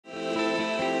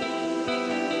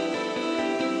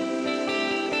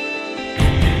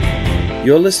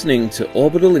You're listening to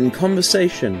Orbital in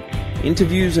Conversation,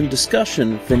 interviews and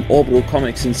discussion from Orbital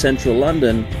Comics in central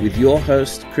London with your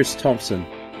host, Chris Thompson.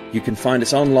 You can find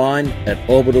us online at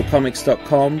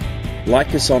orbitalcomics.com,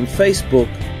 like us on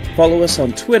Facebook, follow us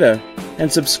on Twitter,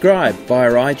 and subscribe via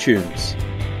iTunes.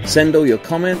 Send all your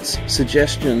comments,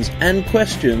 suggestions, and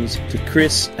questions to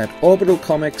Chris at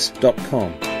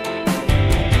orbitalcomics.com.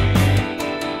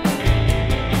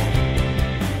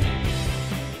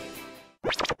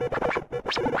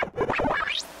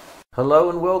 Hello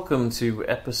and welcome to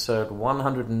episode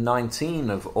 119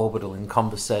 of Orbital in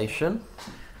Conversation.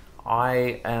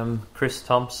 I am Chris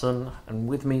Thompson, and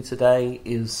with me today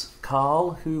is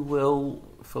Karl, who will,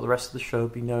 for the rest of the show,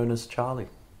 be known as Charlie.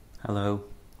 Hello.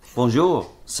 Bonjour.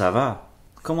 Ça va?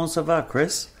 Comment ça va,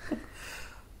 Chris?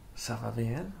 Ça va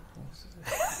bien?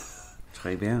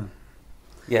 Très bien.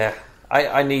 Yeah,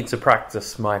 I need to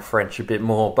practice my French a bit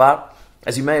more, but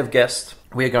as you may have guessed,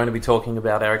 we are going to be talking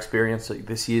about our experience at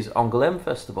this year's Angoulême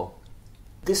Festival.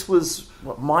 This was,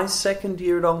 my second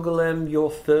year at Angoulême, your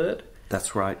third?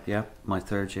 That's right, yeah, my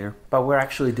third year. But we're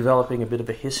actually developing a bit of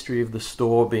a history of the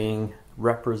store being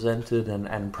represented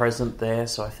and present there,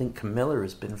 so I think Camilla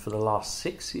has been for the last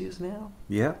 6 years now?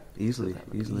 Yeah, easily.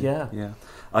 Yeah.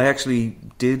 I actually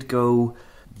did go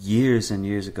years and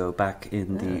years ago, back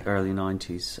in the early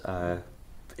 90s.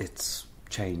 It's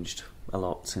changed a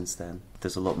lot since then.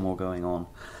 There's a lot more going on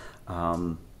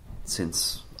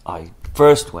since I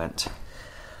first went.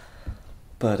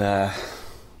 But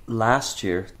last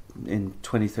year, in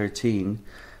 2013,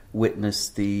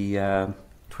 witnessed the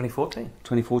 2014.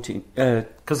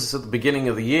 Because it's at the beginning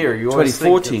of the year. You always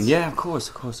 2014, yeah, of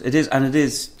course. It is, and it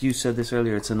is, you said this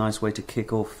earlier, it's a nice way to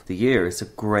kick off the year. It's a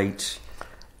great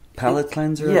palate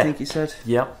cleanser, I think you said.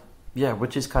 Yeah,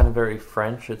 which is kind of very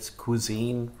French. It's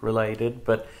cuisine related,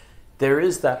 but there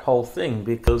is that whole thing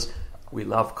because we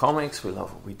love comics, we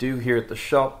love what we do here at the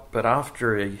shop, but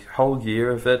after a whole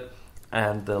year of it,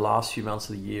 and the last few months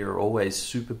of the year are always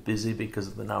super busy because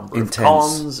of the number of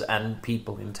cons and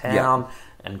people in town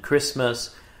and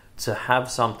Christmas, to have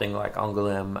something like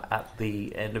Angoulême at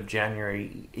the end of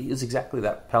January is exactly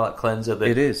that palate cleanser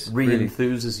that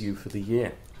re-enthuses you for the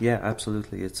year. Yeah,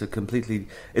 absolutely. It's a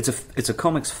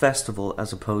comics festival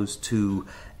as opposed to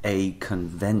a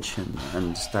convention,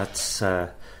 and that's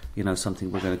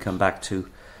something we're going to come back to.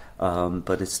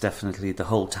 But it's definitely, the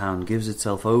whole town gives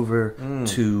itself over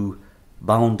to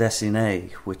Bande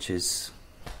Dessinée, which is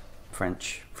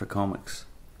French for comics.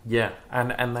 Yeah,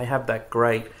 and they have that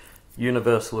great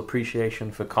universal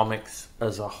appreciation for comics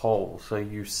as a whole. So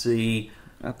you see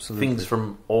things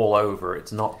from all over.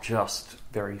 It's not just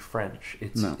very French.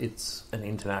 It's an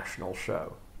international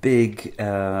show. Big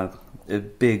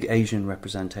Asian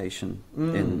representation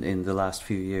in the last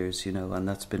few years, and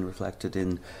that's been reflected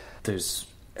in, there's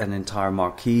an entire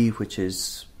marquee which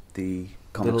is the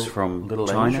comics from Little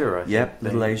China. Asia, I think.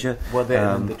 Little Asia. Well,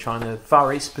 they're in the China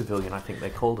Far East Pavilion, I think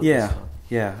they called it.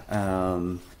 Yeah.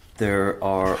 There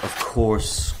are, of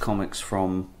course, comics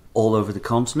from all over the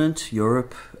continent: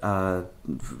 Europe,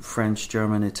 French,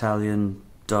 German, Italian,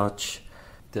 Dutch.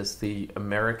 There's the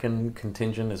American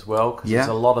contingent as well, because there's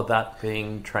a lot of that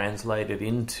being translated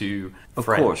into French.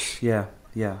 Of course, yeah.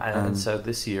 And so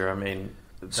this year, I mean,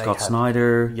 Scott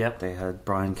Snyder. Yep. They had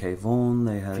Brian K. Vaughan.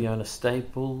 They had Fiona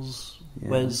Staples,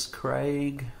 Wes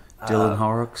Craig, Dylan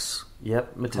Horrocks.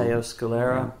 Yep, Matteo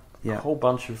Scalera. Yeah. A whole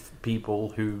bunch of people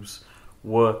whose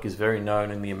work is very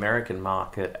known in the American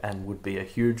market and would be a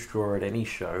huge draw at any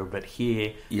show, but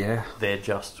here they're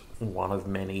just one of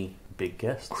many big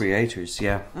guests. Creators,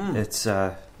 yeah. It's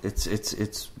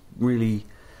really,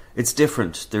 it's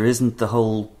different. There isn't the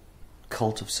whole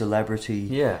cult of celebrity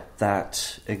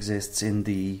that exists in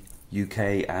the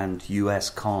UK and US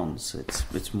cons.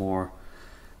 It's more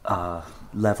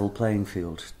level playing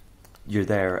field. You're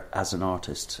there as an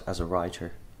artist, as a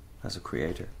writer, as a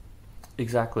creator.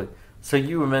 Exactly. So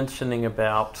you were mentioning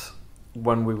about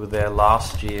when we were there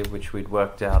last year, which we'd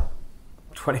worked out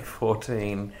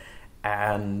 2014,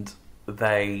 and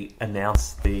they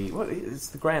announced it's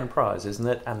the grand prize, isn't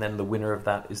it? And then the winner of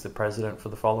that is the president for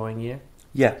the following year?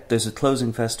 Yeah, there's a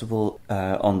closing festival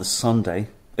on the Sunday.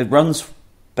 It runs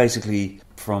basically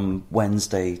from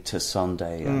Wednesday to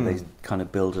Sunday, and they kind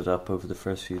of build it up over the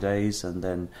first few days, and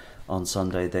then on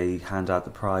Sunday they hand out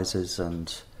the prizes,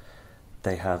 and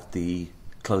they have the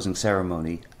closing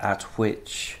ceremony at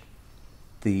which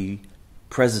the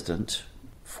president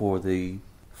for the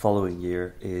following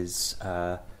year is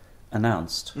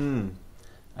announced.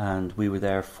 And we were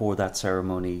there for that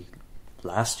ceremony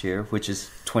last year, which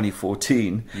is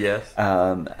 2014. Yes.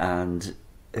 And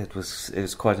it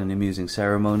was quite an amusing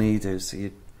ceremony. There's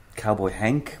Cowboy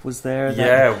Hank was there.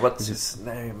 Yeah, what's his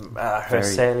name?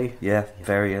 Hersey. Yeah,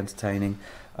 very entertaining.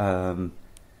 Durf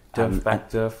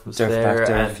Backdurf was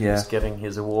there, and he was getting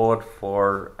his award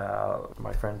for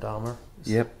My Friend Dahmer.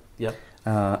 Yep.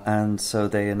 And so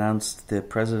they announced the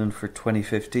president for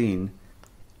 2015,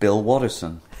 Bill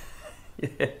Watterson.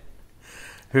 Yeah.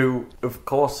 Who, of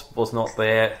course, was not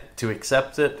there to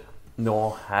accept it,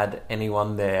 nor had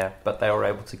anyone there, but they were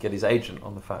able to get his agent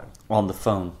on the phone. On the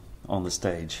phone, on the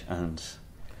stage, and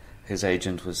his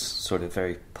agent was sort of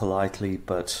very politely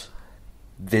but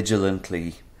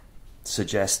vigilantly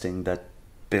suggesting that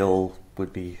Bill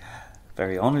would be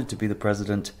very honoured to be the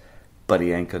president, but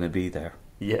he ain't going to be there.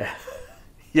 Yeah.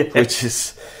 Which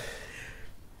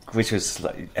was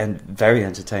like, and very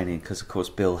entertaining because, of course,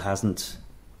 Bill hasn't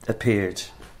appeared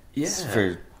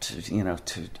for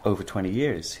over 20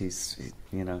 years. He's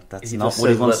that's not what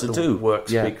he wants to do. Work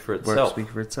speak for itself. Work speak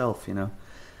for itself,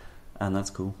 and that's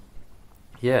cool.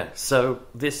 Yeah. So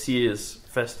this year's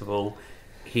festival,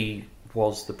 he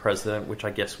was the president, which I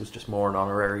guess was just more an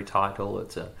honorary title.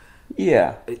 It's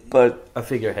but a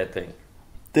figurehead thing.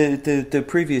 The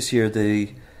previous year,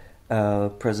 the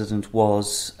president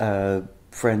was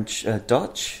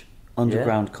Dutch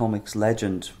underground comics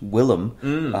legend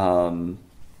Willem,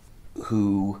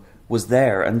 who was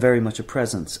there and very much a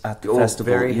presence at the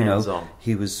festival. Very hands-on.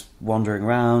 He was wandering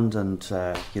around and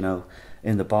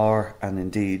in the bar, and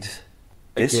indeed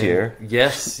this year,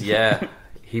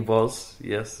 he was,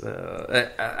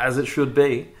 as it should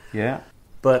be. Yeah.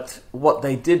 But what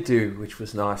they did do, which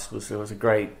was nice, was there was a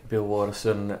great Bill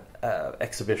Watterson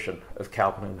exhibition of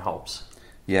Calvin and Hobbes.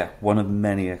 Yeah, one of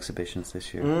many exhibitions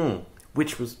this year.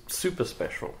 Which was super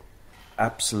special.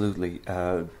 Absolutely.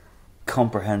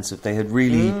 Comprehensive. They had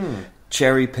really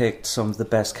cherry-picked some of the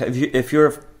best... If you're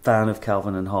a fan of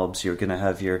Calvin and Hobbes, you're going to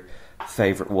have your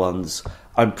favourite ones.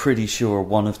 I'm pretty sure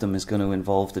one of them is going to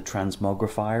involve the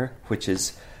transmogrifier, which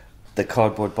is the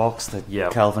cardboard box that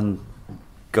Calvin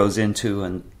goes into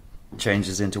and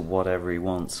changes into whatever he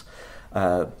wants.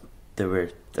 There were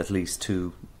at least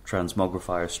 2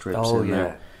 transmogrifier strips in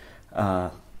there.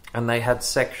 And they had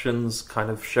sections kind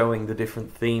of showing the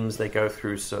different themes they go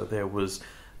through. So there was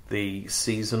the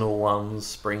seasonal ones,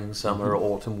 spring, summer,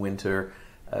 autumn, winter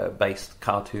based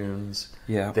cartoons.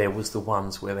 Yeah. There was the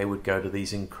ones where they would go to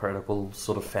these incredible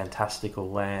sort of fantastical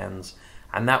lands.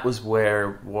 And that was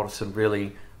where Watterson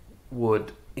really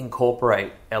would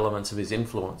incorporate elements of his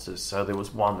influences. So there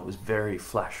was one that was very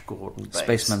Flash Gordon based.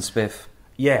 Spaceman Spiff.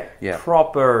 Yeah.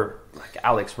 Proper like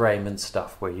Alex Raymond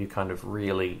stuff where you kind of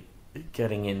really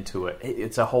getting into it.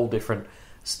 It's a whole different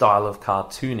style of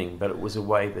cartooning, but it was a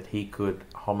way that he could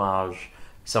homage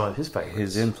some of his favourites.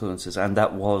 His influences, and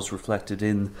that was reflected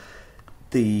in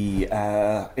the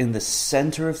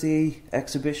centre of the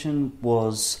exhibition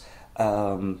was...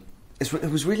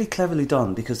 it was really cleverly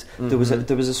done because there was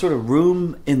a sort of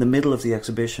room in the middle of the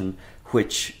exhibition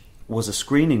which was a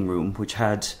screening room which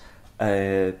had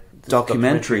a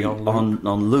documentary on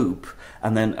loop,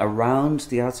 and then around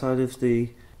the outside of the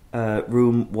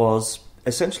room was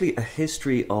essentially a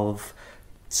history of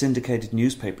syndicated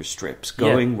newspaper strips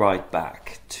going right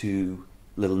back to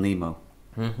Little Nemo.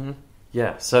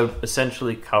 Yeah, so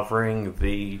essentially covering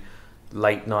the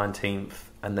late 19th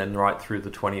and then right through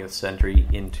the 20th century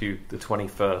into the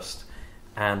 21st,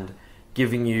 and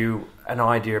giving you an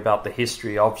idea about the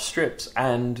history of strips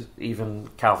and even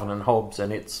Calvin and Hobbes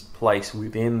and its place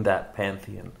within that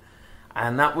pantheon.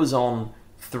 And that was on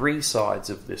 3 sides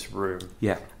of this room.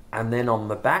 Yeah. And then on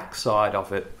the back side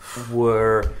of it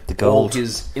were the gold. All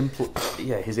his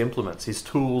implements, his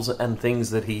tools and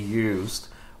things that he used,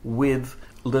 with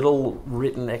little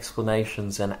written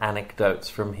explanations and anecdotes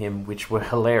from him, which were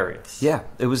hilarious. Yeah,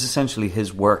 it was essentially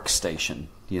his workstation.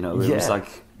 It was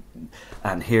like,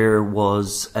 and here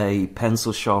was a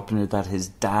pencil sharpener that his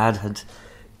dad had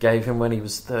gave him when he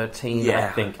was 13, I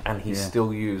think, and he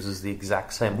still uses the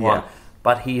exact same one.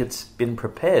 But he had been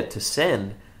prepared to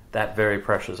send that very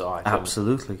precious item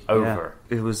over.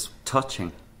 Yeah. It was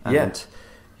touching. And,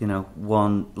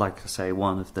 one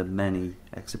of the many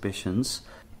exhibitions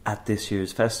at this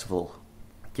year's festival.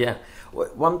 Yeah.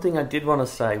 One thing I did want to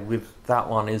say with that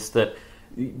one is that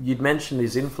you'd mentioned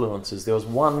his influences. There was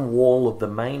one wall of the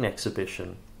main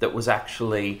exhibition that was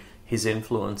actually his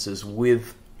influences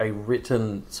with a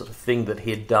written sort of thing that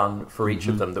he had done for each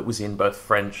of them that was in both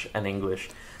French and English.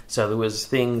 So there was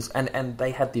things, and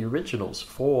they had the originals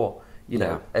for,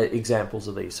 examples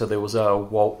of these. So there was a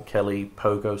Walt Kelly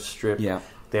Pogo strip. Yeah.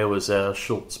 There was a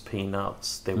Schultz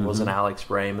Peanuts. There was an Alex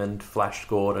Raymond, Flash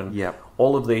Gordon. Yeah.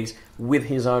 All of these with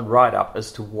his own write-up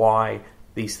as to why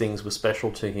these things were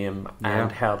special to him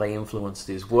and how they influenced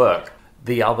his work.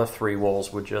 the other three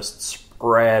walls were just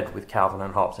spread with Calvin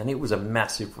and Hobbes, and it was a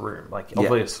massive room. Like,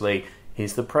 obviously,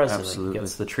 he's the president, Absolutely.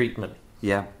 gets the treatment.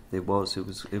 Yeah, it was.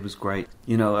 It was great.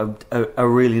 You know, a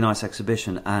really nice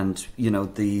exhibition, and you know,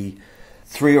 the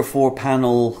 3 or 4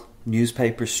 panel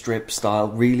newspaper strip style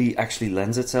really actually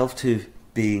lends itself to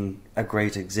being a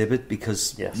great exhibit,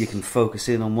 because you can focus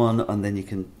in on one, and then you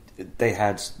can. They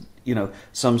had, you know,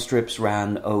 some strips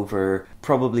ran over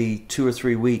probably 2 or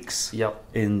 3 weeks. Yep.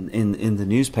 In the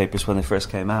newspapers when they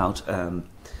first came out.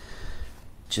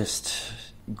 Just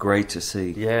great to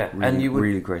see. Yeah, really, and you would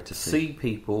really great to see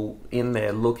people in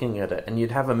there looking at it, and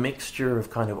you'd have a mixture of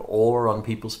kind of awe on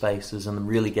people's faces and them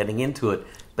really getting into it,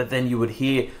 but then you would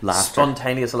hear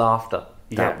spontaneous laughter.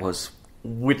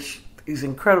 Which is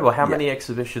incredible. How many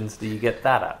exhibitions do you get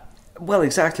that at? Well,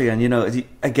 exactly, and you know,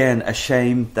 again, a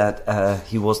shame that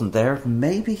he wasn't there.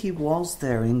 Maybe he was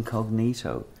there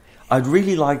incognito. I'd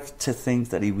really like to think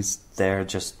that he was there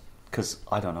just because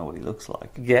I don't know what he looks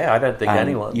like. Yeah, I don't think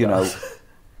anyone you does.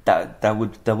 know, that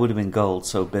would have been gold.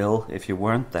 So, Bill, if you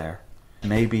weren't there,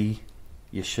 maybe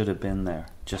you should have been there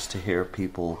just to hear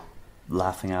people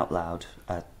laughing out loud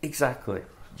at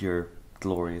your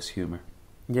glorious humour.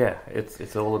 Yeah,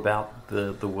 it's all about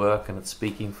the work, and it's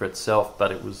speaking for itself,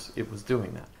 but it was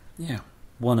doing that. Yeah,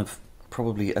 one of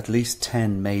probably at least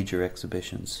 10 major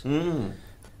exhibitions. Mm.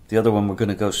 The other one we're going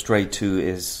to go straight to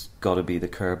is got to be the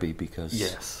Kirby,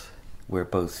 because we're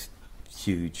both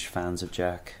huge fans of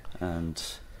Jack, and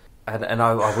I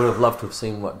would have loved to have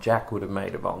seen what Jack would have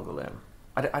made of Angoulême.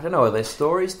 I don't know, are there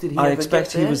stories? Did he I ever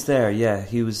expect get there? he was there, yeah.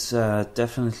 He was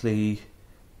definitely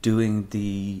doing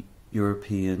the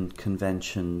European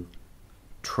convention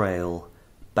trail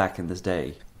back in this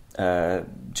day.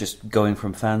 Just going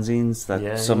from fanzines,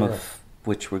 that some of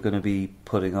which we're going to be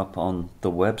putting up on the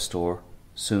web store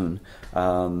soon,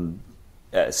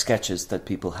 sketches that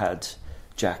people had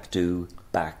Jack do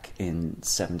back in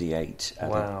 78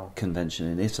 at a convention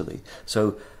in Italy.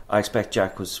 So I expect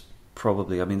Jack was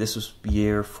probably, I mean, this was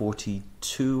year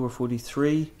 42 or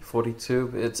 43?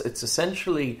 42. It's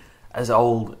essentially as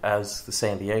old as the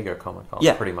San Diego Comic Con,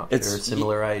 pretty much. They're a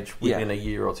similar age, within a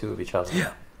year or two of each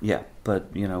other. Yeah, but,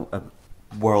 you know,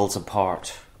 worlds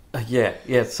apart.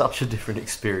 It's such a different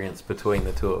experience between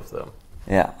the two of them.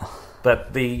 Yeah.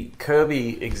 But the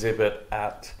Kirby exhibit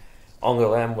at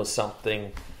Angoulême was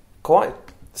something quite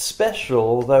special,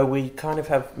 although we kind of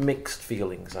have mixed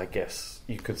feelings, I guess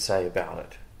you could say, about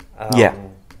it.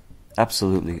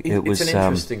 Absolutely. It's an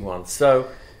interesting one. So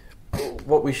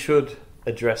what we should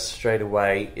address straight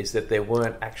away is that there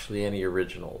weren't actually any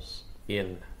originals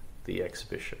in the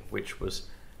exhibition, which was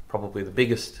probably the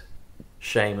biggest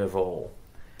shame of all.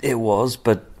 It was,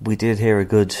 but we did hear a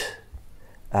good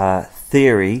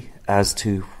theory as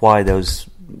to why those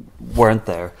weren't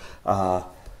there,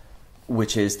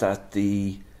 which is that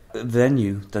the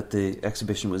venue that the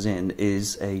exhibition was in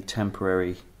is a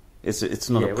temporary. It's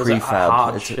not a prefab. A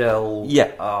hard shell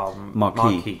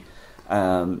marquee.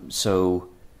 So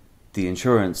the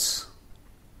insurance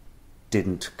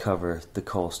didn't cover the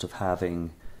cost of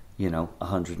having,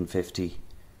 150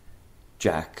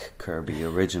 Jack Kirby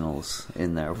originals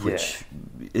in there, which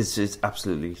is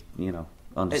absolutely,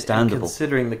 understandable. And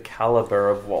considering the caliber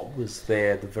of what was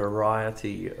there, the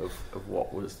variety of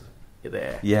what was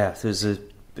there. Yeah, there's a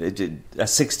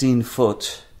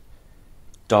 16-foot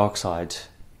Darkside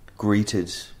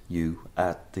greeted you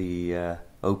at the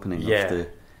opening of the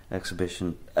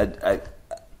exhibition.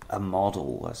 A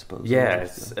model, I suppose. Yeah,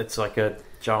 it's like a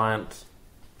giant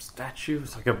statue.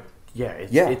 It's like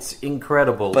it's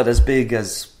incredible. But as big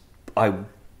as I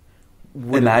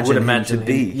would imagine him to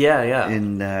be.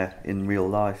 In real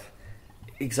life.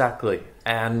 Exactly.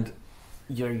 And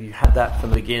you had that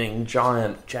from the beginning,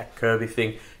 giant Jack Kirby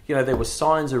thing. There were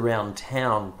signs around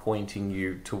town pointing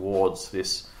you towards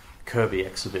this Kirby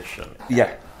exhibition.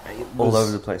 Yeah, all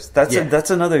over the place. That's a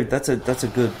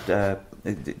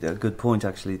good point,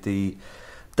 actually.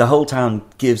 The whole town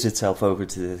gives itself over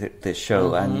to this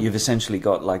show, and you've essentially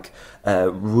got like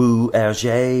Rue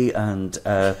Hergé and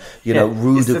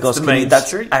Rue de Goscinny.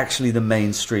 That's actually the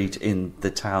main street in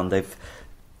the town. They've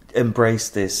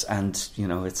embraced this, and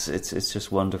it's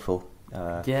just wonderful.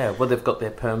 Well, they've got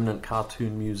their permanent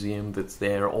cartoon museum that's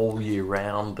there all year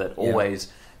round, that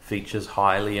always features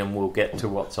highly, and we'll get to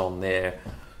what's on there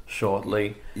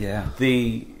shortly. Yeah.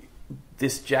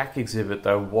 This Jack exhibit,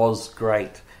 though, was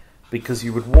great, because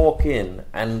you would walk in,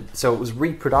 and so it was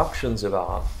reproductions of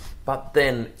art, but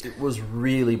then it was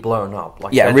really blown up.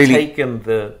 Like, they'd really taken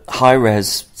the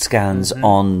high-res scans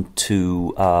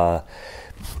onto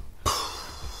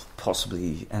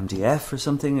possibly MDF or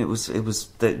something.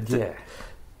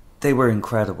 They were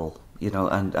incredible.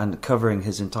 and covering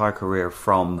his entire career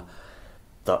from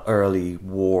the early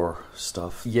war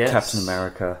stuff. Yes. Captain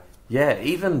America. Yeah,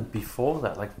 even before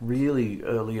that, like really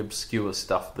early obscure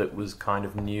stuff that was kind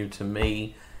of new to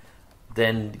me.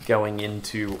 Then going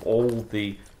into all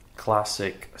the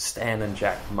classic Stan and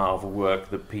Jack Marvel work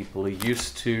that people are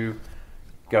used to,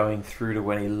 going through to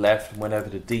when he left and went over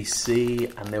to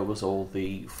DC, and there was all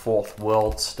the Fourth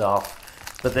World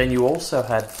stuff. But then you also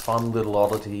had fun little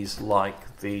oddities like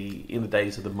In the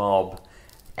Days of the Mob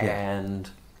and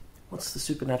what's the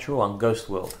supernatural one? Ghost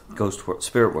World.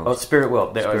 Spirit World. Oh, Spirit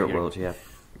World. Spirit World, yeah.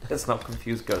 Let's not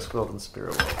confuse Ghost World and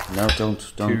Spirit World. No,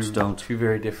 don't. Two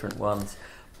very different ones.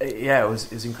 Yeah, it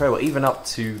was incredible. Even up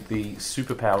to the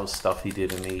superpowers stuff he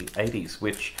did in the 80s,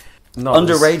 which...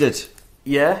 Underrated.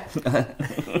 Yeah?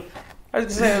 I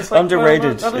was say, it's like,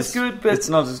 underrated. Not as good, but...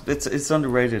 It's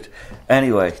underrated.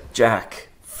 Anyway,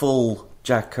 full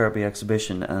Jack Kirby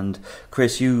exhibition. And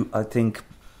Chris, you, I think,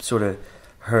 sort of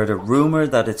heard a rumour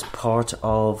that it's part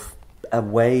of a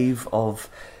wave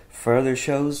of further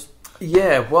shows.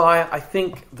 Yeah, well, I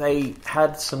think they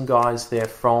had some guys there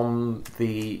from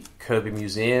the Kirby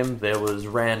Museum. There was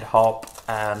Rand Hopp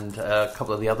and a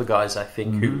couple of the other guys, I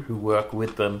think, who work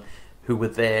with them, who were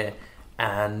there.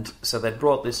 And so they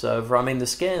brought this over. I mean, the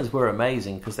scans were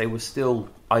amazing because they were still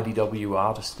IDW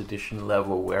Artist Edition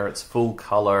level, where it's full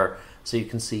colour, so you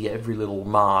can see every little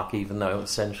mark, even though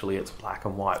essentially it's black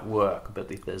and white work.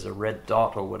 But if there's a red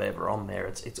dot or whatever on there,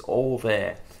 it's all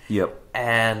there. Yep.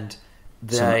 And...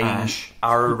 they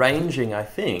are arranging, I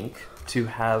think, to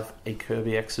have a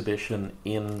Kirby exhibition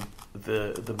in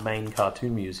the main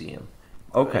cartoon museum.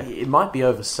 Okay. It might be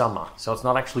over summer, so it's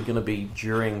not actually going to be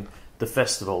during the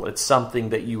festival. It's something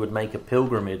that you would make a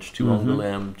pilgrimage to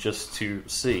Angoulême just to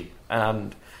see.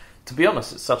 And to be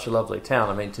honest, it's such a lovely town.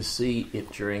 I mean, to see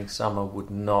it during summer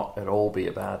would not at all be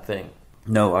a bad thing.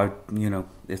 No,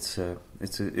 it's a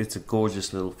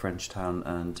gorgeous little French town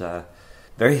and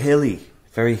very hilly.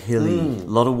 Very hilly, a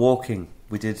lot of walking.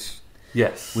 We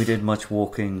did much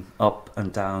walking up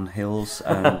and down hills,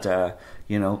 and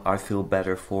I feel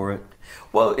better for it.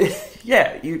 Well,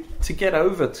 yeah, to get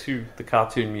over to the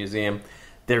Cartoon Museum,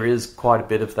 there is quite a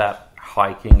bit of that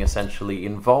hiking essentially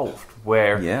involved,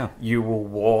 where you will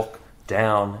walk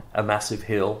down a massive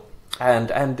hill and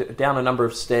down a number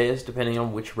of stairs, depending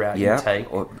on which route you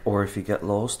take. Or if you get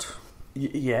lost.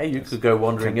 You could go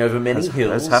wandering over many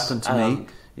hills. That's happened to me.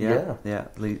 Yeah.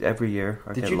 Every year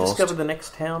I get lost. Did you discover the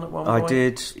next town at one point? I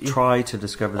did try to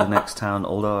discover the next town,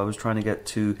 although I was trying to get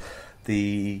to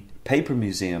the Paper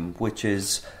Museum, which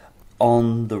is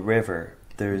on the river.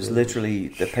 There's literally...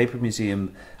 The Paper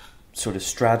Museum sort of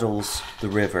straddles the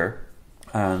river,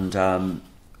 and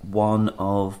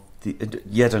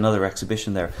yet another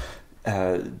exhibition there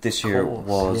this year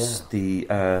was the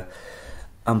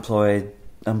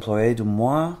Employé du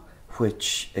Mois,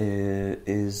 which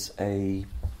is a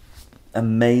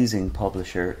amazing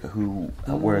publisher who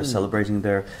were celebrating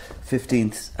their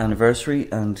 15th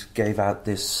anniversary and gave out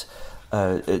this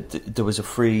there was a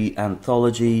free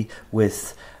anthology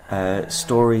with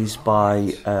stories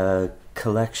by a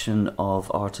collection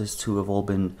of artists who have all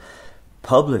been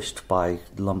published by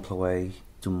L'Employé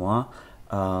du Mois,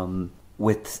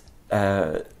 with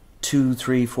 2,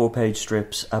 3, 4-page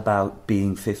strips about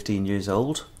being 15 years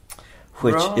old,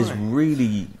 which is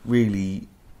really, really,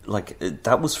 like,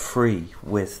 that was free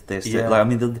with this. Yeah. Like, I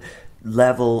mean, the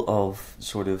level of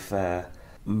sort of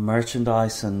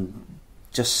merchandise and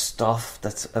just stuff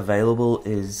that's available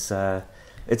is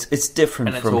it's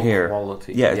different and from all here.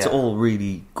 Quality. Yeah, it's all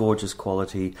really gorgeous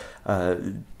quality.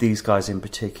 These guys in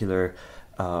particular,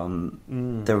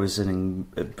 there was a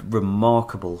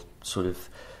remarkable sort of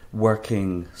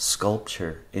working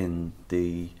sculpture in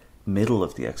the middle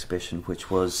of the exhibition,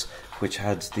 which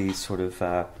had these sort of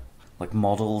like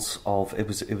models of it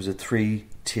was a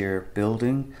 3-tier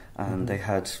building, and they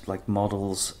had like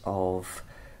models of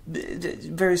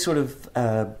very sort of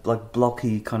like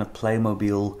blocky kind of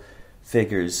Playmobil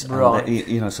figures, right?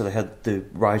 And so they had the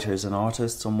writers and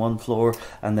artists on one floor,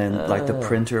 and then like the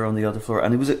printer on the other floor,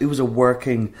 and it was a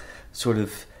working sort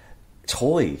of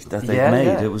toy that they made.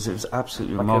 Yeah. It was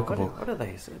absolutely like remarkable. What are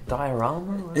they? Is it a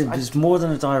diorama? It was more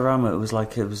than a diorama. It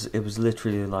was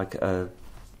literally like a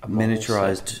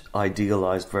miniaturized,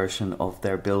 idealized version of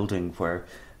their building where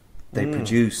they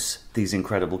produce these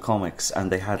incredible comics,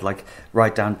 and they had like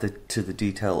right down to the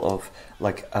detail of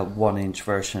like a 1-inch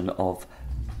version of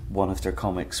one of their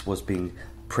comics was being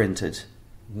printed,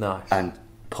 and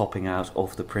popping out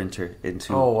of the printer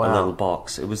into a little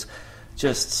box. It was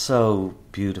just so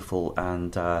beautiful,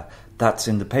 and that's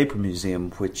in the Paper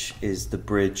Museum, which is the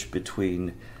bridge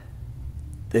between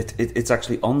it's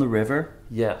actually on the river.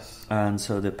 Yes. And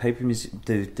so the paper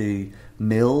the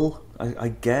mill, I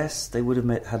guess they would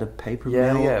have had a paper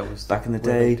mill. Yeah, it was back in the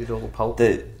where day. they did all the pulp.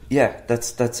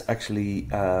 That's actually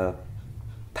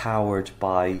powered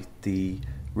by the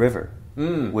river,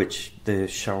 which the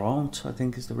Charente, I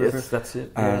think, is the river. Yes, that's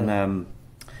it. And yeah.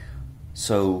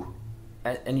 So.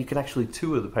 And you can actually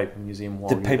tour the paper museum while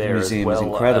The you're paper there museum as is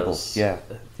well incredible. as Yeah.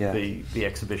 the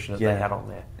exhibition that they had on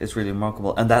there. It's really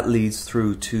remarkable, and that leads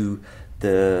through to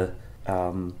the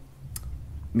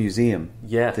museum.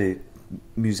 Yeah. The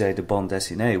Musée de Bande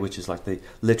Dessinée, which is like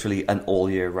literally an all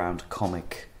year round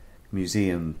comic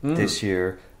museum. This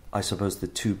year, I suppose the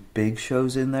two big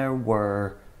shows in there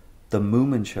were the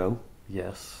Moomin show.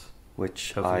 Yes.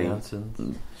 Which Tove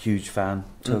Jansson's. Huge fan.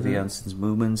 Tove Jansson's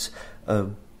Moomins.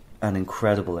 An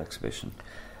incredible exhibition.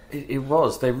 It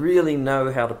was. They really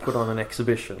know how to put on an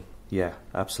exhibition. Yeah,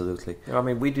 absolutely. I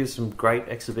mean, we do some great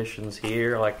exhibitions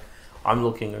here. Like, I'm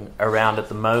looking around at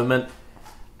the moment,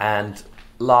 and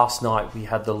last night we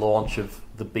had the launch of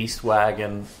the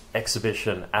Beastwagon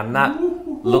exhibition, and that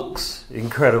looks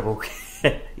incredible.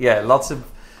 Yeah, lots of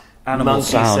animal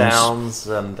monkey sounds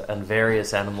and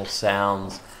various animal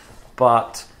sounds,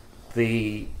 but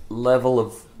the level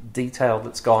of detail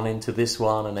that's gone into this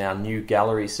one and our new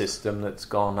gallery system that's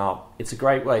gone up, it's a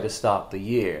great way to start the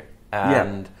year,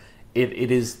 and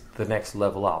it is the next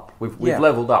level up. We've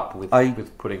leveled up with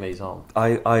putting these on.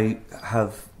 I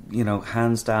have,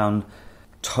 hands down,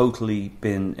 totally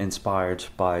been inspired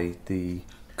by the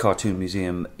Cartoon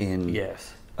Museum in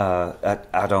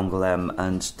at Angoulême,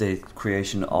 and the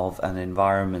creation of an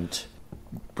environment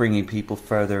bringing people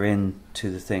further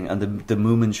into the thing. And the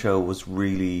Moomin show was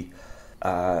really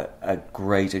a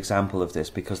great example of this,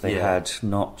 because they had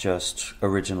not just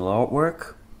original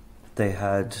artwork, they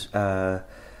had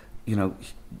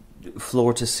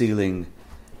floor to ceiling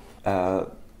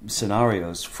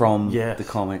scenarios from the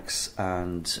comics,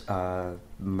 and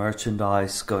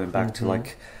merchandise going back to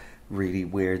like really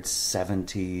weird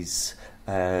 70s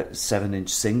 7-inch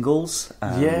singles,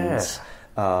 and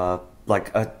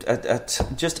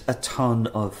just a ton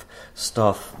of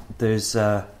stuff.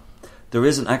 There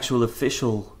is an actual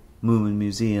official Moomin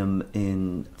museum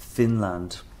in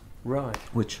Finland, right?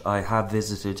 Which I have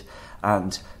visited,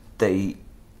 and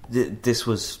this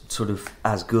was sort of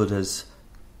as good as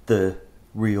the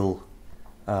real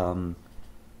the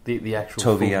actual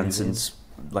Tove Jansson's,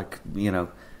 where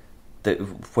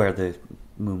the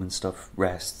Moomin stuff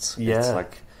rests. Yeah, it's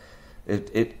like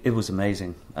it was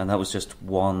amazing, and that was just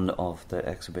one of the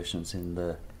exhibitions in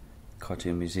the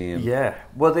Cartoon Museum. Yeah,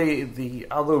 well, the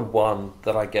other one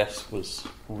that I guess was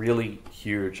really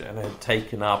huge and had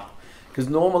taken up, because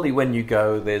normally when you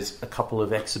go, there's a couple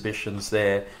of exhibitions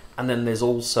there, and then there's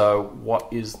also what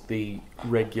is the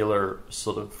regular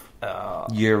sort of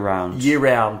year round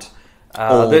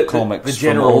all comics, the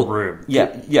general room.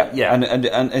 Yeah, and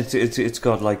it's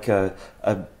got like a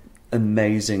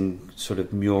amazing sort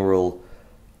of mural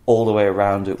all the way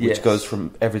around it, which goes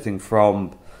from everything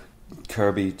from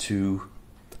Kirby to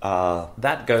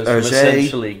that goes from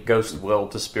essentially Ghost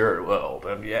World to Spirit World,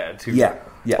 and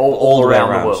all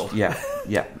around the world.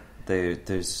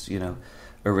 There's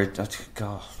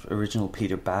original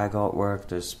Peter Bagg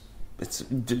artwork. It's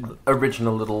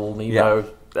original little Nemo.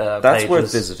 That's pages. worth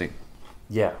visiting.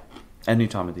 Yeah, any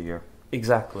time of the year.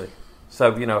 Exactly.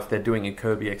 So if they're doing a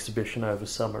Kirby exhibition over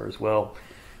summer as well,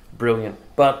 brilliant.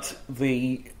 But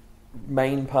the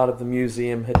main part of the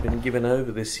museum had been given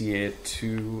over this year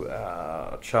to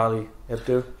Charlie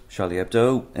Hebdo. Charlie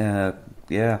Hebdo.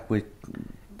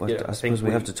 I suppose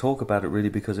we have to talk about it really,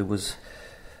 because I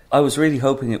was really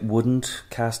hoping it wouldn't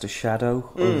cast a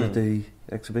shadow over the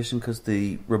exhibition, because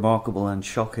the remarkable and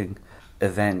shocking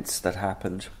events that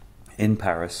happened in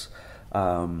Paris,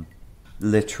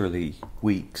 literally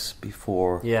weeks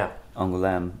before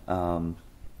Angoulême,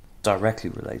 directly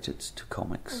related to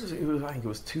comics. I think it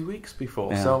was 2 weeks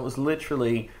before. So it was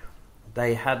literally,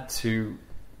 they had to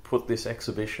put this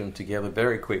exhibition together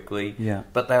very quickly,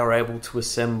 but they were able to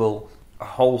assemble a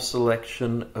whole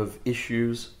selection of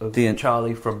issues of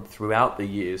Charlie from throughout the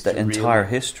years. The entire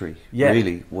history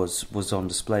really was on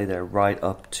display there, right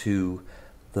up to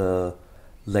the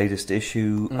latest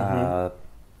issue,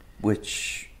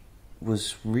 which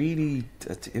was really,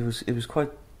 it was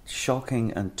quite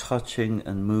shocking and touching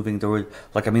and moving. There were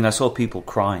I saw people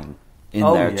crying in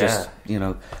there, just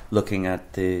looking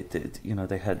at the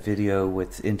they had video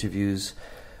with interviews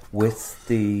with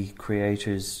the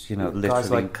creators, literally guys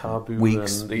like Carbu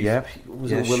weeks, and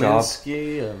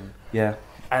Walensky and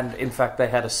And in fact, they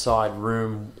had a side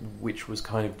room which was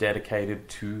kind of dedicated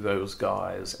to those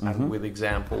guys, and with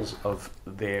examples of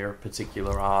their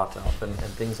particular art up and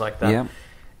things like that. Yeah.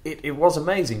 It was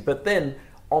amazing. But then,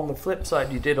 on the flip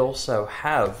side, you did also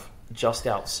have, just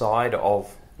outside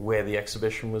of where the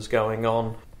exhibition was going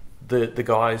on, the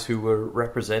guys who were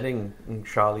representing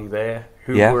Charlie there,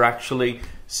 who were actually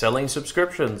selling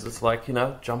subscriptions. It's like,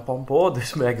 jump on board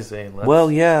this magazine.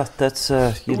 That's,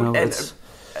 it's...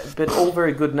 But all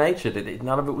very good-natured.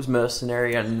 None of it was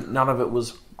mercenary, and none of it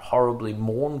was horribly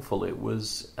mournful. It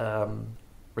was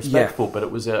respectful, but it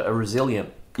was a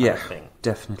resilient kind of thing.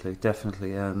 Definitely.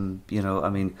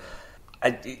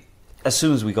 As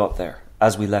soon as we got there,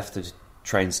 as we left the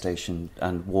train station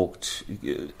and walked,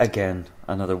 again,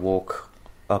 another walk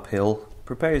uphill,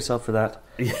 prepare yourself for that.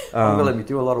 Let me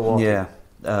do a lot of walking. Yeah,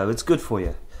 it's good for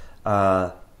you.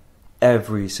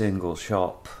 Every single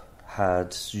shop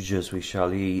had Je suis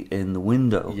Charlie in the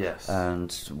window. Yes.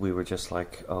 And we were just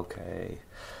like, okay,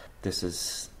 this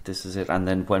is it. And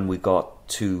then when we got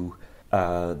to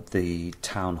the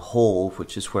town hall,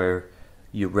 which is where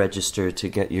you register to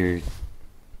get your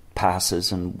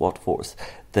passes and what forth,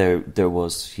 there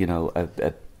was,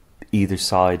 either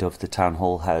side of the town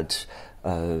hall had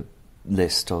a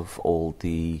list of all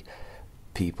the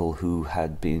people who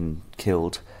had been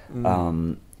killed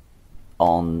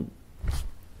on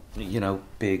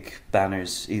big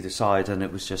banners either side, and it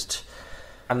was just...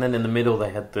 And then in the middle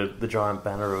they had the giant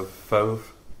banner of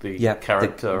Fauve, the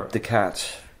character... The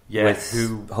cat,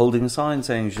 who holding a sign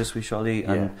saying Je suis Charlie,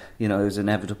 and, it was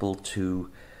inevitable to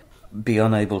be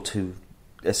unable to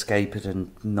escape it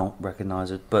and not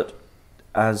recognise it. But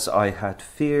as I had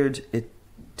feared, it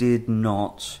did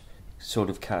not sort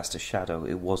of cast a shadow.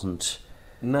 It wasn't...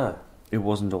 No. It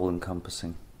wasn't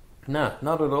all-encompassing. No,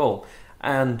 not at all.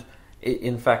 And...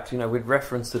 In fact, we'd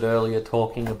referenced it earlier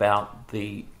talking about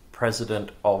the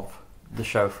president of the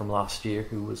show from last year,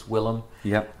 who was Willem.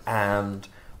 Yep. And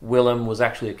Willem was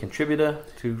actually a contributor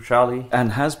to Charlie.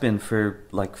 And has been for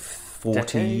like 40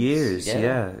 Decades. Years.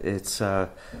 Yeah. It's the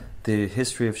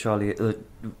history of Charlie.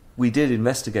 We did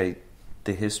investigate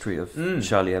the history of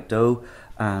Charlie Hebdo,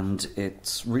 and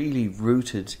it's really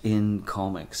rooted in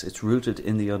comics. It's rooted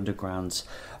in the undergrounds.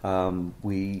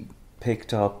 We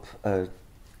picked up a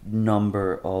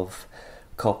number of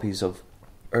copies of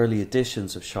early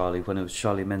editions of Charlie when it was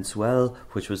Charlie Mensuel,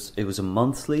 it was a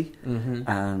monthly,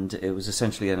 and it was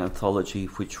essentially an anthology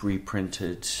which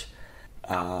reprinted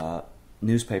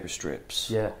newspaper strips.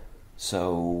 Yeah.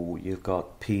 So you've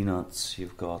got Peanuts,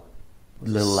 you've got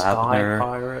Little Sky Abner,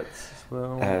 Pirates as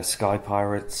well. Sky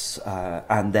Pirates,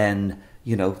 and then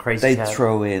Crazy they'd Cat.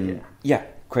 throw in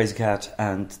Crazy Cat,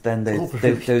 and then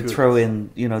they'd throw in,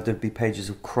 there'd be pages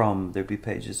of Crumb, there'd be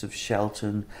pages of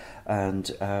Shelton, and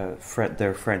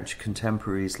their French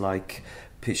contemporaries like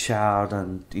Pichard,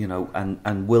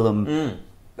 and Willem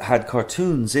had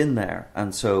cartoons in there,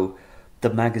 and so the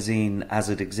magazine as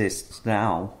it exists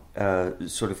now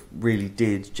sort of really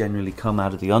did generally come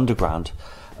out of the underground,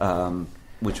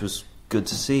 which was good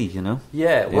to see,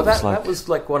 Yeah, well, that was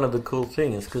like one of the cool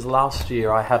things, because last year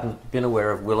I hadn't been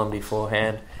aware of Willem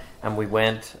beforehand, and we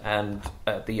went, and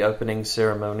at the opening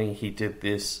ceremony he did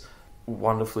this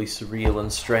wonderfully surreal and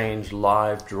strange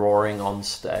live drawing on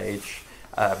stage,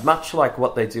 much like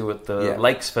what they do at the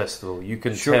Lakes Festival. You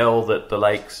can tell that the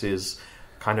Lakes is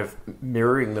kind of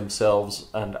mirroring themselves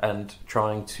and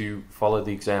trying to follow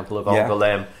the example of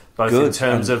Angoulême, both in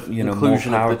terms of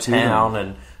inclusion of the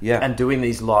town and doing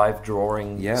these live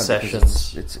drawing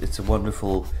sessions. It's a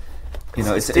wonderful,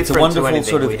 it's a wonderful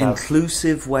sort of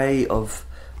inclusive way of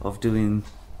doing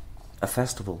a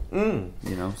festival,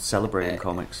 celebrating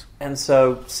comics. And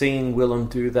so seeing Willem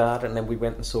do that, and then we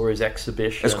went and saw his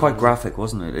exhibition. It's quite graphic,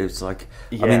 wasn't it? It's like,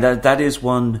 I mean, that is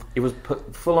one... It was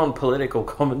full-on political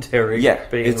commentary,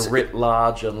 being writ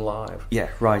large and live. Yeah,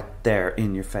 right there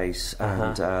in your face.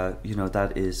 And,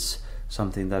 that is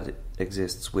something that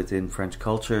exists within French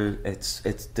culture.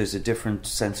 There's a different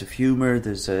sense of humour.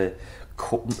 There's a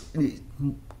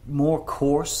more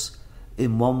coarse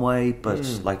in one way,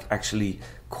 but like actually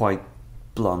quite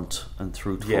blunt and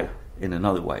truthful in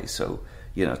another way. So,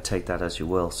 take that as you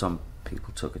will. Some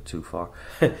people took it too far.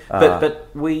 But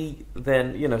we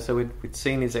then, so we'd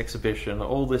seen his exhibition,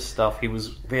 all this stuff. He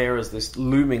was there as this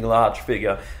looming large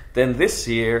figure. Then this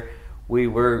year, we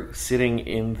were sitting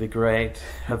in the great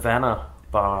Havana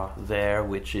bar there,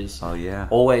 which is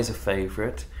always a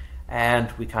favourite.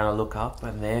 And we kind of look up,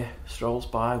 and there strolls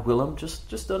by Willem,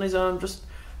 just on his own, just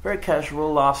very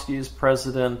casual, last year's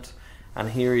president. And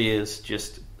here he is,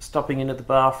 just stopping in at the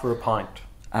bar for a pint.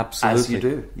 Absolutely. As you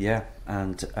do. Yeah.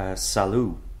 And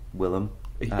salut, Willem.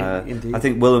 Indeed. I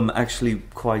think Willem actually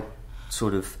quite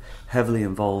sort of heavily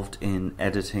involved in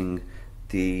editing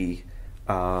the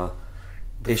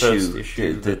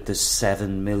issue, the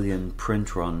 7 million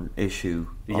print run issue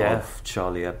of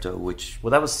Charlie Hebdo, which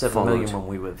that was 7 followed. million when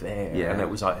we were there, and it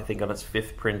was, I think, on its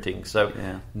 5th printing. So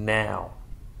now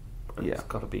it's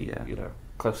got to be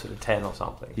closer to 10 or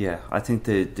something. Yeah, I think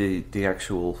the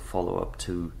actual follow up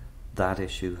to that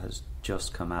issue has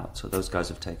just come out. So those guys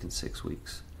have taken 6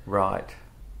 weeks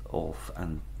off,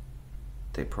 and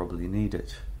they probably need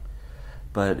it.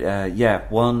 But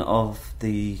one of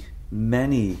the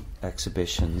many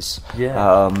exhibitions.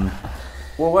 Well,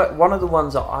 one of the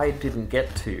ones that I didn't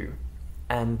get to,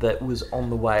 and that was on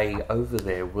the way over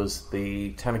there, was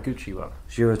the Taniguchi one.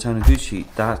 Jiro Taniguchi.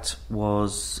 That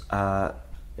was a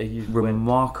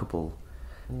remarkable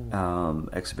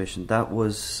exhibition. That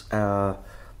was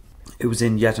it was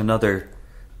in yet another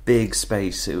big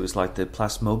space. It was like the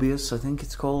Place Mobius, I think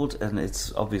it's called, and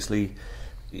it's obviously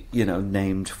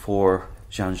named for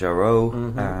Jean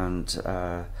Jarreau and.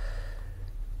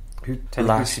 Who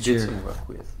Taniguchi did some work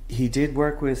with? He did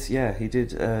work with, he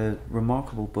did a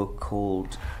remarkable book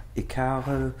called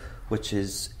Icaro, which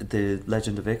is the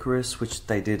Legend of Icarus, which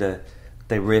they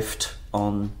riffed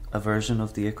on a version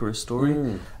of the Icarus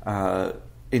story.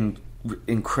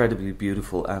 Incredibly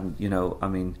beautiful, and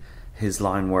his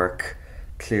line work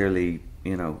clearly,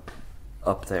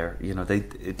 up there.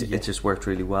 It just worked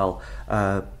really well.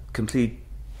 Complete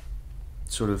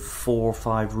sort of 4 or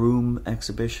 5 room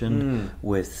exhibition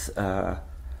with there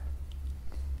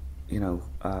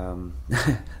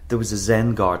was a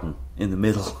Zen garden in the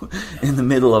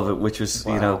middle of it, which was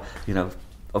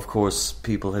of course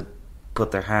people had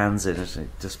put their hands in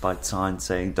it despite signs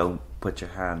saying don't put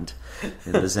your hand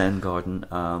in the Zen garden.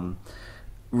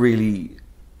 Really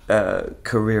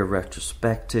career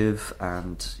retrospective,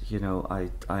 and I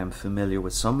am familiar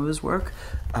with some of his work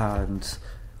and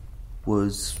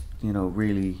was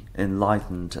really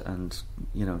enlightened, and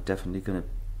definitely going to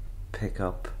pick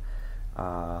up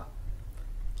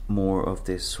more of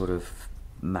this sort of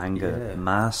manga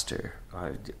master.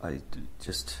 I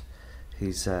just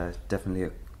he's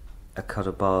definitely a cut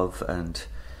above, and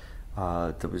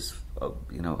there was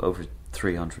over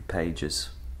 300 pages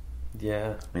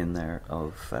in there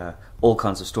of all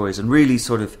kinds of stories, and really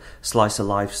sort of slice of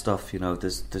life stuff.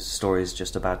 There's stories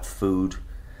just about food.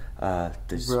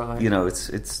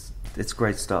 It's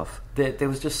great stuff. There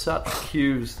was just such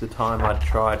queues the time I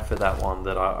tried for that one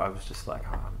that I was just like,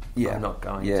 I'm not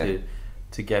going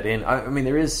to get in. I mean,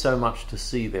 there is so much to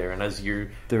see there, and as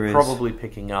you're probably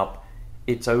picking up,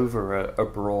 it's over a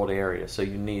broad area, so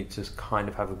you need to kind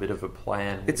of have a bit of a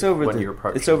plan. You're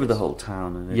approaching. It's over the whole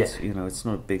town, and it's it's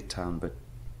not a big town, but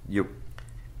you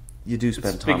do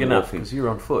spend time. Big enough because you're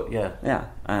on foot. Yeah,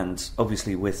 and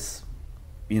obviously with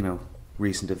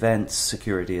recent events,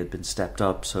 security had been stepped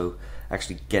up, so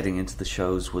actually getting into the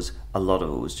shows a lot of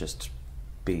it was just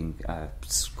being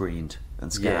screened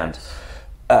and scanned.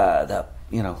 That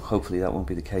hopefully that won't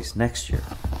be the case next year.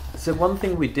 So one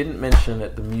thing we didn't mention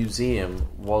at the museum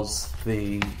was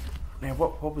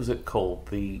what was it called?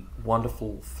 The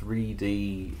wonderful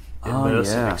 3D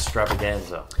immersive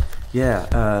extravaganza.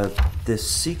 The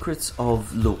Secrets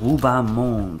of Le Rouban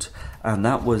Monde, and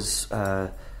that was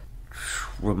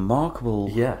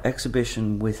remarkable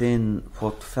exhibition within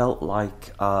what felt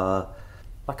like a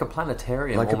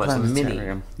planetarium, almost a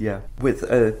mini, with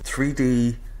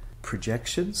 3D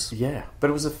projections. But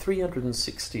it was a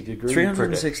 360 degree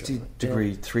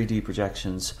 3D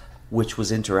projections, which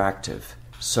was interactive.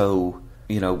 So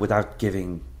without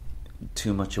giving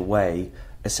too much away,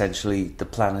 essentially the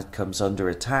planet comes under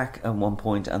attack at one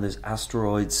point, and there's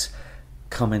asteroids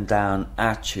coming down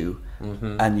at you,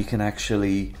 and you can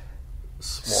actually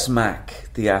smack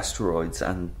the asteroids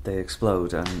and they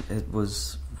explode, and it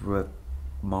was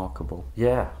remarkable.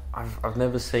 I've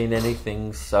never seen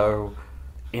anything so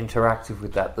interactive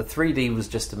with that. The 3D was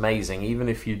just amazing. Even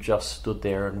if you just stood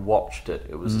there and watched it,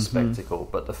 it was a spectacle.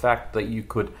 But the fact that you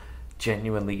could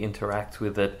genuinely interact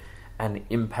with it and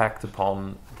impact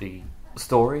upon the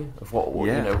story of what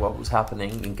was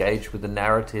happening, engage with the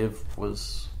narrative,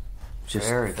 was just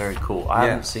very, very cool. I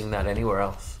haven't seen that anywhere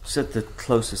else. It's the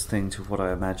closest thing to what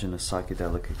I imagine a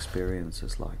psychedelic experience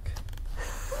is like.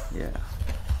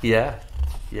 Yeah.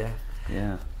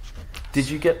 Did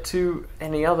you get to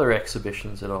any other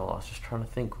exhibitions at all? I was just trying to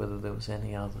think whether there was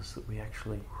any others that we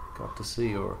actually got to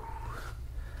see, or...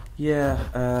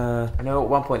 I know at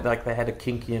one point they had a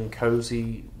kinky and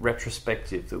cozy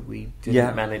retrospective that we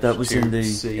didn't manage that was to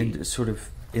see.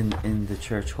 in the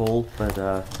church hall, but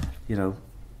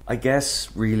I guess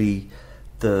really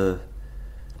the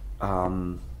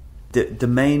the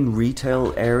main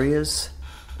retail areas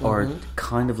are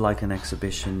kind of like an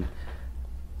exhibition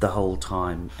the whole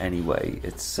time anyway.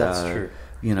 It's That's true.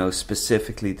 You know,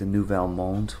 specifically the Nouvel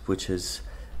Monde, which is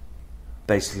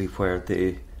basically where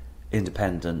the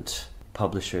independent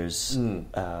publishers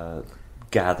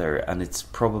gather, and it's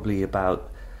probably about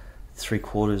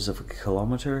 3/4 of a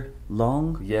kilometre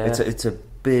long. Yeah. It's a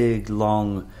big,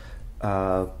 long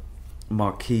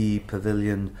marquee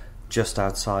pavilion just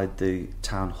outside the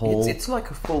town hall. It's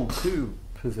like a full 2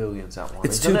 pavilions, that one.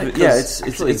 It's isn't two, it? yeah. 'Cause It's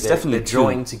actually definitely they're two.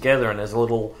 joined together, and there's a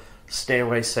little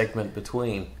stairway segment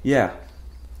between. Yeah,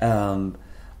 and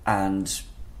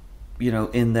you know,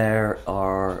 in there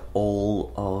are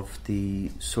all of the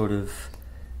sort of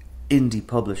indie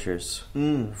publishers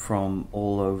from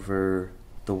all over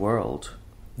the world.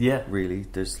 Yeah, Really,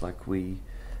 there's like we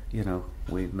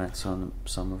met some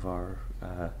of our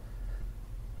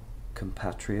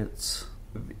compatriots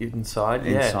inside,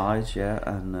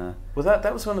 and well,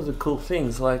 that was one of the cool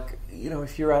things. Like, you know,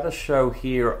 if you're at a show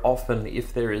here, often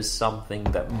if there is something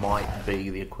that might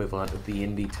be the equivalent of the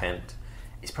indie tent,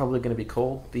 it's probably going to be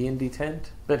called the indie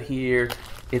tent. But here,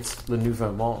 it's the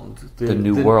Nouveau Monde, the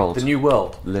new world, the new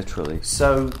world, literally.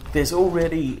 So there's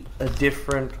already a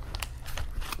different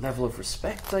level of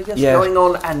respect, I guess, going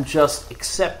on, and just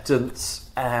acceptance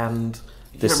and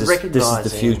recognizing this is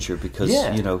the future, because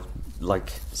you know,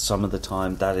 like some of the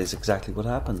time that is exactly what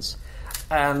happens.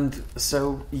 And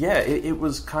so it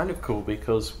was kind of cool,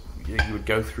 because you would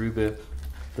go through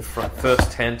the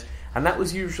first tent, and that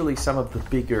was usually some of the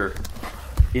bigger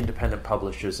independent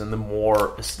publishers and the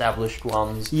more established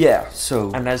ones. Yeah,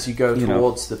 so and as you go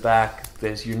towards the back,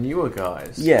 there's your newer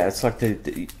guys. Yeah, it's like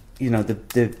the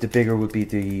bigger would be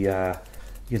the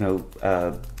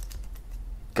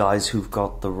guys who've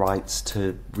got the rights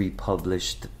to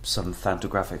republish some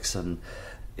Fantagraphics and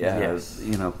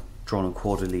drawn on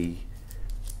quarterly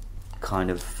kind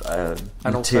of and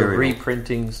material. Also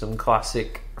reprinting some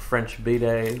classic French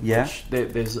BD. Yeah, which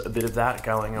there's a bit of that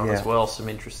going on as well. Some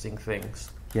interesting things.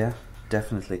 Yeah,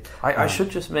 definitely. I should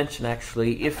just mention,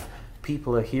 actually, if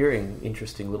people are hearing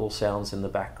interesting little sounds in the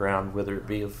background, whether it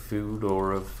be of food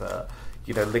or of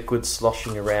liquids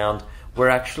sloshing around, we're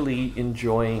actually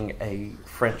enjoying a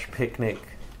French picnic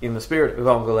in the spirit of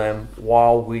Angoulême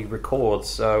while we record.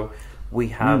 So we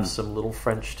have some little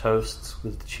French toasts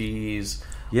with cheese.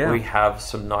 Yeah. We have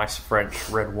some nice French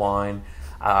red wine,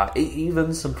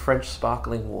 even some French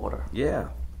sparkling water. Yeah.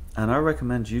 And I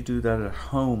recommend you do that at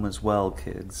home as well,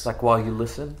 kids. Like while you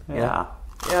listen. Yeah.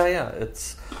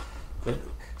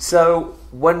 So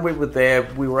when we were there,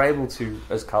 we were able to,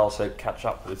 as Karl said, catch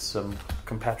up with some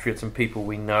compatriots and people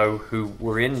we know who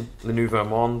were in the Nouveau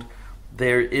Monde.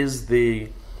 There is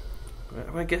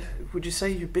I guess, would you say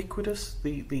ubiquitous?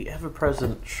 The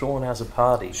ever-present Sean Has a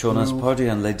Party. Sean Has a Party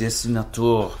and Les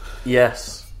Dessinateurs.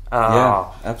 Yes.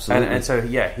 Yeah, absolutely. And so,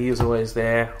 he is always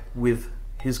there with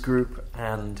his group,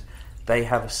 and they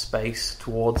have a space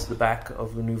towards the back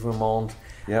of the Nouveau Monde.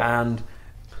 Yeah. And,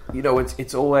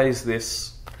 it's always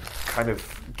this kind of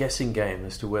guessing game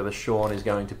as to whether Sean is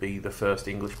going to be the first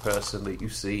English person that you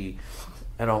see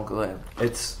at Angoulême.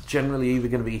 It's generally either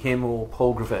going to be him or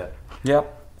Paul Gravett.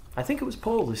 Yep. I think it was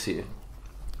Paul this year.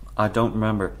 I don't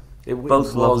remember.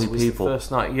 Both lovely people. The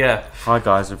first night, yeah. Hi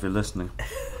guys, if you're listening.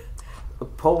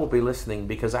 Paul will be listening,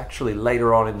 because actually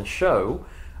later on in the show,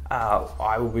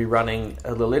 I will be running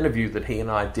a little interview that he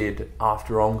and I did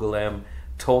after Angoulême,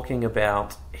 talking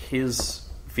about his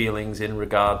feelings in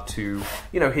regard to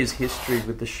his history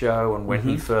with the show and when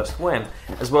he first went,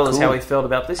 as well as how he felt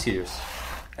about this year's.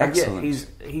 Excellent.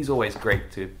 He's always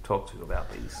great to talk to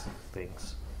about these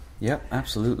things. Yep,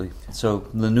 absolutely. So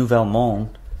Le Nouvel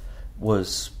Monde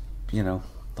was,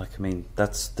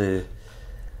 that's the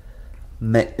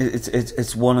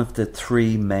it's one of the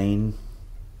 3 main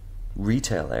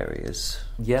retail areas.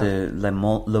 Yeah. Le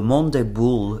Monde des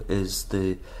Boules is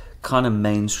the kind of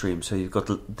mainstream. So you've got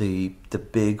the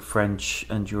big French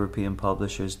and European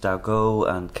publishers, Dargaud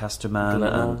and Casterman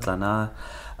and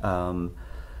Glénat.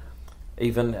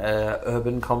 Even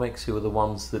Urban Comics, who are the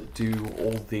ones that do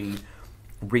all the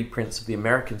reprints of the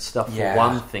American stuff, for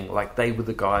one thing. Like, they were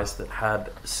the guys that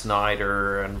had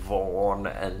Snyder and Vaughan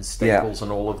and Staples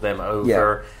and all of them over.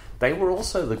 Yeah. They were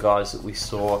also the guys that we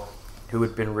saw who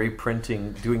had been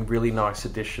reprinting, doing really nice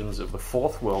editions of the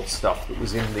Fourth World stuff that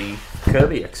was in the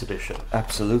Kirby exhibition.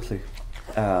 Absolutely.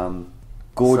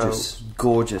 Gorgeous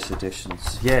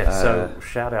editions. Yeah, so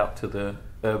shout out to the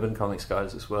Urban Comics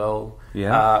guys as well.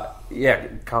 Yeah.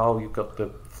 Karl, you've got the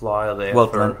flyer there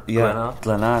for Glénat.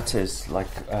 Glénat is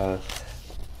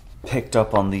picked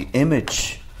up on the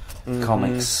Image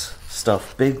comics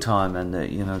stuff big time, and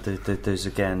there's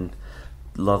again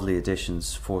lovely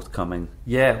editions forthcoming.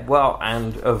 Yeah, well,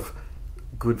 and of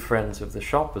good friends of the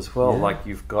shop as well. Yeah. Like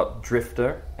you've got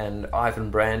Drifter, and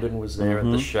Ivan Brandon was there at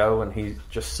the show, and he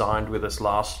just signed with us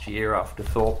last year after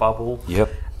Thought Bubble. Yep.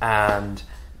 And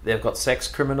they've got Sex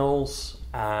Criminals,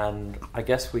 and I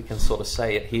guess we can sort of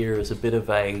say it here as a bit of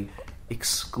a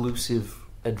exclusive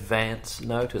advance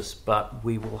notice, but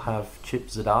we will have Chip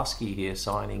Zdarsky here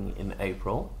signing in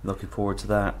April. Looking forward to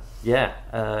that. Yeah,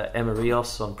 Emma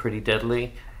Rios on Pretty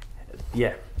Deadly.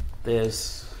 Yeah, they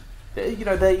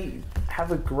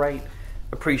have a great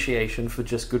appreciation for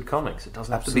just good comics. It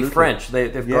doesn't have to be French.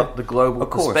 They've got the global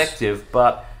perspective,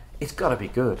 but it's got to be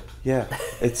good. Yeah,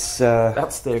 it's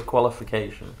that's their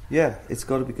qualification. Yeah, it's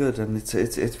got to be good, and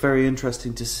it's very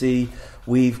interesting to see.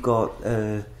 We've got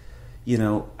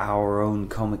our own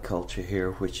comic culture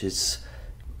here, which is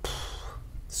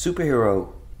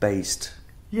superhero based.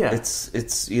 Yeah,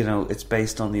 it's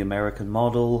based on the American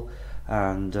model,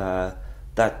 and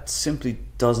that simply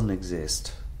doesn't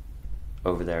exist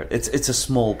over there. It's a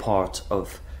small part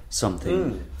of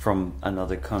something from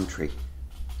another country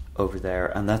over there,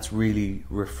 and that's really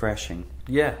refreshing.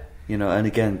 Yeah, and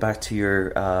again, back to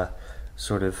your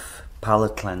sort of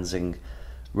palate cleansing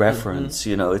reference.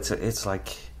 It's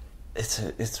like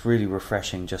it's really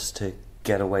refreshing just to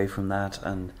get away from that,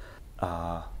 and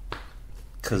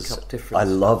because I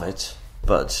love it,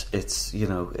 but it's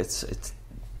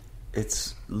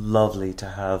lovely to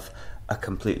have a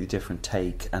completely different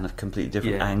take and a completely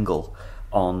different angle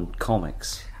on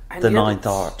comics. And the ninth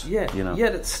art. Yet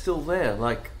it's still there.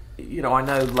 Like, I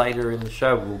know later in the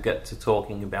show we'll get to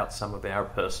talking about some of our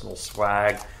personal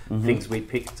swag, things we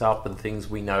picked up and things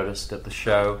we noticed at the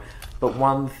show. But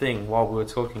one thing, while we were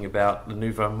talking about the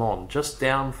Nouveau Monde, just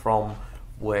down from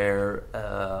where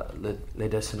Les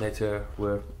Dessinateurs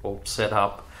were all set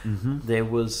up, there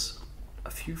was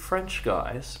a few French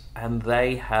guys, and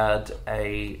they had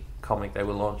a comic they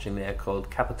were launching there called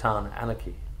Capitaine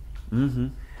Anarchy.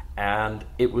 And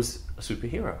it was a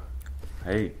superhero.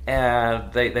 Hey.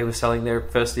 And they were selling their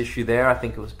first issue there. I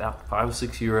think it was about €5 or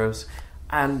 €6.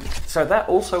 And so that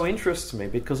also interests me,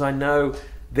 because I know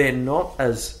they're not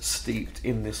as steeped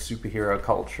in this superhero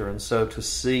culture. And so to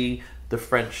see the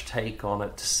French take on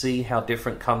it, to see how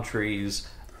different countries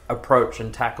approach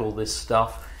and tackle this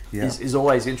stuff is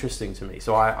always interesting to me.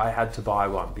 So I had to buy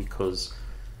one because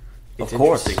it's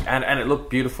interesting. And it looked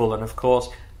beautiful. And of course,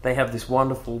 they have this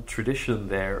wonderful tradition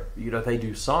there. They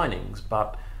do signings,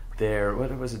 but they're,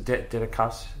 what was it,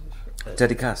 Dedicace?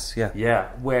 Dedicace, yeah. Yeah,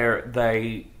 where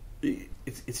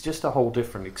it's just a whole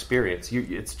different experience.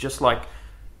 It's just like...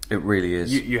 It really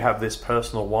is. You have this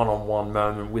personal one-on-one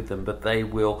moment with them, but they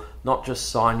will not just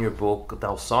sign your book,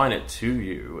 they'll sign it to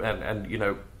you, and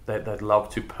they'd love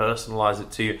to personalize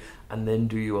it to you, and then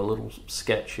do you a little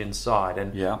sketch inside.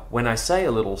 And when I say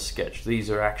a little sketch, these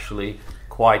are actually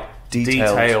quite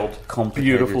detailed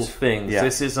beautiful things. Yeah.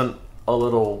 This isn't a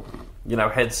little,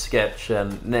 head sketch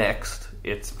and next.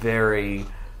 It's very...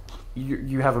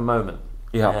 You have a moment.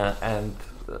 Yeah. And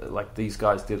like these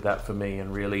guys did that for me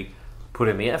and really put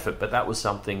in the effort. But that was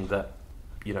something that,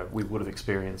 we would have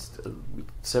experienced with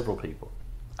several people.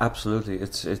 Absolutely.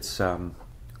 It's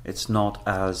not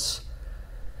as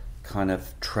kind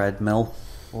of treadmill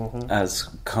as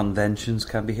conventions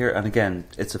can be here. And again,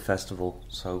 it's a festival,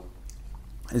 so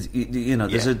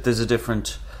there's a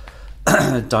different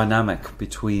dynamic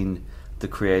between the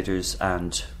creators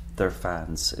and their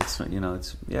fans. It's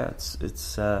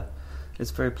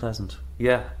very pleasant.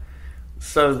 Yeah.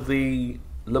 So the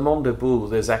Le Monde Debout,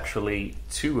 there's actually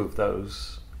two of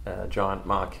those giant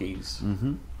marquees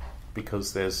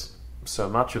because there's so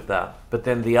much of that. But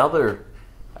then the other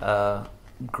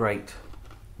great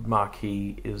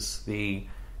marquee is the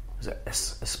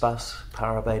Espace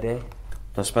Para BD.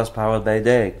 Espace Para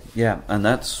BD, yeah, and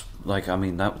that's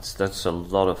that's a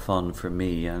lot of fun for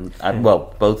me and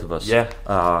well, both of us. Yeah.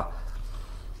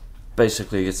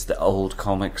 Basically, it's the old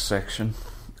comics section,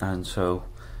 and so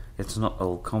it's not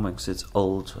old comics; it's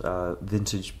old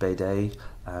vintage BD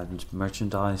and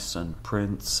merchandise and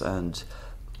prints, and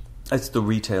it's the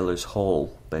retailer's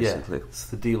hall, basically. Yeah, it's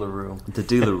the dealer room. The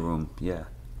dealer room, yeah,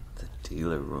 the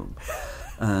dealer room,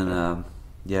 and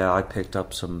I picked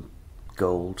up some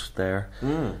gold there.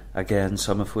 Again,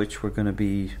 some of which we're going to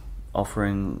be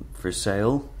offering for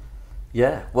sale.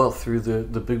 Yeah, well, through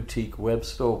the boutique web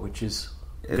store, which is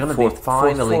going to be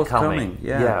finally coming.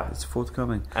 Yeah, it's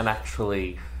forthcoming. And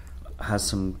actually has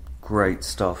some great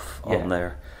stuff on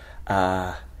there.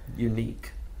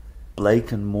 Unique.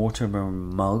 Blake and Mortimer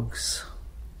mugs.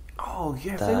 Oh,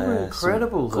 yeah, they were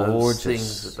incredible. Gorgeous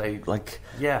things that they...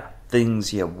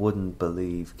 things you wouldn't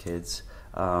believe, kids.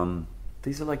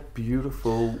 these are like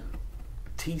beautiful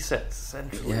tea sets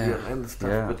essentially, and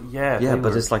stuff. Yeah. But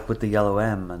but it's like with the Yellow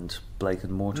M and Blake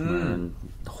and Mortimer and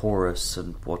Horace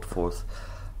and what forth.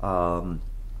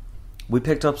 We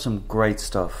picked up some great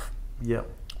stuff. Yep.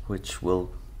 Which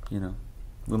will, we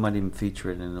might even feature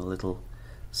it in a little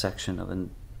section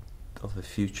of a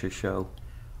future show.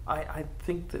 I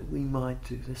think that we might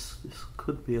do this. This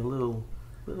could be a little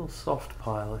soft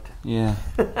pilot. Yeah.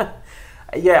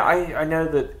 Yeah, I know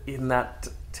that in that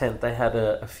tent they had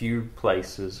a few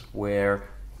places where,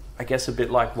 I guess a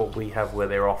bit like what we have, where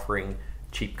they're offering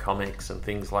cheap comics and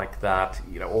things like that.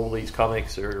 All these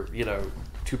comics are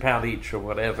 £2 each or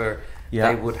whatever.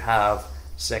 Yeah. They would have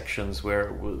sections where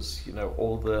it was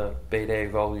all the BD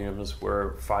volumes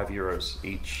were €5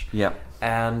 each. Yeah.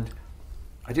 And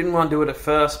I didn't want to do it at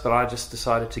first, but I just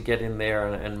decided to get in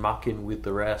there and muck in with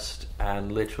the rest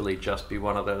and literally just be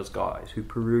one of those guys who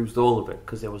perused all of it,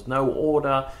 because there was no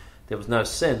order, there was no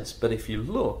sense, but if you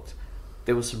looked,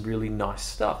 there was some really nice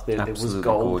stuff. There was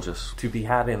gold gorgeous to be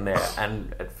had in there,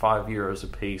 and at €5 a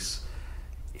piece,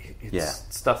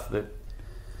 it's stuff that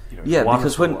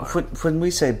because when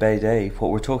we say BD, what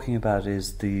we're talking about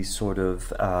is the sort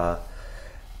of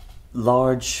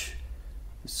large,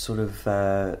 sort of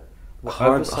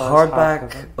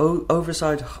hardback,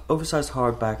 oversized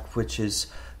hardback, which is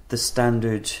the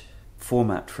standard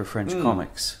format for French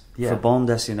comics. Yeah. For Bande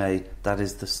Dessinée, that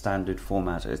is the standard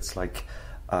format. It's like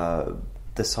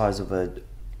the size of a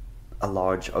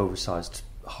large, oversized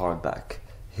hardback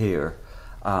here.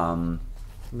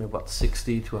 About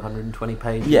 60 to 120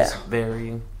 pages,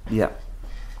 varying. Yeah,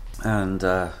 and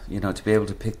to be able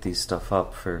to pick these stuff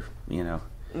up for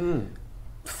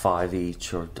 £5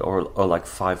 each, or like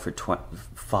five for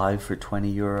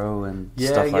 €20 and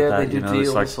stuff like that. They do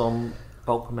deals on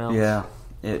bulk amounts. Yeah,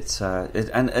 it's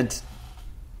and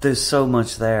there's so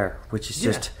much there, which is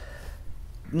just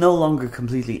no longer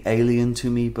completely alien to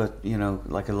me. But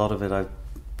like a lot of it,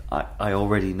 I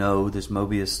already know. There's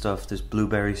Mobius stuff, there's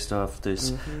Blueberry stuff,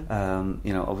 there's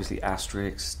obviously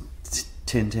Asterix,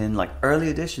 Tintin, like early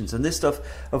editions, and this stuff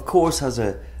of course has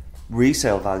a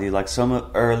resale value. Like some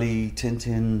early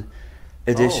Tintin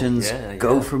editions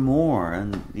go for more,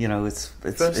 and it's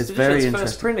very interesting.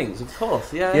 First printings, of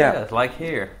course, like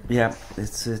here. Yeah,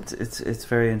 it's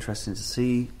very interesting to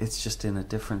see. It's just in a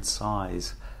different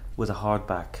size with a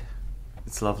hardback.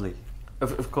 It's lovely.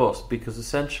 Of course, because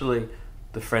essentially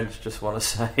the French just want to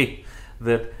say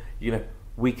that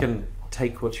we can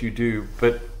take what you do,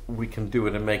 but we can do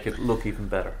it and make it look even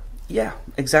better. Yeah,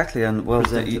 exactly. And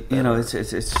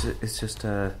it's just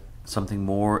something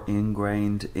more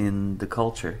ingrained in the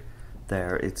culture.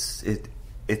 There, it's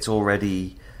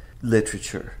already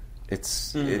literature.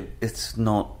 It's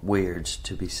not weird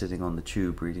to be sitting on the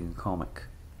tube reading a comic.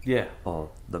 Yeah, or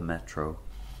the metro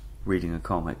reading a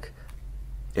comic.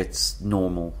 It's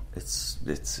normal.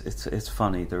 It's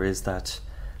funny. There is that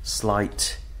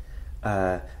slight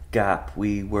gap.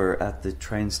 We were at the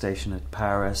train station at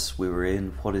Paris. We were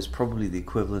in what is probably the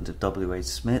equivalent of W.H.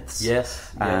 Smith's.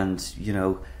 Yes. And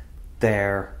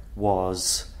there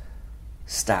was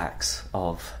stacks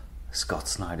of Scott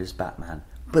Snyder's Batman,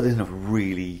 but in a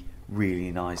really,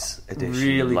 really nice edition.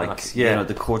 Really nice.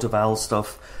 The Court of Owls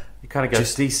stuff. You kind of go,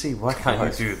 DC, why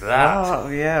can't you do that? Oh,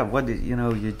 yeah, what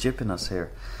you're jipping us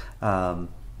here. And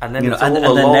then and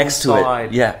then next to it,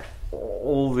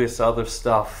 all this other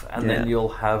stuff, and then you'll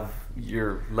have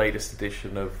your latest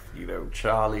edition of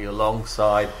Charlie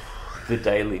alongside the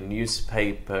daily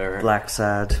newspaper, Black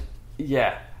Sad.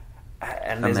 Yeah,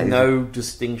 and there's no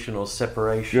distinction or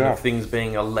separation of things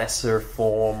being a lesser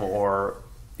form or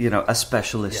a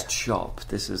specialist shop.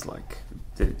 This is like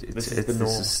this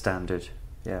is standard.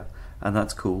 Yeah, and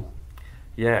that's cool.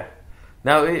 Yeah.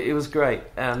 No, it was great.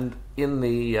 And in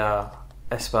the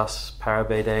Espace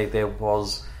Parabede, there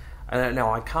was...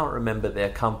 I can't remember their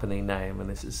company name, and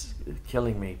this is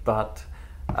killing me, but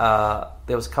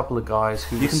there was a couple of guys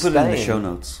who... You can put it in the show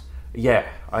notes. Yeah,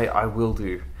 I will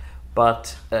do.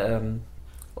 But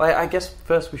I guess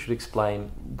first we should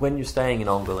explain, when you're staying in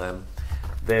Angoulême,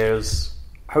 there's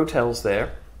hotels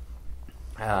there.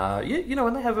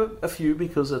 And they have a few,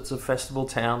 because it's a festival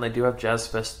town. They do have jazz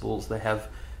festivals. They have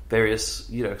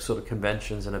various, sort of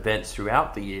conventions and events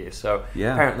throughout the year. So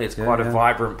apparently it's quite a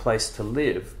vibrant place to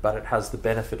live, but it has the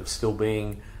benefit of still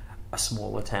being a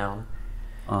smaller town.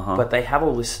 But they have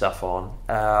all this stuff on.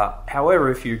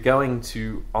 However, if you're going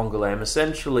to Angoulême,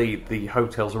 essentially the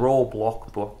hotels are all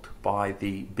booked by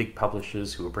the big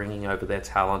publishers who are bringing over their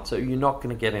talent. So you're not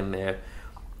going to get in there.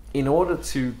 In order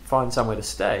to find somewhere to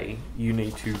stay, you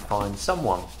need to find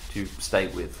someone to stay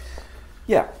with.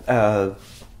 Yeah.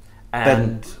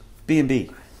 And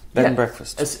B&B. Bed and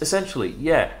breakfast. Essentially,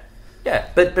 yeah.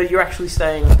 But you're actually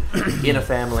staying in a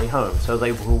family home, so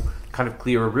they will kind of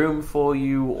clear a room for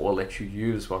you, or let you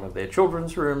use one of their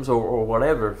children's rooms, or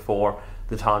whatever for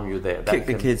the time you're there. Kick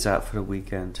the kids out for the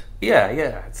weekend. Yeah.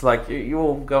 It's like you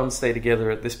all go and stay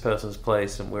together at this person's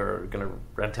place, and we're going to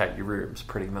rent out your rooms,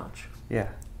 pretty much. Yeah.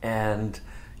 And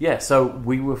yeah, so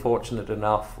we were fortunate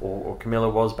enough, or Camilla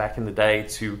was back in the day,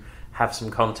 to have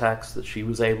some contacts that she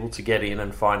was able to get in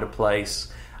and find a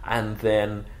place. And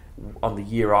then on the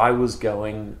year I was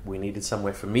going, we needed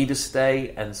somewhere for me to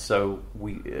stay, and so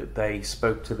they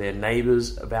spoke to their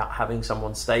neighbours about having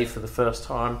someone stay for the first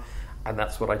time, and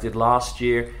that's what I did last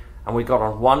year. And we got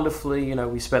on wonderfully.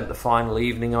 We spent the final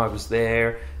evening I was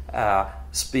there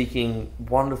speaking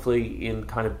wonderfully in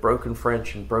kind of broken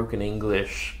French and broken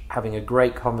English, having a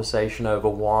great conversation over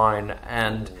wine,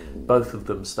 and both of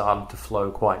them started to flow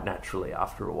quite naturally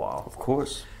after a while. Of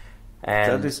course.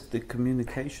 And that is the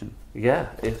communication. Yeah,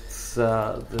 it's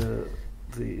the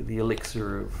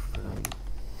elixir of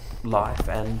life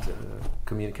and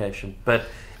communication. But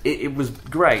it was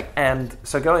great. And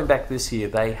so going back this year,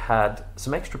 they had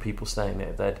some extra people staying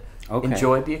there that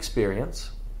enjoyed the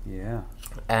experience. Yeah.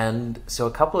 And so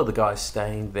a couple of the guys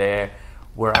staying there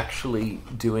were actually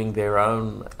doing their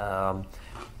own,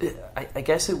 I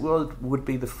guess it would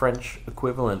be the French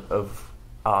equivalent of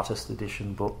artist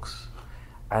edition books.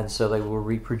 And so they were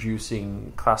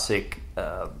reproducing classic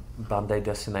Bande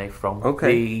Dessinée from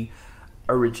the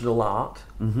original art.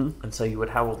 Mm-hmm. And so you would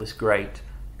have all this great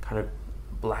kind of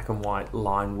black and white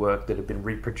line work that had been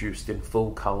reproduced in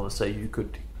full colour, so you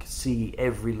could see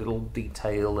every little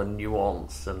detail and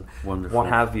nuance and what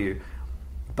have you.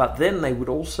 But then they would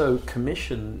also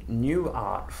commission new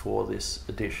art for this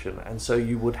edition. And so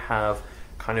you would have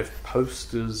kind of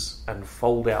posters and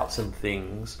fold-outs and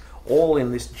things, all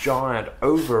in this giant,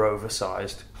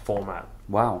 oversized format.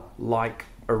 Wow. Like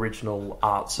original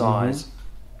art size.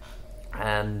 Mm-hmm.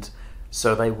 And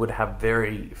so they would have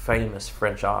very famous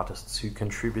French artists who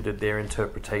contributed their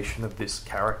interpretation of this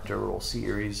character or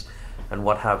series and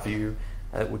what have you.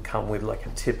 It would come with like a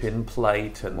tip-in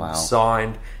plate and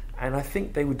signed. And I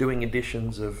think they were doing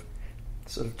editions of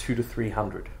sort of 200 to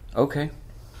 300. Okay.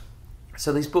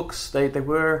 So these books, they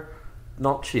were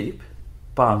not cheap,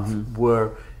 but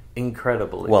were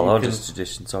incredible. Well, artist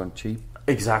editions aren't cheap.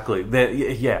 Exactly.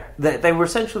 They were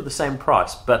essentially the same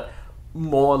price, but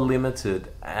more limited,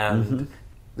 and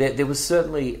there was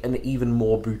certainly an even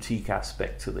more boutique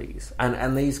aspect to these.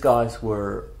 And these guys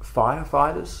were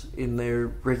firefighters in their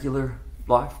regular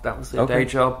life. That was their day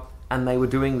job, and they were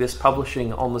doing this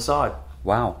publishing on the side.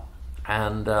 Wow.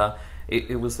 And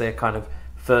it was their kind of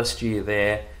first year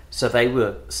there, so they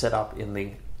were set up in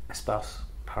the Espace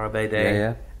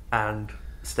Parabédé and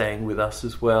staying with us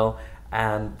as well.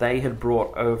 And they had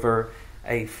brought over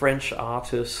a French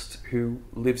artist who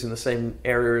lives in the same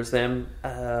area as them,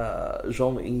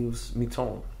 Jean-Yves.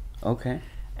 Okay.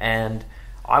 And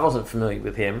I wasn't familiar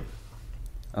with him.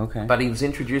 Okay. But he was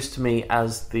introduced to me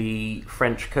as the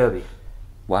French Kirby.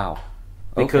 Wow.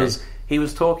 Because he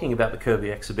was talking about the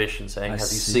Kirby exhibition, saying, have you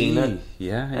seen it?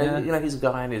 Yeah. And, he's a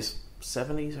guy in his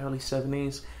 70s, early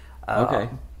 70s.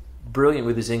 Brilliant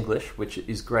with his English, which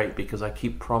is great because I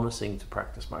keep promising to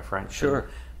practice my French. Sure.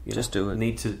 Just do it.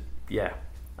 Need to,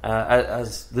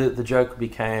 as the joke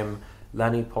became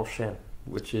l'année prochaine,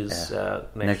 which is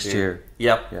next year.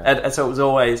 Yep. Yeah. And so it was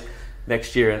always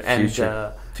next year.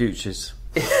 And Futures.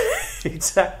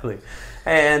 Exactly.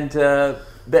 And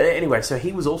but anyway, so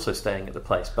he was also staying at the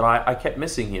place, but I kept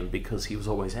missing him because he was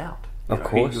always out. Of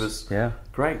course. He was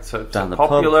great. So down the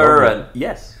popular pub, and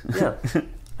yes.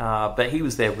 But he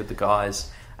was there with the guys,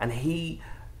 and he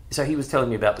was telling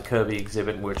me about the Kirby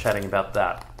exhibit, and we were chatting about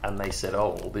that, and they said,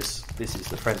 "Oh, well, this is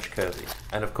the French Kirby,"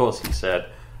 and of course he said,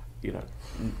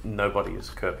 nobody is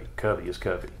Kirby. Kirby is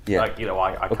Kirby. Yeah. I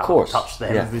can't touch the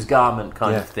hem of his garment,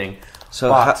 kind of thing.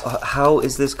 So how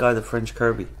is this guy the French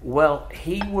Kirby? Well,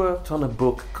 he worked on a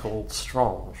book called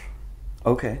Strange.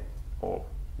 Okay. Or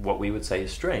what we would say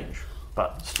is strange,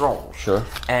 but Strange. Sure.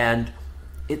 And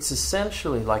it's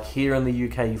essentially like here in the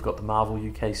UK, you've got the Marvel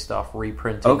UK stuff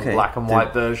reprinting black and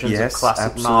white versions of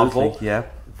classic Marvel. Yeah,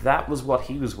 that was what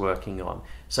he was working on.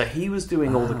 So he was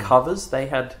doing all the covers. They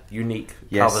had unique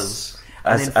covers,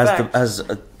 as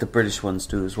the British ones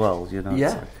do as well.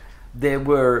 Yeah, there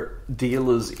were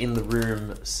dealers in the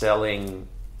room selling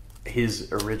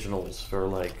his originals for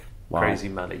like crazy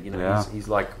money. He's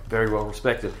like very well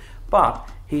respected, but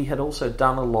he had also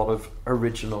done a lot of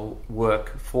original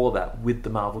work for that with the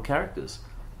Marvel characters.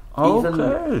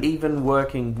 Even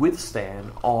working with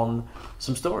Stan on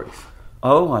some stories.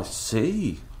 Oh, I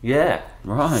see. Yeah.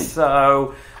 Right.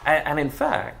 So, and in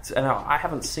fact, and I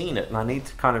haven't seen it, and I need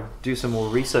to kind of do some more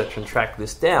research and track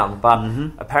this down, but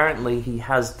apparently he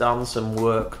has done some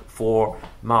work for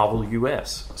Marvel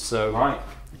US. So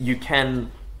you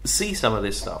can see some of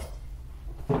this stuff.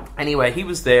 Anyway, he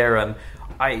was there, and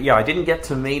I didn't get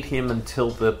to meet him until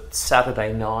the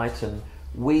Saturday night, and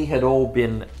we had all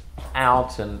been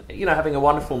out and, having a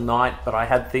wonderful night, but I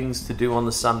had things to do on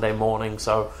the Sunday morning,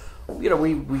 so,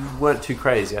 we weren't too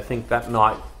crazy. I think that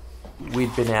night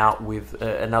we'd been out with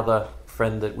another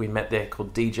friend that we met there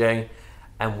called DJ,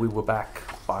 and we were back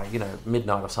by,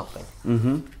 midnight or something.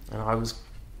 Mm-hmm. And I was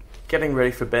getting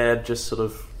ready for bed, just sort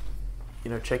of,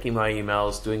 checking my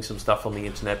emails, doing some stuff on the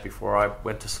internet before I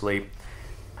went to sleep.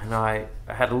 And I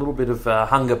had a little bit of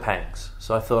hunger pangs.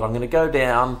 So I thought, I'm going to go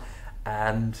down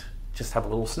and just have a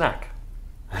little snack.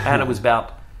 And it was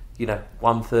about,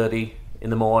 1:30 in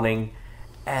the morning.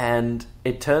 And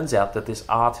it turns out that this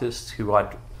artist who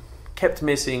I'd kept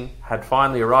missing had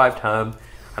finally arrived home.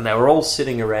 And they were all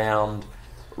sitting around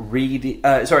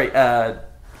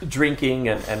drinking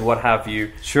and what have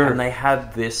you. Sure. And they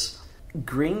had this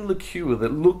green liqueur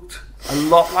that looked a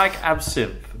lot like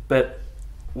absinthe, but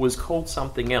was called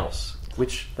something else,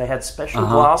 which they had special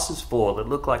glasses for that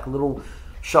looked like little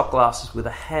shot glasses with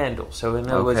a handle. So in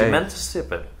other words, you meant to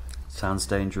sip it. Sounds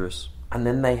dangerous. And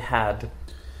then they had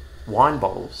wine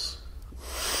bottles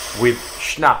with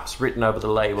schnapps written over the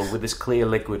label with this clear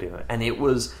liquid in it. And it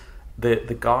was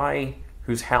the guy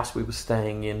whose house we were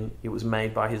staying in. It was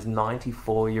made by his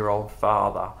 94-year-old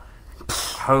father.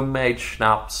 Homemade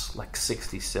schnapps, like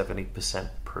 60-70%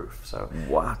 proof. So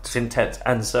what? It's intense.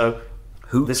 And so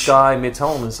Hooch. This guy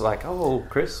Mitton is like, "Oh,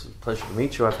 Chris, pleasure to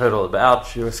meet you. I've heard all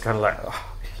about you." It's kind of like, "Oh,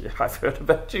 yeah, I've heard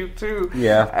about you too."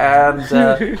 Yeah.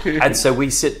 And so we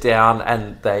sit down,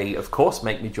 and they, of course,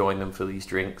 make me join them for these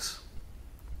drinks.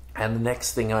 And the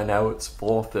next thing I know, it's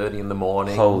 4:30 in the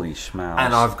morning. Holy schmouse.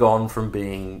 And I've gone from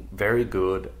being very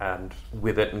good and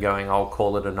with it and going, "I'll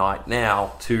call it a night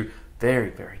now," to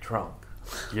very, very drunk.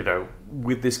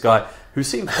 With this guy who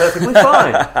seemed perfectly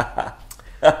fine.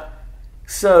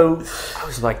 So I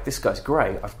was like, this guy's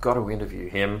great. I've got to interview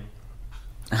him.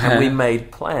 And we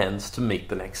made plans to meet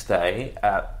the next day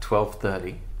at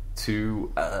 12:30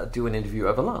 to do an interview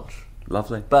over lunch.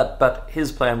 Lovely. But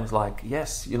his plan was like,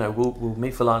 yes, we'll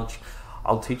meet for lunch.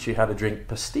 I'll teach you how to drink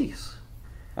pastis.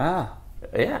 Ah.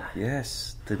 Yeah.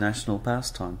 Yes, the national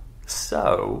pastime.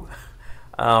 So,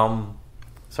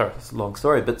 sorry, it's a long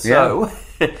story, but so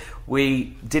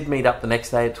we did meet up the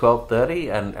next day at 12:30,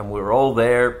 and we were all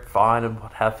there, fine and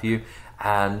what have you.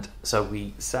 And so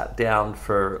we sat down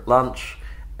for lunch,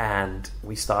 and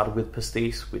we started with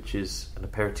pastis, which is an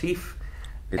aperitif.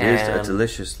 It is a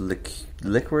delicious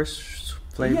licorice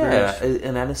flavour. Yeah,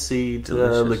 an aniseed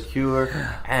liqueur,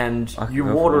 and you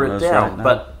water it down,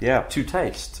 but to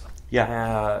taste.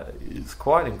 Yeah. It's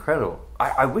quite incredible.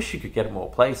 I wish you could get it more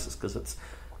places, because it's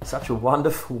such a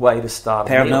wonderful way to start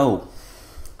a meal.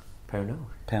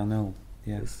 Pernod,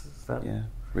 yeah. Is that? Yeah.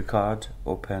 Ricard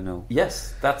or Pernod.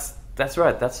 Yes, that's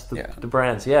right. That's the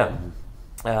brands, yeah.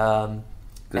 Mm-hmm.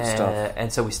 Good stuff.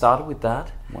 And so we started with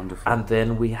that. Wonderful. And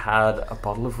then we had a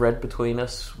bottle of red between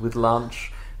us with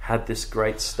lunch, had this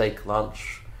great steak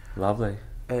lunch. Lovely.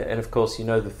 And of course,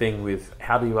 the thing with,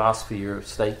 how do you ask for your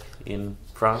steak in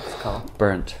France, Carl?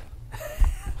 Burnt.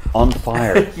 On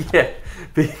fire. Yeah,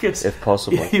 because if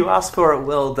possible. You ask for it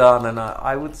well done, and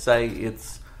I would say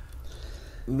it's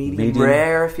medium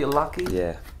rare if you're lucky.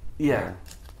 Yeah.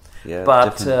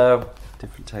 But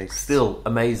different tastes. Still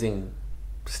amazing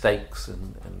steaks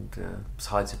and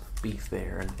sides of beef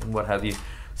there and what have you.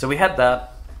 So we had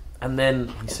that, and then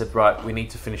he said, right, we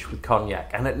need to finish with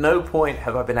cognac. And at no point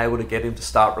have I been able to get him to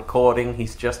start recording.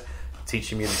 He's just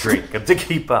teaching me to drink and to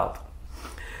keep up.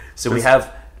 So we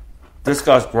have... This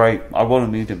guy's great. I want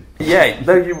to meet him. Yeah,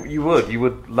 no, you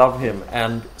would love him.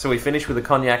 And so we finished with a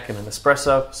cognac and an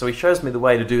espresso. So he shows me the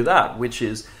way to do that, which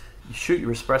is you shoot your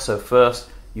espresso first.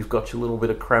 You've got your little bit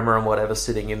of crema and whatever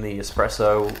sitting in the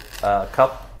espresso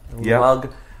cup,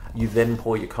 mug. You then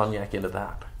pour your cognac into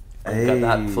that. And got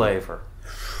that flavour.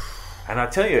 And I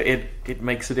tell you, it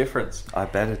makes a difference. I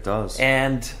bet it does.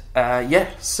 And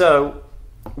so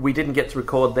we didn't get to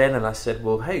record then, and I said,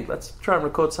 well, hey, let's try and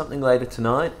record something later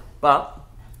tonight. But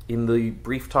in the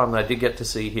brief time that I did get to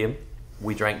see him,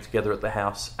 we drank together at the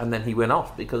house, and then he went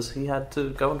off because he had to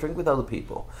go and drink with other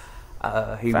people.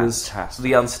 He Fantastic. was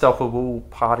the unstoppable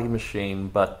party machine,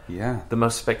 but the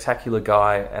most spectacular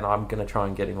guy, and I'm going to try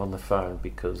and get him on the phone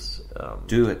because...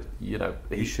 do it.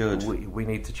 He should. We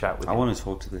need to chat with him. I want to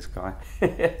talk to this guy.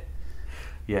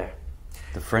 Yeah.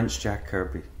 The French Jack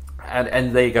Kirby.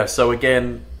 And there you go. So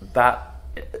again, that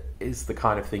is the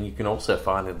kind of thing you can also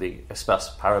find at the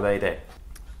Espace Parabede.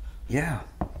 Yeah,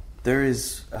 there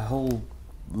is a whole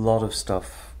lot of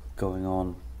stuff going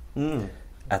on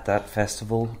at that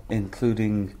festival,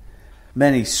 including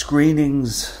many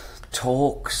screenings,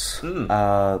 talks,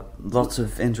 lots of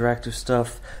interactive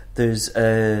stuff. There's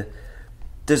a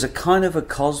kind of a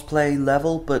cosplay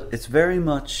level, but it's very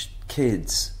much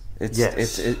kids.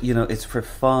 It's for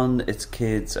fun. It's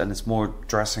kids, and it's more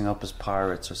dressing up as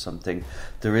pirates or something.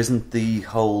 There isn't the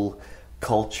whole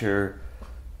culture,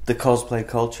 the cosplay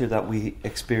culture that we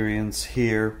experience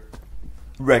here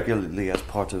regularly as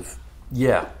part of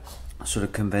sort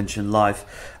of convention life.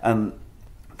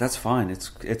 That's fine. It's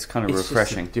kind of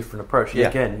refreshing. Just a different approach. Yeah.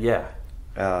 Again,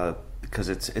 because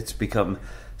it's become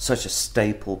such a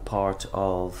staple part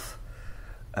of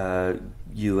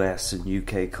US and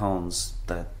UK cons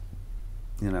that,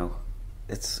 you know,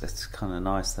 it's kind of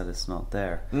nice that it's not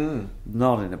there.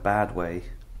 Not in a bad way,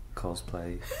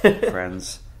 cosplay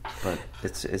friends, but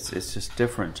it's just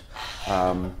different.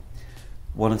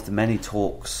 One of the many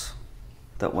talks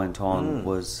that went on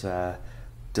was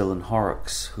Dylan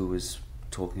Horrocks, who was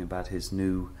talking about his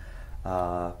new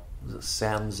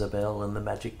Sam Zabel and the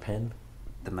Magic Pen.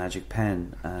 The Magic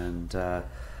Pen, and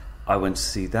I went to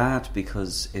see that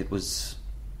because it was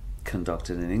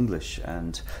conducted in English,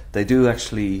 and they do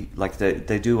actually, like,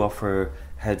 they do offer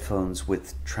headphones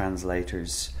with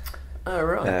translators. Oh,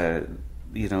 right.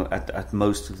 You know, at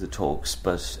most of the talks,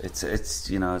 but it's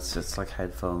you know, it's like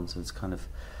headphones, and it's kind of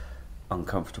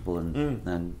uncomfortable,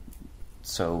 and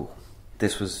so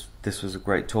this was a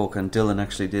great talk, and Dylan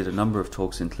actually did a number of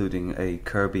talks, including a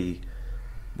Kirby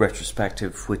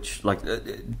retrospective, which, like,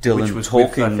 Dylan which was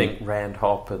talking, with, I think, Rand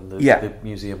Hopp and the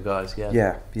museum guys.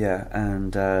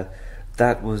 And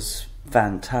that was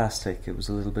fantastic. It was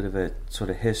a little bit of a sort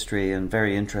of history, and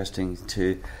very interesting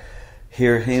to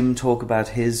hear him talk about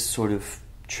his sort of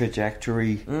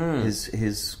trajectory,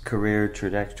 his career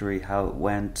trajectory, how it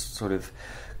went, sort of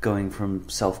going from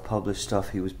self-published stuff.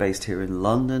 He was based here in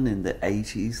London in the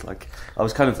 80s. Like, I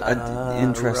was kind of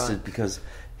interested because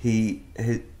he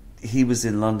was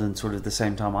in London sort of the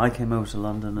same time I came over to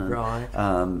London,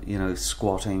 and you know,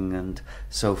 squatting and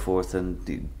so forth,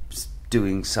 and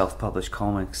doing self-published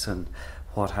comics and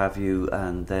what have you.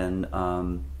 And then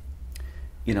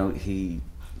you know, he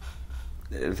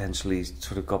eventually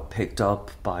sort of got picked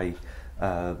up by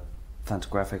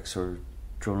Fantagraphics or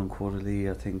Drawn Quarterly,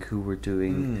 I think, who were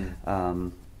doing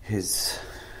his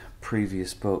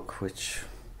previous book, which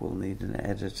will need an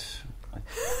edit.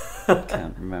 I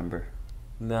can't remember.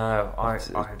 No, it's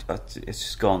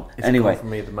just gone. It's anyway, gone for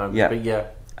me at the moment.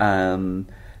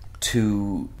 But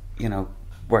to, you know,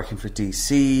 working for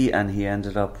DC, and he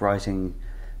ended up writing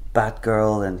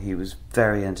Batgirl, and he was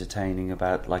very entertaining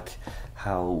about, like,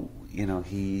 how, you know,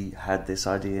 he had this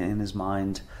idea in his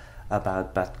mind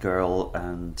about Batgirl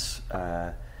and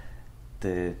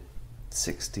the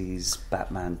 60s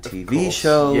Batman TV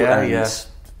show,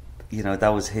 you know, that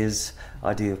was his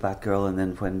idea of Batgirl. And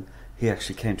then when he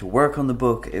actually came to work on the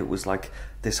book, it was like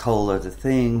this whole other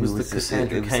thing. It was the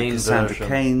Cassandra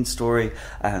Cain story,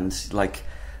 and, like,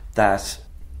 that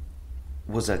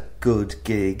was a good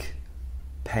gig,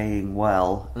 paying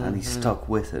well, and he stuck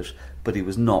with it, but he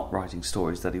was not writing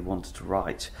stories that he wanted to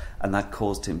write, and that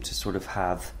caused him to sort of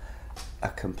have a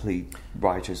complete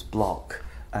writer's block.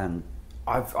 And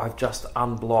I've just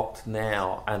unblocked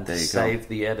now and saved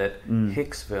the edit.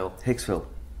 Hicksville.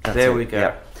 There we go.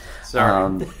 Yeah.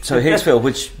 Sorry. So Hicksville,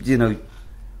 which, you know,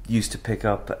 used to pick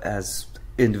up as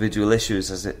individual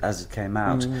issues as it came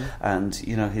out, and,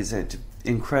 you know, his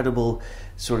incredible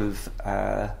sort of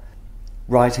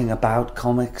writing about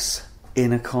comics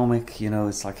in a comic. You know,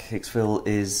 it's like Hicksville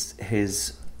is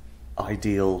his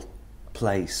ideal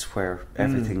place where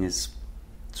everything is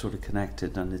sort of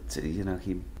connected, and it, you know,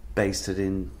 he based it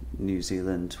in New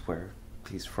Zealand, where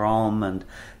he's from, and,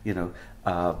 you know,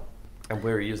 and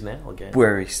where he is now again,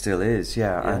 where he still is,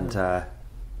 and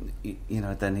you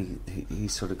know, then he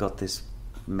sort of got this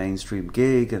mainstream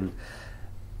gig, and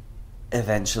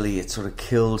eventually it sort of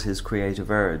killed his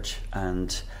creative urge,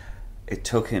 and it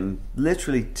took him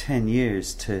literally 10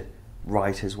 years to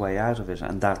write his way out of it,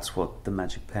 and that's what the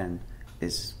Magic Pen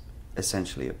is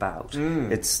essentially about.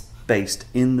 It's based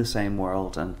in the same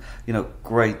world, and, you know,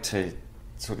 great to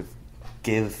sort of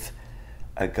give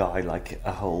a guy like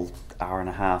a whole hour and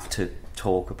a half to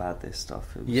talk about this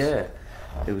stuff.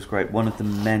 It was great. One of the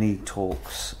many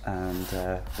talks, and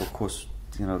of course,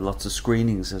 you know, lots of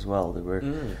screenings as well. There were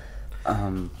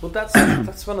well,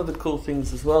 that's one of the cool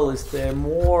things as well, is they're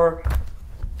more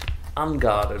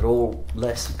unguarded or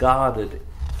less guarded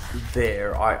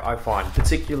there. I find,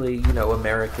 particularly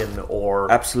American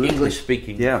or Absolutely.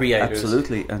 English-speaking Yeah, creators.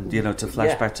 absolutely. And to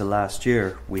flash back to last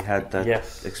year, we had that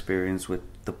experience with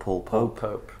the Paul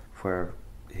Pope, where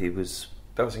he was.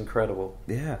 That was incredible.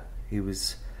 Yeah, he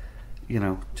was,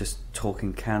 just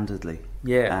talking candidly.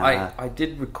 Yeah, I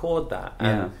did record that,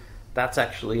 and that's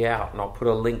actually out, and I'll put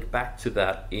a link back to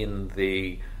that in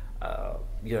the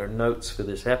notes for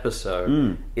this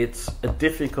episode. It's a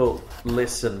difficult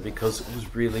listen because it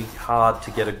was really hard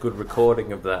to get a good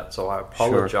recording of that, so I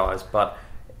apologize. But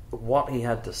what he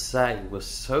had to say was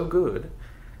so good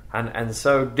and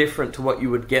so different to what you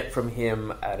would get from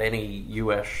him at any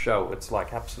US show. It's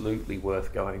like absolutely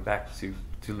worth going back to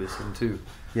listen to.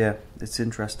 Yeah, it's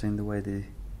interesting the way the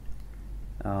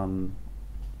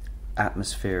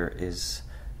atmosphere is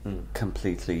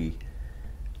completely,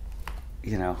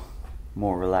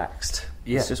 more relaxed.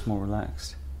 Yeah. It's just more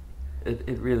relaxed.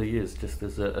 It really is, just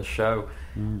as a show.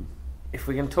 If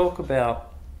we can talk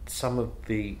about some of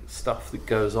the stuff that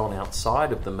goes on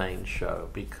outside of the main show,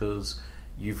 because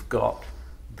you've got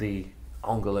the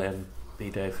Angoulême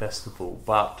B-Day Festival,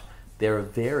 but there are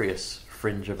various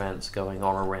fringe events going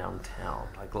on around town.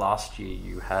 Like last year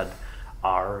you had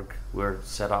ARG were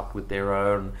set up with their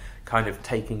own kind of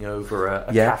taking over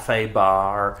a cafe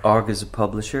bar. ARG is a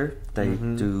publisher. They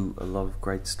do a lot of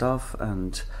great stuff,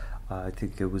 and I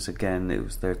think it was their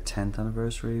 10th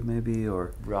anniversary maybe,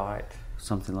 or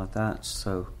something like that.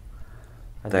 So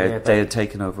they had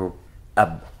taken over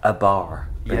a bar,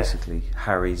 basically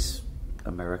Harry's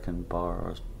American Bar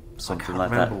or something like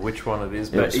that. I can't remember which one it is,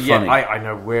 but funny. I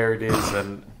know where it is,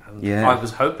 and I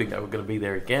was hoping they were going to be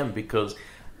there again, because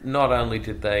not only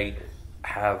did they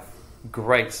have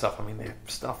great stuff, I mean their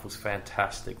stuff was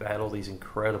fantastic. They had all these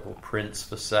incredible prints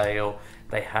for sale.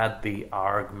 They had the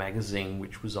ARG magazine,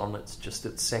 which was on its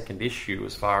second issue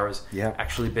as far as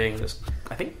actually being this,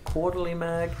 I think, quarterly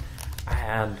mag,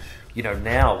 and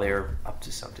now they're up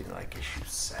to something like issue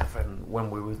 7 when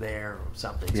we were there or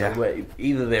something. So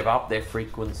either they've upped their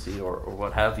frequency or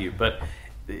what have you. But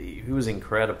it was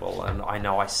incredible, and I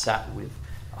know I sat with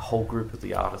a whole group of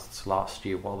the artists last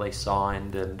year while they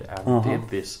signed and did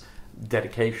this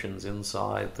dedications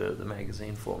inside the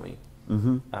magazine for me.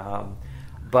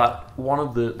 But one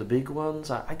of the big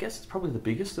ones, I guess it's probably the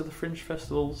biggest of the fringe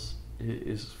festivals,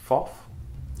 is FOF.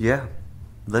 Yeah,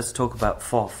 let's talk about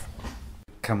FOF.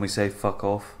 Can we say fuck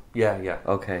off? Yeah.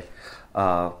 Okay.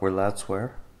 We're allowed to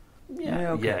swear?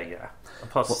 Yeah.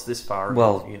 Plus, it's this far.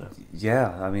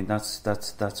 Yeah. I mean, that's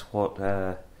what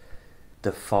the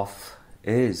FOF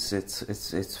is.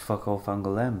 It's fuck off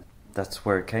Angoulême. That's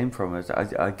where it came from.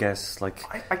 I guess, like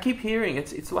I keep hearing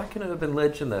it's like an urban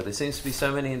legend, though. There seems to be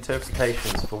so many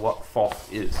interpretations for what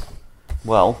FOF is.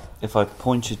 Well, if I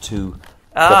point you to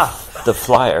the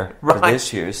flyer for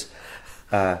this year's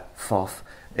FOF.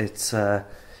 It's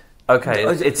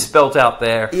it's spelt out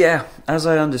there. Yeah, as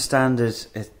I understand it,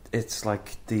 it's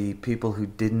like the people who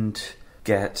didn't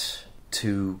get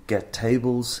to get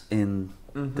tables in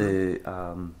the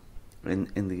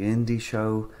in the indie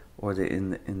show or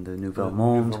in the Nouvelle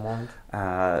Monde,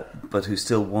 but who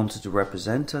still wanted to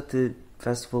represent at the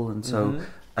festival, and so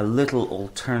a little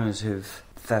alternative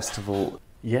festival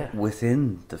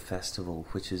within the festival,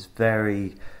 which is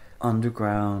very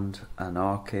underground,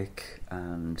 anarchic,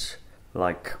 and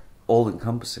like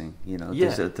all-encompassing.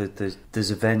 There's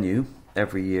a venue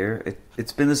every year.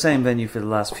 It's been the same venue for the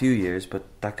last few years, but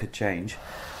that could change.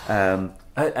 And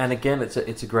again, it's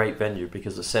a great venue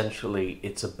because essentially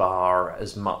it's a bar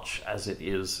as much as it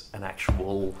is an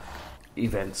actual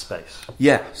event space.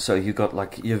 Yeah, so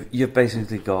you've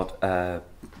basically got a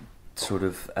sort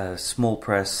of a small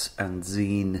press and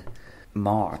zine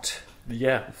mart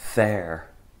fair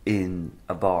in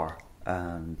a bar,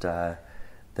 and then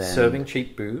serving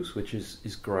cheap booze, which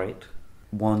is great.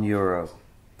 €1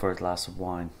 for a glass of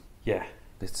wine. Yeah,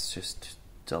 it's just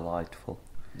delightful.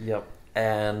 Yep,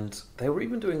 and they were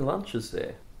even doing lunches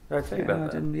there. Did I tell you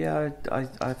about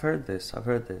that? I've heard this.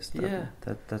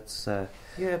 That's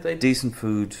they decent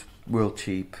food, real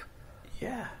cheap.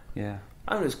 Yeah. And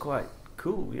it was quite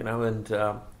cool, and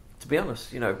to be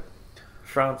honest,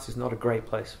 France is not a great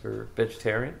place for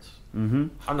vegetarians.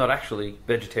 I'm not actually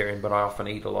vegetarian, but I often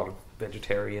eat a lot of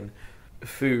vegetarian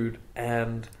food,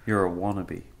 and you're a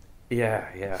wannabe.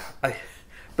 Yeah.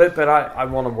 But I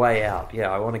want to weigh out. Yeah,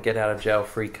 I want to get out of jail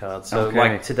free card. So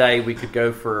like today we could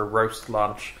go for a roast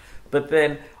lunch, but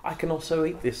then I can also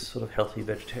eat this sort of healthy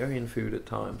vegetarian food at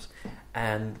times.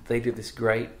 And they did this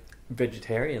great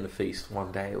vegetarian feast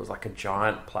one day. It was like a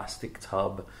giant plastic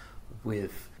tub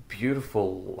with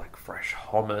beautiful like fresh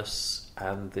hummus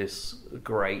and this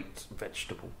great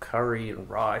vegetable curry and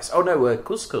rice. Oh no,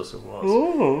 couscous it was.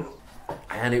 Ooh.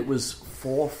 And it was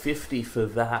 $4.50 for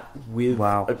that with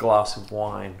Wow. a glass of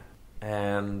wine.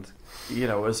 And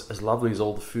as lovely as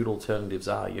all the food alternatives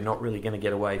are, you're not really going to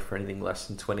get away for anything less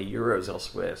than €20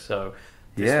 elsewhere. So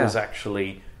this was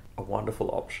actually a wonderful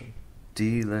option.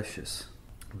 Delicious.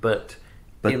 But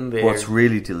in there, what's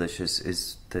really delicious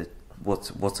is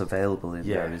what's available in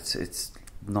Yeah. there. It's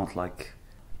not like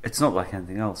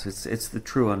anything else. It's the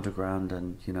true underground,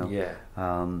 and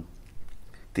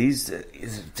these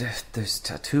there's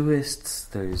tattooists,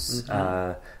 there's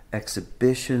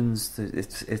exhibitions.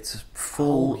 It's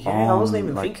full. I wasn't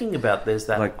even thinking about. There's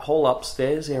that whole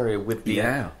upstairs area with the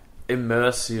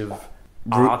immersive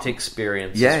art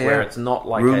experiences where it's not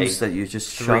like rooms that you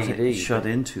just 3D, shut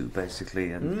into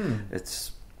basically, and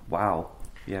it's wow.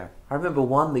 Yeah, I remember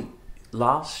one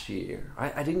last year.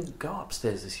 I didn't go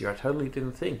upstairs this year. I totally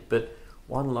didn't think, but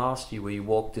one last year where you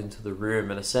walked into the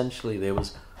room and essentially there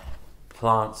was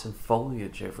plants and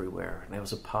foliage everywhere, and there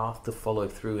was a path to follow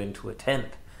through into a tent,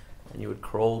 and you would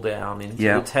crawl down into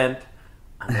the tent,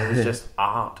 and there was just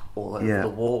art all over the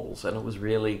walls, and it was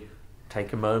really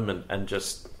take a moment and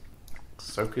just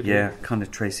soak it in. Yeah, kind of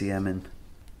Tracy Emin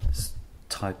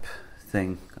type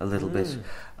thing a little bit.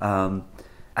 And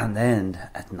then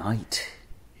at night,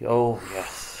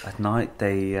 at night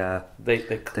they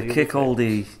kick all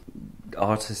the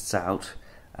artists out,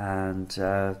 and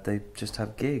they just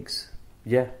have gigs.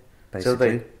 Yeah,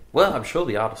 basically. I'm sure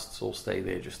the artists all stay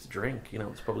there just to drink.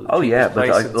 It's probably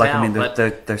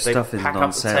the their stuff isn't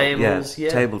on sale. Tables,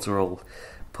 tables are all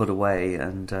put away,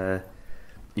 and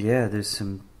there's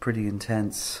some pretty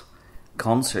intense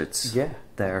concerts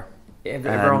there.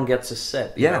 Everyone gets a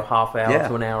set, half hour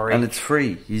to an hour each. And it's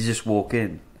free. You just walk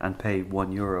in and pay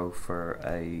 €1 for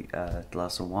a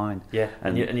glass of wine. Yeah,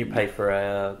 and you pay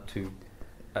for to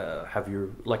have your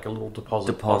a little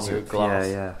deposit on your glass.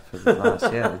 Yeah, for the glass.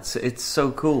 Yeah, it's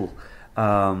so cool.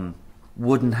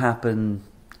 Wouldn't happen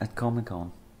at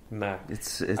Comic-Con. No,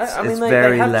 it's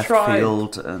very left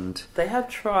field, and they have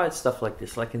tried stuff like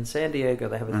this. Like in San Diego,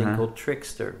 they have a thing called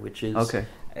Trickster, which is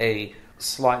a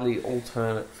slightly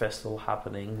alternate festival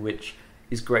happening, which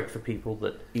is great for people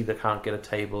that either can't get a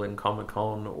table in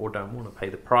Comic-Con or don't want to pay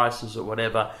the prices or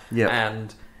whatever.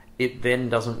 And it then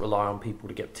doesn't rely on people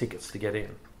to get tickets to get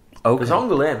in. Because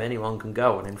Angoulême, anyone can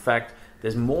go, and in fact,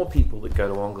 there's more people that go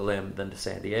to Angoulême than to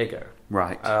San Diego.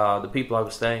 Right. The people I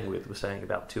was staying with were saying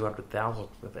about 200,000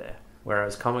 were there,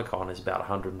 whereas Comic-Con is about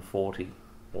 140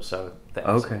 or so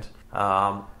thousand.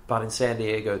 But in San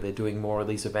Diego, they're doing more of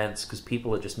these events because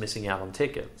people are just missing out on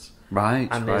tickets. Right.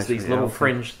 And there's these little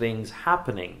fringe things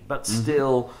happening, but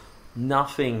still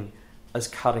nothing as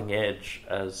cutting edge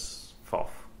as FOF.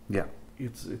 Yeah.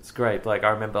 It's great. Like I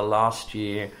remember last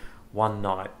year, one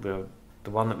night, the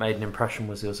one that made an impression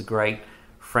was there was a great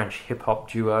French hip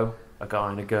hop duo, a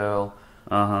guy and a girl.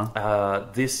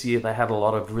 This year they had a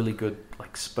lot of really good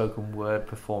spoken word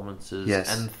performances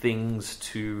and things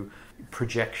to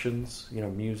projections,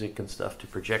 music and stuff to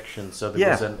projections. So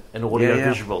there was an audio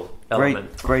visual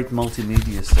element. Great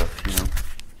multimedia stuff,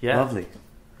 Lovely.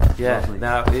 Yeah. Lovely.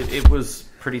 Now it was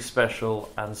pretty special,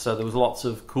 and so there was lots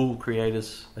of cool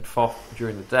creators at FOF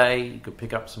during the day. You could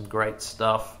pick up some great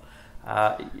stuff.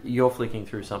 You're flicking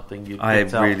through something you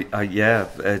picked up.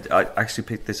 I actually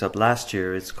picked this up last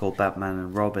year. It's called Batman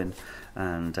and Robin,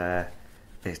 and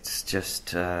it's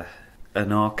just an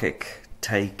anarchic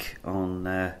take on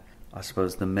I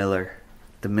suppose the Miller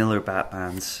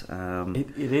Batmans.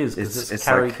 It is, because it's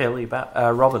Carrie Kelly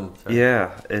Robin. Sorry.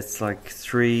 Yeah, it's like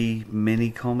 3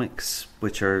 mini comics,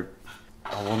 which are,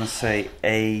 I want to say,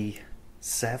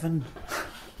 A7.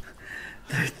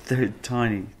 They're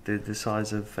tiny. They're the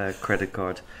size of a credit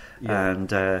card.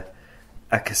 And a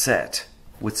cassette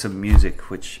with some music,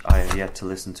 which I have yet to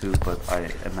listen to, but I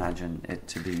imagine it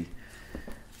to be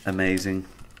amazing.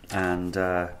 And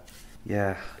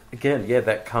Again,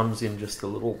 that comes in just a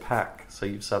little pack, so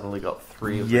you've suddenly got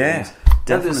 3 of these.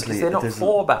 Definitely. They're not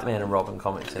 4 Batman and Robin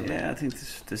comics in there. Yeah, I think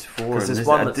there's 4. Because there's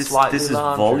one that's slightly This is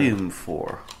larger. volume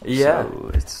 4. Yeah.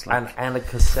 So it's like and a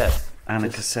cassette. And a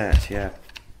cassette, yeah.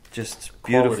 Just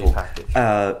beautiful.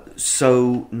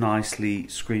 So nicely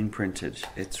screen printed.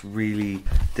 It's really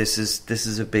this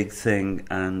is a big thing,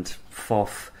 and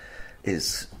FOF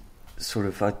is sort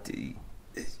of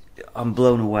I'm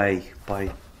blown away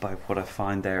by what I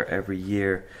find there every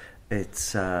year.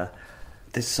 It's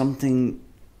there's something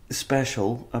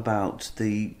special about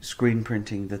the screen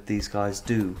printing that these guys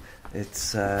do.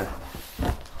 It's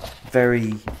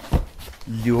very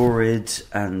lurid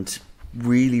and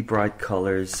really bright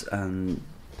colours, and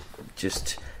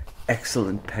just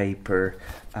excellent paper,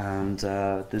 and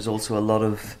there's also a lot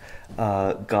of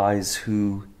guys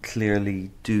who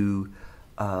clearly do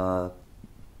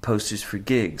posters for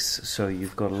gigs. So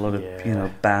you've got a lot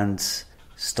of bands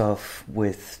stuff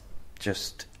with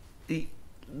just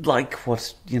like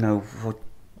what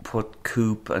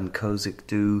Coop and Kozik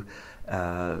do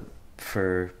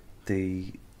for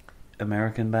the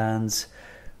American bands.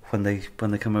 When they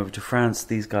come over to France,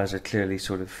 these guys are clearly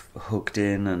sort of hooked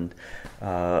in, and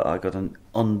I got an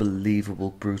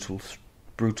unbelievable brutal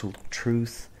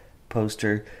truth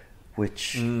poster,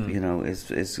 which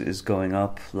is going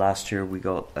up. Last year we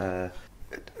got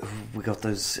those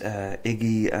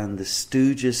Iggy and the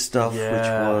Stooges stuff, which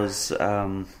was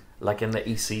like in the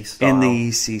EC style. In the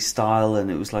EC style, and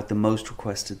it was like the most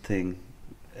requested thing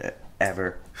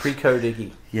ever. Pre-code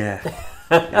Iggy. Yeah.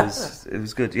 It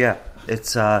was good. Yeah,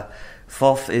 it's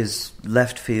FOF is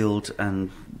left field and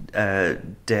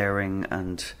daring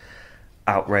and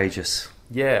outrageous.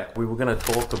 Yeah, we were going to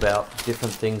talk about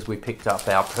different things we picked up,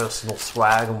 our personal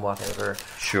swag and whatever.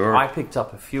 Sure. I picked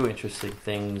up a few interesting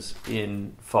things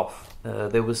in FOF.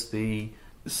 There was the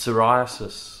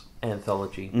psoriasis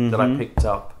anthology that I picked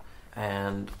up,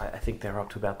 and I think they're up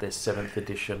to about their 7th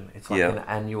edition. It's like an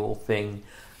annual thing.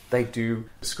 They do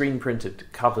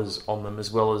screen-printed covers on them, as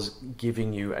well as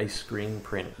giving you a screen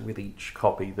print with each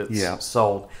copy that's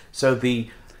sold. So the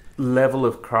level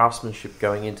of craftsmanship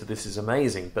going into this is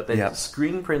amazing. But they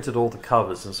screen-printed all the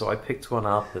covers, and so I picked one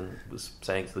up and was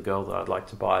saying to the girl that I'd like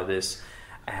to buy this.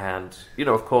 And,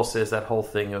 of course, there's that whole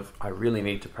thing of, I really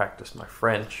need to practice my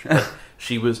French. But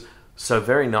she was so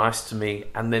very nice to me,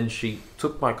 and then she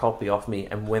took my copy off me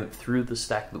and went through the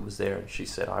stack that was there, and she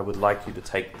said, I would like you to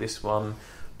take this one,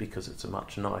 because it's a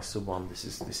much nicer one. This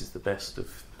is the best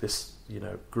of this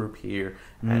group here,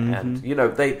 and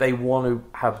they want to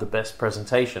have the best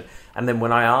presentation. And then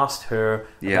when I asked her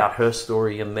about her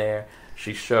story in there,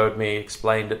 she showed me,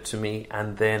 explained it to me,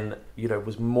 and then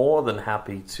was more than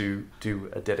happy to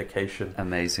do a dedication.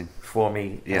 Amazing for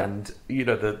me, and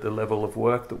the level of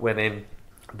work that went in.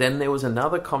 Then there was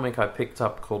another comic I picked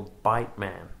up called Bite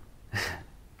Man.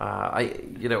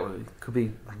 It could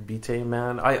be like BT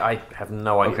Man. I have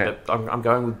no idea. Okay. But I'm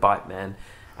going with Bite Man,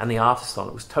 and the artist on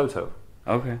it was Toto.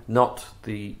 Okay. Not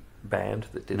the band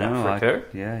that did Africa.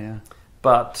 Yeah.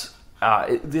 But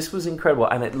this was incredible,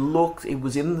 and it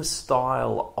was in the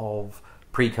style of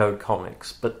pre-code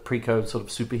comics, but pre-code sort of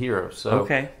superhero. So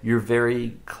your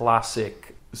very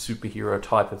classic superhero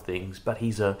type of things, but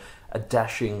he's a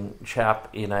dashing chap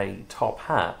in a top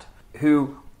hat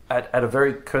who, at a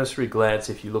very cursory glance,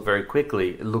 if you look very quickly,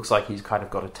 it looks like he's kind of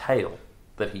got a tail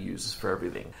that he uses for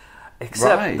everything.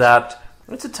 Except that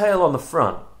it's a tail on the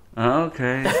front.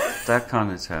 Okay, that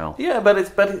kind of tail. Yeah, but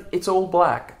it's all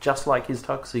black, just like his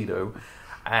tuxedo,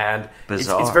 and it's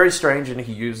very strange. And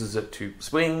he uses it to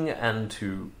swing and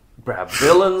to grab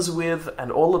villains with,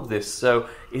 and all of this. So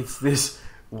it's this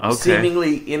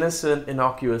seemingly innocent,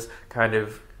 innocuous kind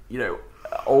of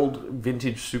old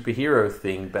vintage superhero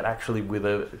thing, but actually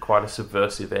with quite a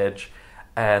subversive edge.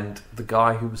 And the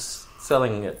guy who was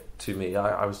selling it to me,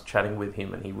 I was chatting with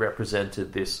him, and he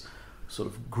represented this sort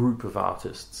of group of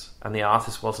artists, and the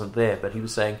artist wasn't there, but he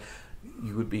was saying,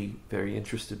 you would be very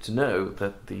interested to know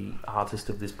that the artist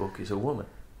of this book is a woman.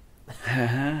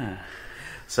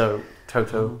 So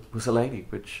Toto was a lady,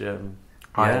 which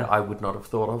I would not have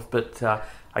thought of, but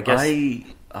I guess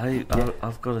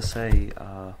I've got to say,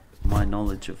 my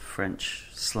knowledge of French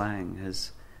slang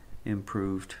has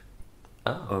improved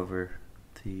over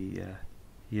the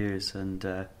years. And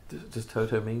does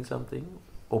Toto mean something?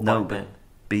 Or no, but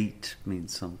beat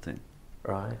means something,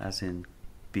 right? As in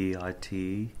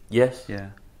B-I-T. Yes. Yeah.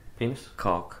 Penis.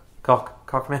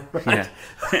 Cockman. Right? Yeah.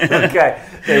 Okay.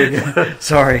 There you go.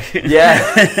 Sorry. Yeah.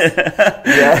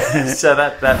 Yeah. So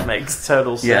that makes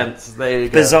total sense. Yeah. There you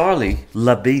go. Bizarrely,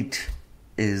 la bite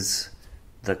is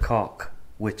the cock,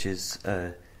 which is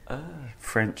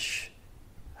French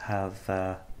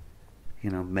have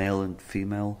male and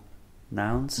female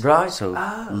nouns, right? So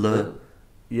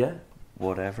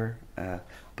whatever,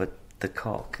 but the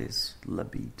cock is la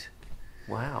bite.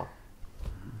 Wow,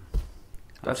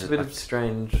 that's a bit of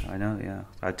strange. I know, yeah.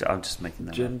 I'm just making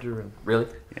that gender up. And really,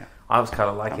 yeah. I was kind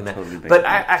of liking that, totally but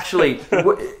actually,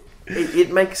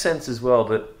 it makes sense as well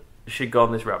that she'd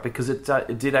gone this route, because it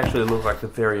did actually look like the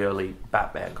very early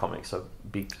Batman comics. So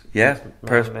Beat,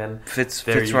 Man fits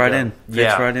right in.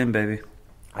 Fits right in, baby.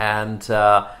 And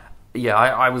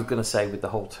I was going to say, with the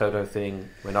whole Toto thing,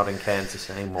 we're not in Kansas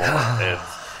anymore.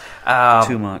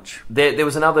 Too much. There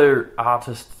was another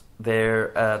artist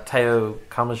there, Teo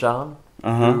Kamajan,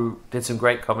 who did some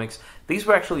great comics. These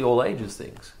were actually all ages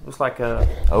things. It was like a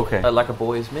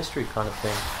boys' mystery kind of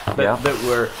thing, that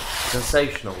were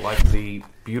sensational. Like the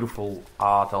beautiful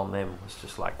art on them was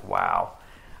just like wow.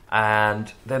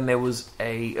 And then there was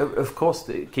of course,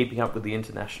 keeping up with the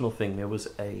international thing, there was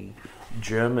a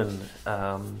German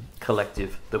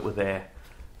collective that were there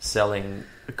selling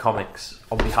comics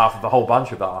on behalf of a whole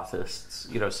bunch of artists,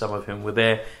 some of whom were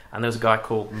there. And there's a guy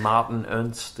called Martin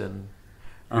Ernsten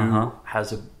who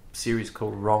has a series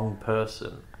called Wrong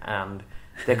Person, and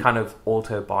they're kind of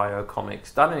auto-bio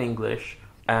comics done in English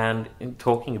and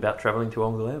talking about travelling to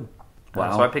Angoulême.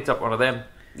 Wow. So I picked up one of them.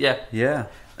 Yeah. Yeah.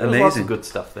 There's Amazing. lots of good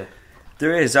stuff there.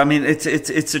 There is. I mean, it's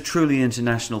a truly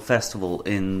international festival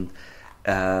in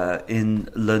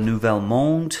Le Nouvel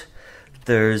Monde.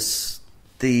 There's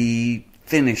the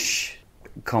Finnish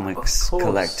comics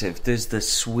collective. There's the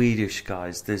Swedish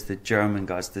guys. There's the German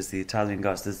guys. There's the Italian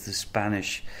guys. There's the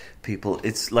Spanish people.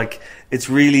 It's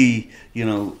really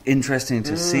interesting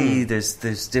to see.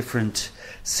 There's different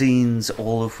scenes,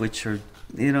 all of which are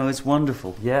it's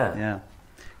wonderful. Yeah.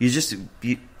 You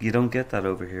don't get that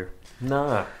over here.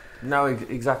 No,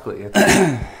 exactly.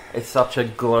 It's such a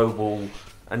global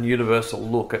and universal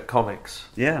look at comics.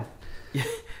 Yeah.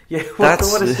 Yeah, what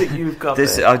is it you've got there?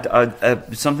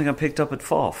 Something I picked up at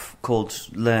FOF called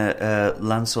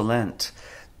L'Insolente,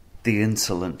 the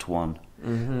insolent one.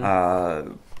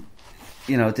 Mm-hmm.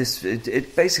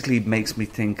 It basically makes me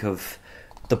think of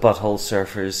the Butthole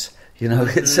Surfers.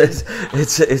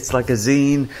 It's like a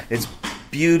zine. It's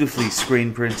beautifully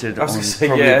screen printed on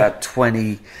about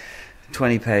 20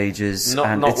 pages.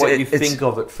 Not what you think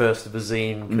of at first of a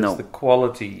zine, because the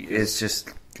quality is just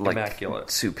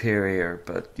immaculate, superior.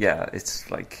 But yeah,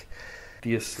 it's like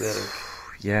the aesthetic.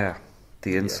 Yeah,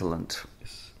 the insolent.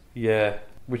 Yeah,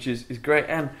 which is great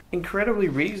and incredibly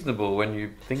reasonable when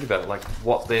you think about it, like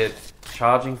what they're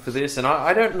charging for this. And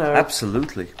I don't know.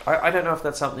 Absolutely. I don't know if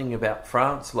that's something about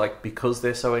France, like because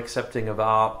they're so accepting of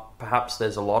art, perhaps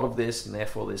there's a lot of this and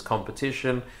therefore there's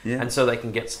competition, and so they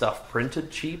can get stuff printed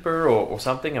cheaper or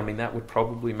something. I mean, that would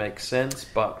probably make sense,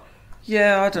 but...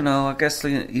 Yeah, I don't know. I guess,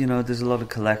 there's a lot of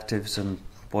collectives and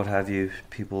what have you,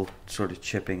 people sort of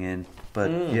chipping in.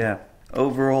 But yeah,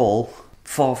 overall,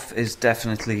 FOF is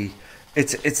definitely...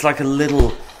 It's like a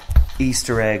little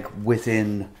Easter egg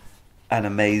within an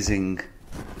amazing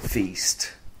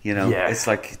feast, It's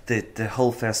like the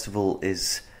whole festival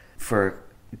is, for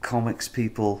comics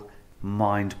people,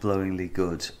 mind-blowingly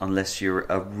good, unless you're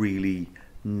a really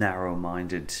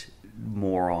narrow-minded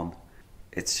moron.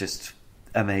 It's just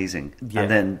amazing. And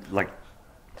then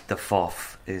the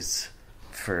FOF is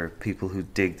for people who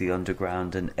dig the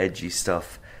underground and edgy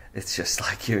stuff. It's just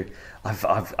like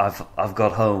I've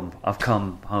got home. I've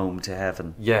come home to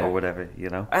heaven, or whatever,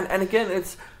 And again,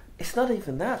 it's not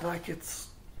even that. Like it's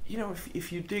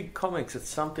if you dig comics, it's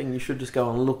something you should just go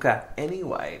and look at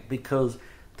anyway, because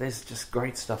there's just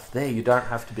great stuff there. You don't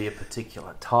have to be a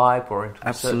particular type or into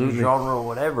a certain genre or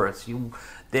whatever. It's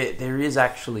there is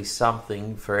actually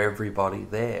something for everybody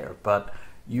there, but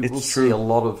you will see a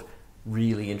lot of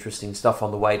really interesting stuff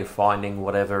on the way to finding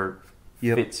whatever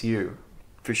fits you.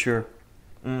 For sure.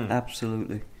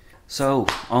 Absolutely. So,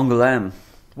 Angoulême.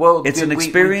 Well, it's an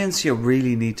experience you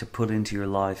really need to put into your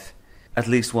life at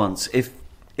least once.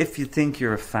 If you think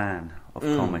you're a fan of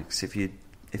comics, if you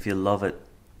love it.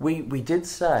 We did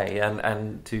say,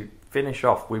 and to finish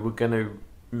off, we were going to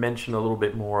mention a little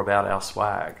bit more about our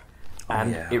swag.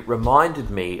 And it reminded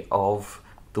me of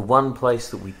the one place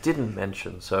that we didn't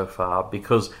mention so far,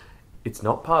 because it's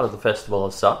not part of the festival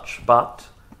as such, but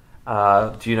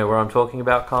do you know where I'm talking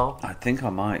about, Carl? I think I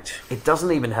might. It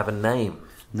doesn't even have a name.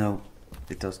 No,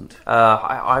 it doesn't.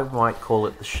 I might call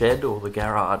it the shed or the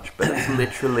garage, but it's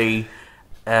literally...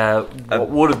 what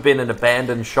would have been an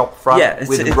abandoned shop front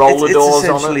with roller doors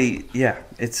on it. Yeah,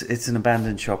 it's an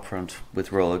abandoned shop front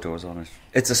with roller doors on it.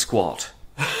 It's a squat.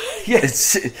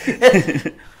 Yes.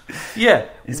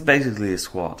 It's basically a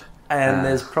squat. And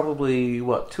there's probably, 2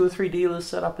 or 3 dealers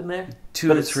set up in there?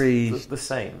 Two or three... the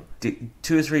same.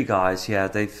 2 or 3 guys,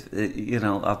 they've,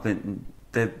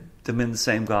 they've been the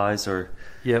same guys or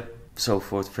so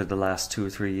forth for the last 2 or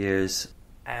 3 years.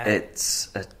 It's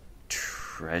a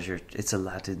treasure. It's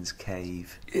Aladdin's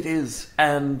cave. It is.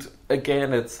 And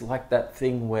again, it's like that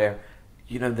thing where,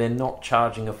 they're not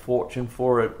charging a fortune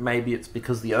for it. Maybe it's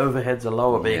because the overheads are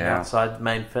lower being outside the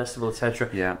main festival, etc.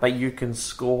 Yeah. But you can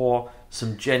score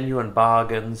some genuine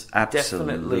bargains.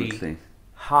 Absolutely. Definitely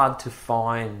hard to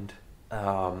find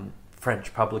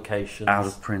French publications. Out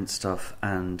of print stuff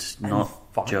and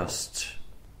not vinyl. Just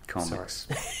comics.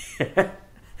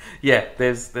 Yeah,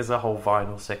 there's a whole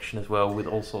vinyl section as well with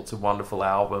all sorts of wonderful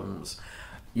albums.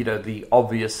 You know, the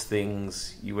obvious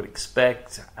things you would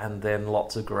expect, and then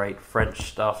lots of great French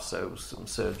stuff. So some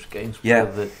Serge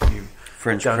Gainsbourg that you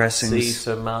French don't pressings. see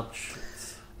so much.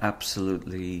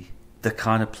 Absolutely. The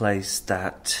kind of place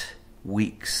that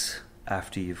weeks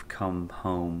after you've come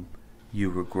home, you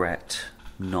regret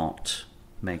not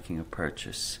making a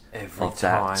purchase Every of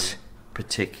time. that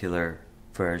particular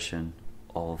version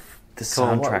of the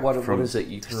soundtrack. What is it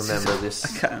you can remember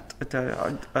this?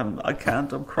 I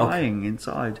can't. I'm crying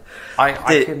inside. I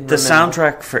can The remember.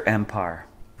 soundtrack for Empire.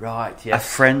 Right, A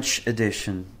yes. French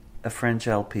edition, a French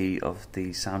LP of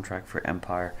the soundtrack for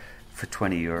Empire for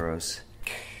 €20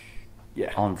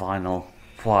 Yeah. on vinyl.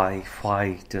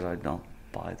 Why did I not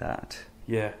buy that?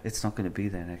 Yeah. It's not going to be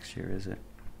there next year, is it?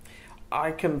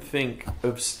 I can think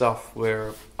of stuff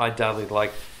where I dallied,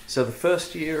 like, so the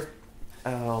first year,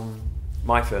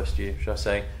 my first year, should I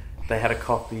say, they had a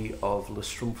copy of Le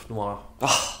Schtroumpf Noir,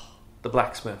 the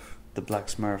Blacksmith. The Black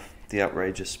Smurf, the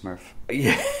outrageous Smurf.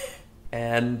 Yeah.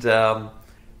 And,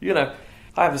 you know,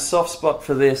 I have a soft spot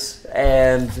for this,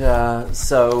 and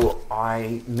so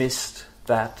I missed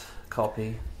that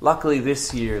copy. Luckily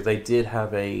this year they did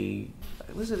have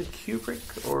was it a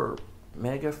Kubrick or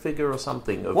Mega figure or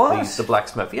something of the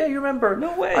Blacksmith? Yeah, you remember?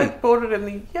 No way. I bought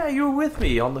it you were with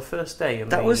me on the first day.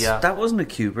 And That wasn't a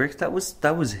Kubrick.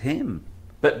 That was him.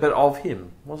 But of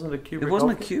him, wasn't it a Kubrick? It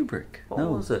wasn't a of him? Kubrick. What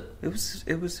No, was it? That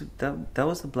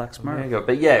was the Black There you Smurf. go.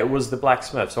 But yeah, it was the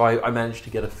Blacksmith. So I managed to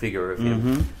get a figure of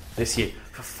him this year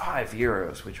for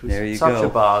 €5, which was There you such go. a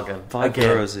bargain.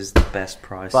 €5 is the best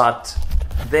price. But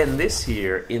then this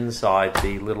year, inside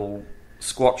the little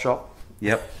squat shop,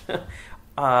 Yep.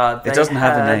 it doesn't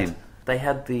have a name. They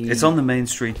had It's on the main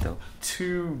street though.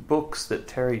 2 books that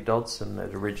Terry Dodson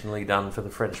had originally done for the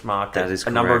French market That is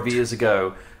a number of correct. years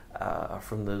ago,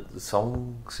 from the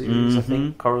song series, I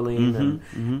think, Coraline,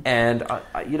 and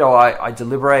I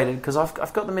deliberated because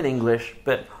I've got them in English,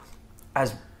 but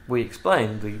as we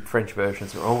explained, the French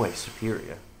versions are always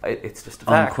superior. It's just a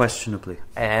fact. Unquestionably.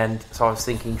 And so I was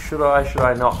thinking, should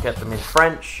I not get them in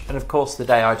French? And of course, the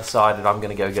day I decided I'm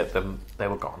going to go get them, they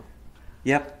were gone.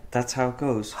 Yep, that's how it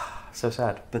goes. So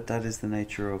sad. But that is the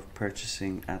nature of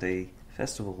purchasing at a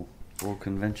festival or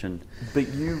convention. But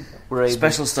you were able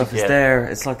Special to stuff is get- there.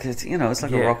 It's like a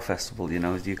Yeah. rock festival. You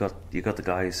know, you got the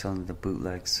guy who's selling the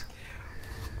bootlegs.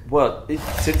 Well,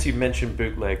 since you mentioned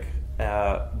bootleg,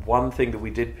 one thing that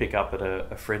we did pick up at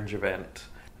a fringe event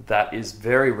that is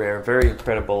very rare, very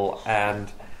incredible,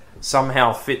 and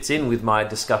somehow fits in with my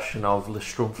discussion of Le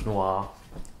Schtroumpf Noir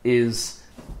is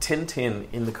Tintin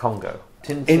in the Congo.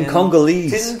 Tintin, In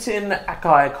Congolese. Tintin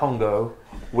Akai Congo,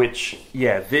 which,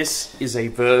 this is a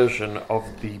version of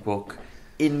the book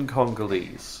in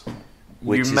Congolese.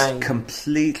 Which is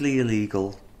completely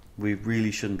illegal. We really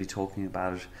shouldn't be talking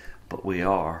about it, but we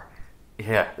are.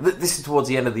 Yeah, this is towards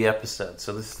the end of the episode,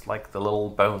 so this is like the little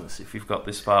bonus if you've got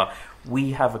this far.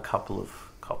 We have a couple of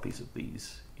copies of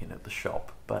these at the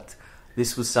shop, but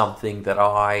this was something that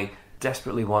I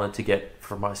desperately wanted to get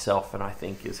for myself, and I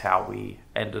think is how we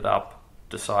ended up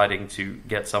deciding to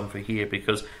get some for here,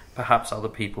 because perhaps other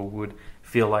people would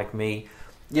feel like me.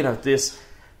 Of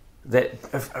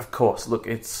course, look,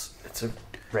 it's a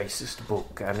racist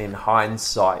book, and in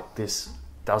hindsight, this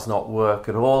does not work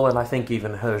at all, and I think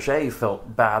even Hergé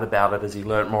felt bad about it as he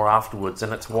learnt more afterwards,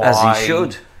 and it's why... As he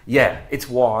should. Yeah, it's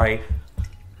why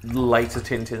later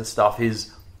Tintin stuff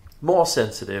is more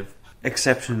sensitive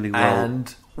Exceptionally well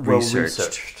and well researched.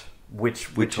 researched.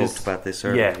 Which We is, talked about this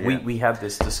earlier. Yeah, we had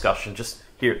this discussion just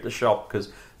here at the shop,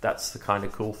 because that's the kind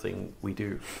of cool thing we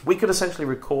do. We could essentially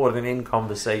record an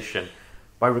in-conversation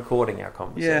by recording our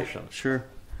conversation. Yeah, sure.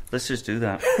 Let's just do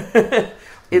that.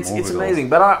 It's amazing,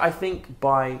 but I think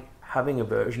by having a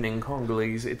version in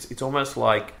Congolese, it's almost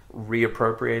like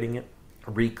reappropriating it,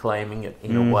 reclaiming it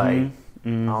in a way.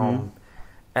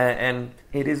 And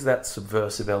it is that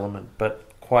subversive element,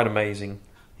 but quite amazing.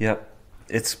 Yep.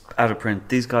 It's out of print.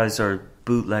 These guys are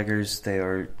bootleggers. They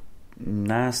are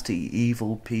nasty,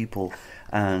 evil people,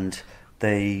 and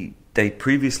they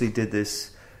previously did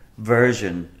this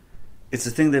version. It's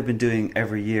a thing they've been doing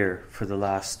every year for the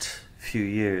last few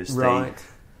years. Right.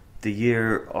 The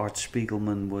year Art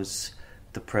Spiegelman was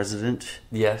the president.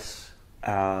 Yes.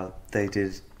 They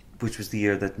did, which was the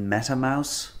year that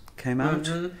MetaMouse came out.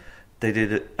 Mm-hmm. They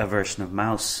did a version of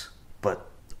Mouse, but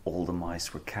all the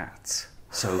mice were cats.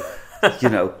 So,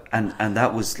 and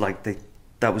that was like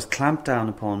that was clamped down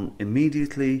upon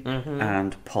immediately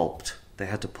and pulped. They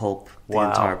had to pulp the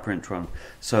entire print run.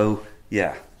 So,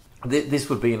 yeah. This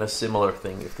would be in a similar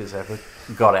thing if this ever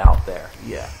got out there.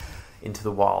 Yeah. into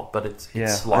the wild, but it's I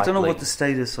slightly... don't know what the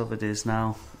status of it is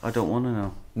now. I don't want to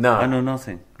know. No. I know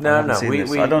nothing. No, I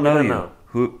don't know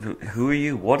you. Who are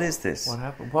you? What is this? What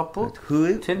happened? What book?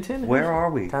 Who? Tintin? Where are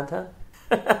we? Tintin?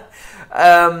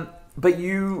 But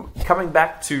you, coming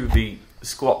back to the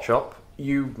squat shop,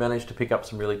 you managed to pick up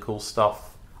some really cool stuff.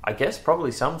 I guess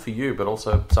probably some for you, but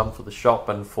also some for the shop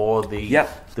and for the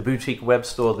boutique web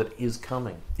store that is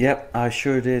coming. Yep, I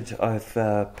sure did.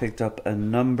 I've picked up a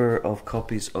number of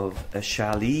copies of a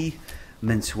Charlie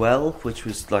Mensuel, which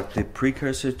was like the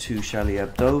precursor to Charlie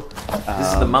Hebdo.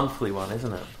 This is the monthly one,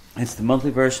 isn't it? It's the monthly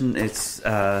version. It's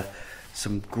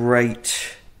some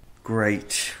great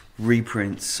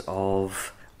reprints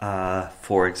of,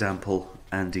 for example,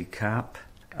 Andy Capp.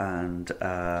 And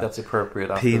that's appropriate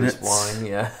after Peanuts. This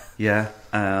wine, yeah.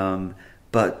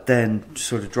 But then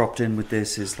sort of dropped in with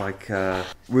this is like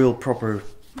real proper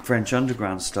French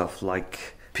underground stuff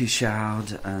like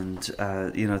PCH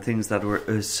and things that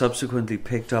were subsequently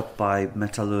picked up by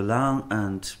Metallolan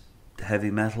and heavy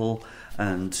metal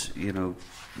and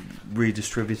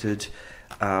redistributed.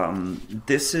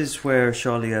 This is where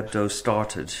Charlie Hebdo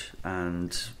started,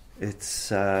 and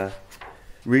it's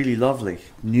really lovely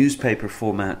newspaper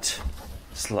format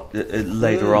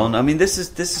later on. I mean, this is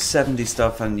 70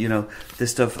 stuff, and this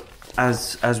stuff,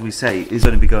 as we say, is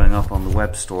going to be going up on the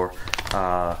web store.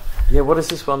 What is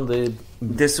this one?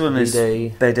 This one is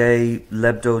BD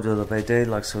L'Hebdo de la BD,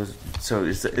 like so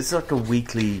it's like a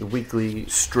weekly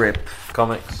strip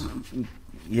comics.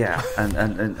 Yeah,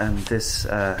 and this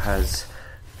has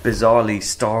bizarrely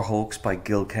Starhawks by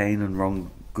Gil Kane and Ron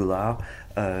Goulart.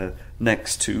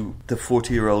 Next to The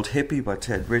 40-Year-Old Hippie by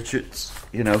Ted Richards,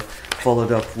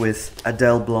 followed up with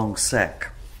Adele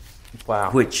Blanc-Sec. Wow.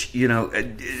 Which,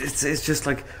 it's just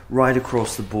like right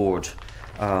across the board.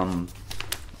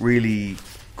 Really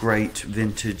great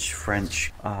vintage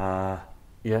French. They're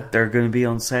going to be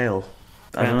on sale.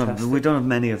 Fantastic. I don't know, we don't have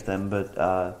many of them, but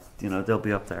they'll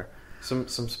be up there. Some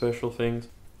special things.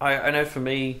 I know for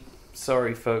me,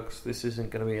 sorry folks, this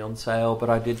isn't going to be on sale, but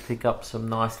I did pick up some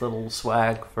nice little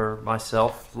swag for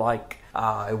myself. Like,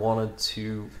 I wanted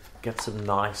to get some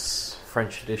nice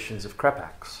French editions of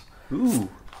Crepax. Ooh.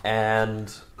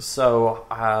 And so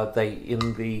they,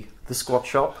 in the squat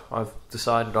shop, I've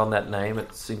decided on that name,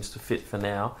 it seems to fit for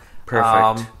now.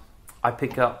 Perfect. I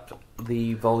pick up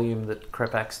the volume that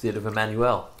Crepax did of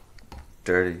Emmanuel.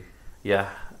 Dirty. Yeah.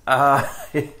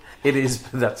 It is,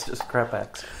 that's just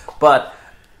Crepax. But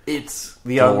it's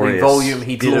the only volume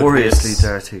he did gloriously of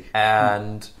this, dirty,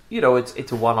 and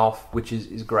it's a one-off, which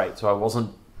is great. So I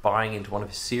wasn't buying into one of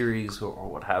his series or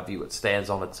what have you. It stands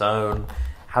on its own,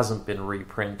 hasn't been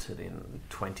reprinted in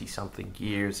 20-something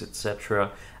years,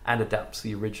 etc., and adapts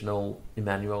the original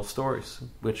Emmanuel stories,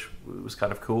 which was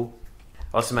kind of cool.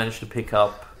 I also managed to pick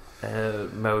up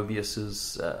Moebius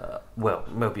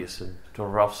and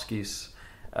Jodorowsky's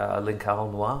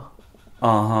L'Incarnat Noir.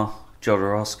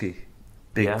 Jodorowsky.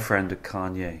 Big friend of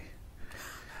Kanye.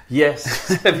 Yes,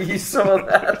 have you saw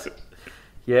that?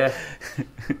 Yeah,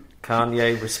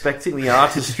 Kanye respecting the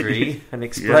artistry and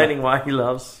explaining why he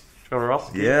loves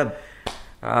Jodorowsky. Yeah,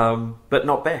 but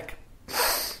not Beck,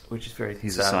 which is very.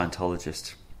 He's sad. a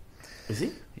Scientologist. Is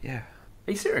he? Yeah.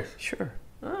 Are you serious? Sure.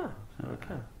 Ah,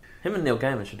 okay. Him and Neil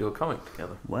Gaiman should do a comic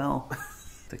together. Well,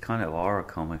 they kind of are a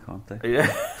comic, aren't they?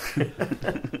 Yeah.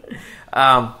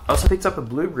 I also picked up a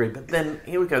Blueberry, but then,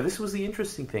 here we go, this was the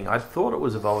interesting thing. I thought it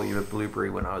was a volume of Blueberry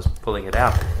when I was pulling it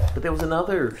out, but there was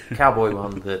another cowboy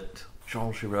one that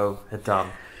Jean Giraud had done.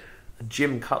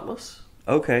 Jim Cutlass.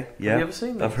 Okay, yeah. Have you ever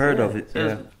seen that? I've heard of it,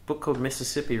 There's a book called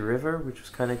Mississippi River, which was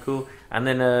kind of cool. And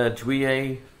then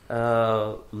Juillet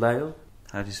Lail.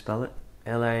 How do you spell it?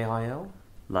 Lail.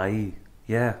 Lai.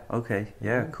 Yeah, okay,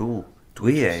 yeah, cool.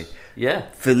 Douillet. Yeah.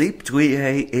 Philippe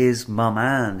Douillet is my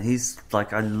man. He's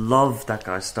like, I love that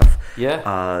guy's stuff.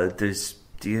 Yeah.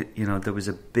 There was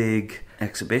a big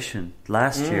exhibition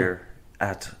last year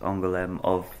at Angoulême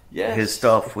of his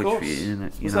stuff, which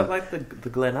was that like the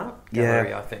Glenart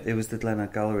Gallery? I think it was the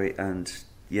Glenart Gallery, and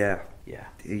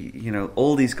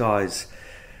all these guys,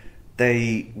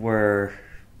 they were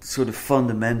sort of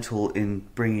fundamental in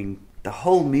bringing the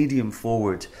whole medium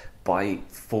forward by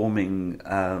forming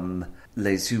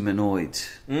Les Humanoides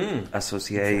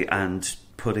Associés and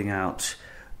putting out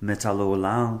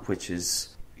Metallolan, which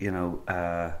is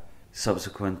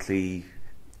subsequently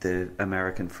the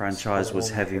American franchise was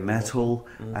heavy metal,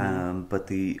 but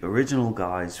the original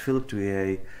guys, Philippe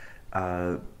Douillet,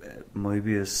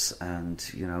 Moebius,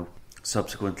 and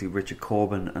subsequently Richard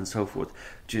Corbin and so forth,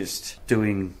 just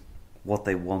doing what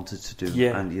they wanted to do,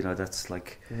 and that's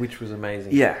like, which was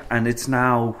amazing. Yeah, and it's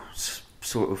now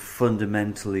sort of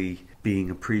fundamentally being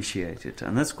appreciated,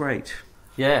 and that's great.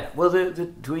 Yeah, well, the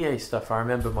Douillet stuff, I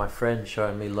remember my friend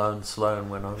showing me Lone Sloan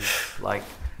when I was like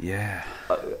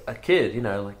a kid, you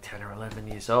know, like 10 or 11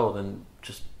 years old, and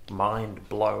just mind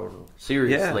blown,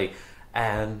 seriously. Yeah.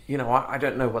 And, you know, I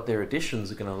don't know what their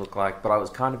editions are going to look like, but I was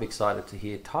kind of excited to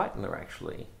hear Titan are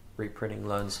actually reprinting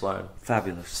Lone Sloan.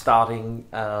 Fabulous. Starting,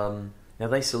 now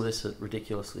they solicit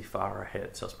ridiculously far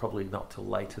ahead, so it's probably not till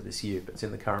later this year, but it's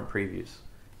in the current previews.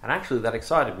 And actually that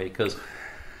excited me, because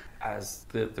as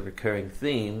the recurring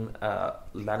theme,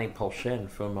 l'année prochaine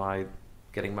for my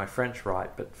getting my French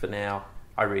right, but for now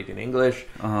I read in English,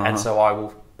 and so I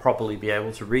will probably be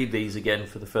able to read these again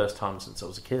for the first time since I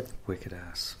was a kid. Wicked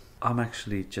ass. I'm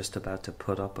actually just about to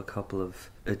put up a couple of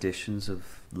editions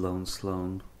of Lone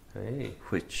Sloan,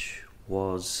 which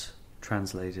was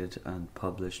translated and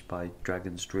published by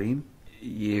Dragon's Dream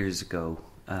years ago.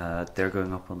 They're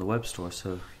going up on the web store,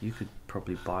 so you could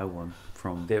probably buy one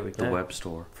from the web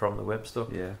store. From the web store?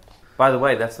 Yeah. By the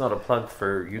way, that's not a plug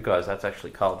for you guys. That's actually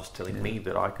Karl just telling me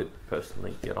that I could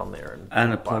personally get on there.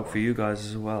 And a plug for you guys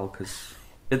as well, because...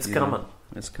 It's coming.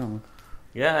 It's coming.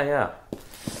 Yeah.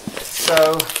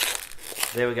 So,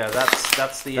 there we go.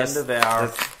 That's the end of our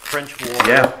French water.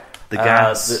 Yeah, the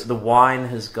gas. The wine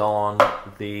has gone.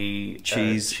 The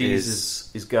cheese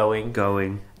is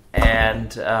going.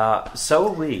 And so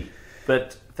are we.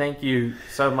 But thank you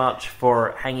so much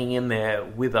for hanging in there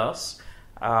with us.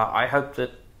 I hope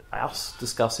that us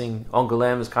discussing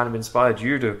Angoulême has kind of inspired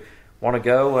you to want to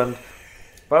go, and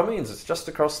by all means, it's just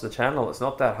across the channel. It's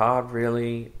not that hard,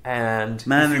 really. And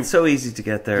man, it's so easy to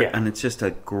get there, and it's just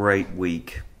a great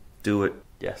week. Do it.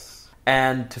 Yes.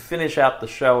 And to finish out the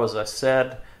show, as I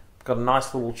said, I've got a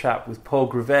nice little chat with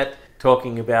Paul Gravett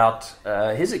talking about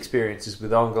his experiences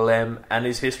with Angoulême and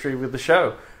his history with the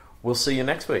show. We'll see you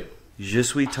next week. Je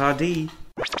suis tardi.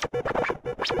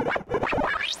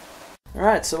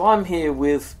 Alright, so I'm here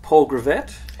with Paul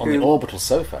Gravett. On the orbital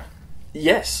sofa.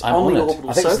 Yes, I'm on the honoured.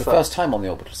 orbital sofa. I think it's the first time on the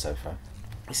orbital sofa.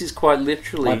 This is quite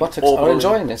literally... My buttocks are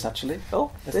enjoying this, actually.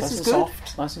 Oh, it's this nice is and good.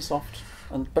 soft, nice and soft,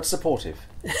 but supportive.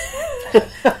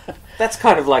 That's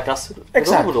kind of like us at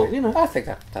Orbital, you know. I think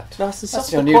that nice and soft,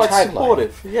 that's your new quite tagline.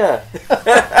 supportive,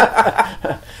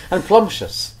 yeah. And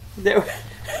plumptious.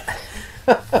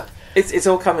 It's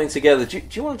all coming together. Do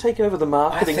you want to take over the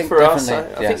marketing for us?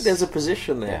 I think there's a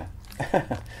position there.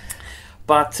 Yeah.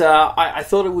 But I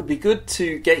thought it would be good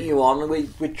to get you on.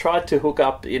 We tried to hook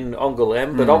up in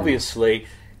Angoulême, but obviously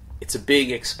it's a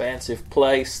big, expansive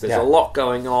place. There's a lot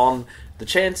going on. The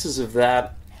chances of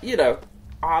that, you know,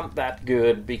 aren't that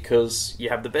good because you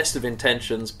have the best of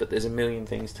intentions, but there's a million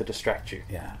things to distract you.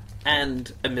 Yeah.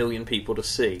 And a million people to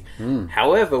see.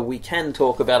 However, we can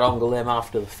talk about Angoulême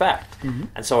after the fact,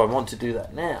 and so I want to do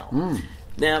that now.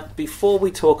 Now, before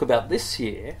we talk about this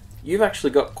year, you've actually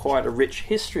got quite a rich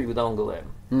history with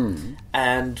Angoulême,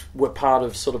 and were part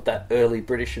of sort of that early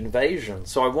British invasion.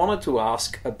 So I wanted to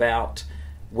ask about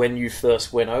when you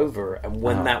first went over, and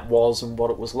when that was, and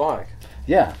what it was like.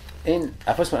 Yeah.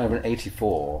 I first went over in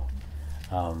 '84,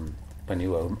 when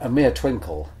you were a mere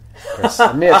twinkle, Chris,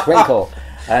 a mere twinkle.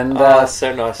 And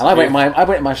so nice. And I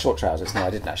went in my short trousers. No, I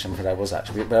didn't actually. But I was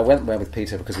actually. But I went there with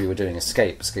Peter because we were doing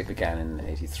Escape. Escape began in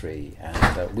 '83,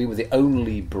 and we were the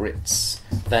only Brits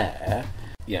there.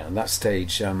 Yeah, at that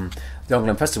stage, the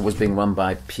Angoulême Festival was being run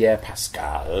by Pierre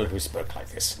Pascal, who spoke like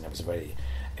this, and it was a very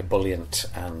ebullient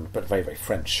but very, very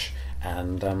French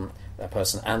a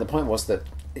person. And the point was that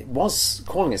it was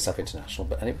calling itself international,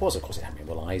 and it was, of course, it had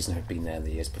Will Eisner had been there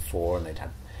the years before, and they'd had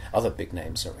other big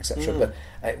names, etc. But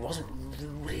it wasn't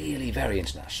really very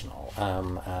international.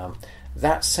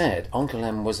 That said,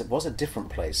 Angoulême was a different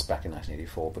place back in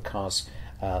 1984 because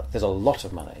there's a lot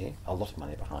of money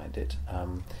behind it,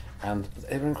 and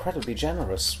they were incredibly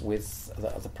generous with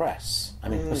the press. I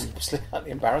mean, it was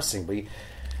slightly embarrassing.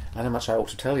 I don't know much I ought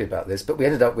to tell you about this, but we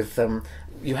ended up with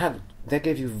they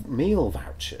gave you meal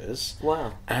vouchers.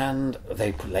 Wow. And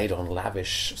they laid on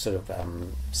lavish sort of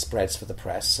spreads for the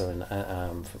press. So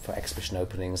for exhibition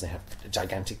openings, they have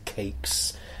gigantic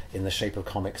cakes in the shape of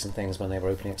comics and things when they were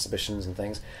opening exhibitions and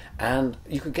things. And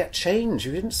you could get change.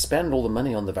 You didn't spend all the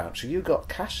money on the voucher. You got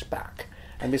cash back.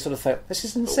 And we sort of thought, this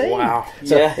is insane. Wow.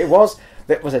 So yeah. it was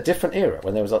a different era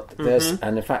when there was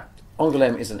and in fact,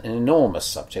 Angoulême is an enormous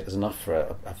subject. There's enough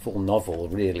for a full novel,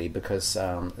 really, because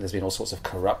there's been all sorts of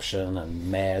corruption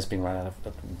and mayors being run out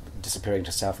of disappearing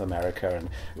to South America, and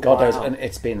God Wow.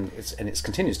 knows, and it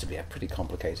continues to be a pretty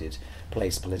complicated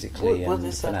place politically Well, and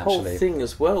there's that financially. whole thing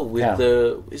as well with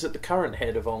is it the current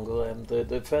head of Angoulême,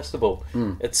 the festival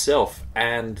itself,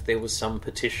 and there was some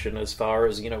petition as far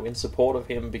as, in support of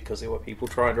him because there were people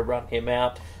trying to run him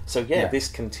out. So this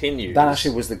continues. That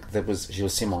actually was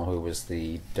Gilles Simon, who was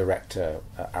the director,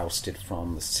 ousted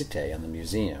from the Cité and the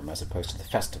museum as opposed to the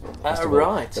festival.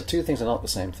 Right. The two things are not the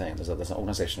same thing. There's an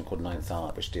organisation called Ninth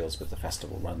Art which deals with the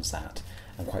festival, runs that,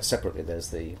 and quite separately there's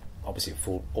the obviously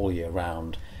full all year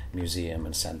round museum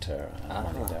and centre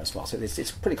running there as well. So it's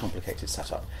a pretty complicated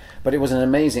setup. But it was an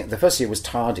amazing. The first year was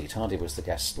Tardy. Tardy was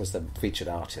the featured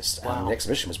artist, and the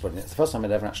exhibition was brilliant. It's the first time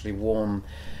I'd ever actually worn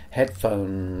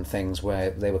headphone things where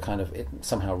they were kind of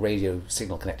somehow radio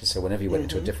signal connected. So whenever you went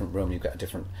into a different room, you got a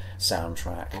different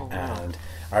soundtrack. And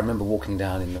I remember walking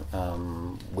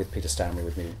down with Peter Stanley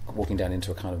with me, walking down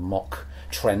into a kind of mock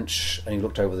trench, and you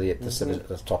looked over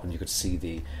the top, and you could see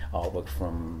the artwork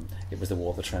from it was the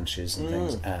War of the Trenches and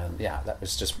things. And that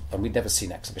was just, and we'd never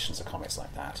seen exhibitions of comics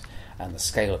like that, and the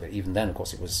scale of it, even then, of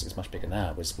course, it's much bigger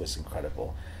now, was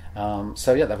incredible.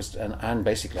 That was, and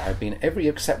basically I've been every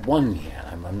year except 1 year.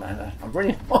 I'm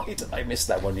really annoyed that I missed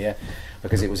that 1 year,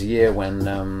 because it was a year when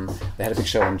they had a big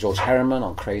show on George Herriman,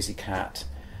 on Crazy Cat,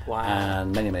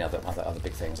 and many other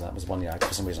big things. And that was 1 year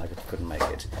for some reason I couldn't make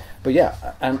it. But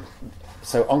and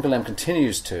so Angoulême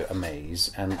continues to amaze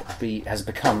and has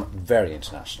become very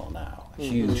international now,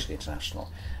 hugely international,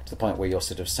 to the point where you're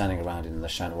sort of standing around in the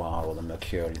Chat Noir or the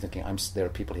Mercure and you're thinking, there are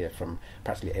people here from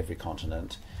practically every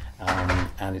continent.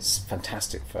 And it's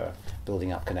fantastic for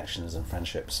building up connections and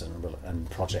friendships and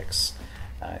projects.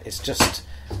 It's just,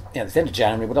 at the end of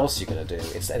January, what else are you going to do?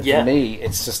 For me,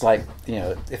 it's just like,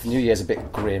 if New Year's a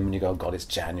bit grim and you go, oh God, it's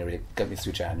January, get me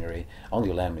through January.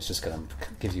 Angoulême is just going to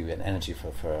give you an energy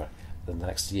for the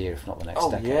next year, if not the next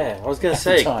decade. Yeah, I was going to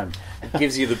say, it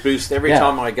gives you the boost every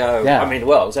time I go. Yeah. I mean, it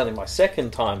was only my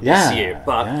second time this year,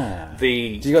 but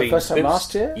Did you go first time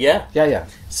last year? Yeah.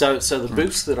 So the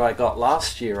boost that I got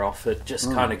last year off it,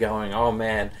 just kind of going, oh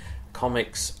man,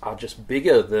 comics are just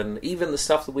bigger than even the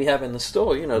stuff that we have in the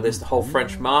store. There's the whole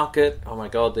French market. Oh my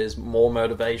God, there's more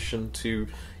motivation to,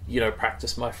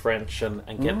 practice my French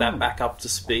and get that back up to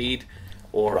speed.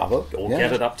 Or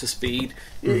get it up to speed.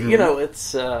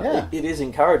 It is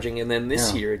encouraging. And then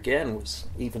this year again was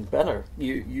even better.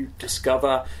 You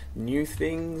discover new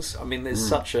things. I mean, there's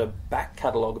such a back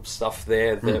catalogue of stuff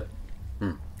there that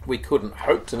we couldn't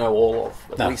hope to know all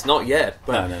of. At least not yet.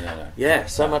 But no. Yeah,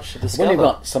 so much to discover. When you've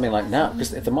got something like now,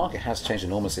 because the market has changed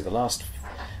enormously. The last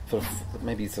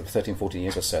maybe 13, 14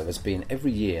 years or so, there's been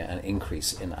every year an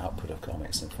increase in output of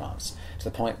comics in France, to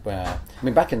the point where,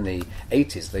 back in the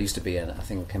 80s, there used to be a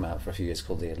thing that came out for a few years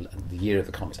called the Year of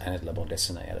the Comics, and La Bande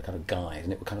Dessinée, a kind of guide,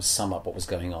 and it would kind of sum up what was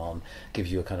going on, give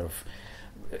you a kind of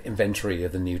inventory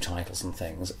of the new titles and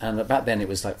things. And back then it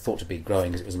was thought to be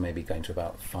growing, because it was maybe going to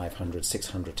about 500,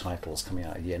 600 titles coming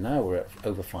out a year. Now we're at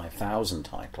over 5,000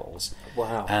 titles.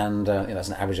 Wow. And that's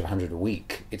an average of 100 a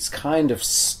week. It's kind of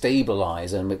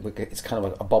stabilised, and it's kind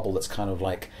of a bubble that's kind of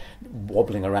like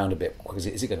wobbling around a bit. Because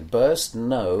is it going to burst?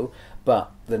 No.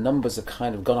 But the numbers have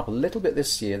kind of gone up a little bit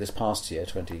this past year,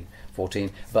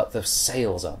 2014, but the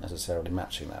sales aren't necessarily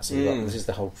matching that. So this is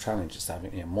the whole challenge, it's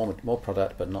having more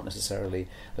product, but not necessarily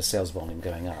the sales volume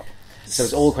going up. So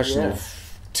it's all a question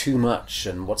of too much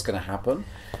and what's going to happen.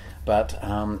 But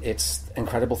it's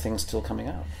incredible things still coming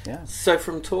out. Yeah. So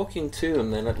from talking to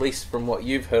them, then, at least from what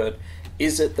you've heard,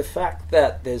 is it the fact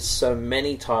that there's so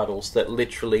many titles that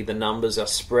literally the numbers are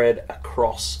spread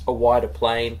across a wider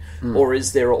plane, or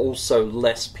is there also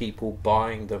less people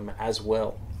buying them as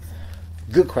well?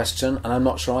 Good question, and I'm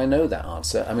not sure I know that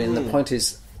answer. I mean, the point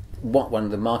is, when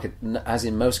the market, as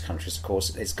in most countries, of course,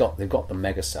 they've got the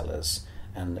mega sellers,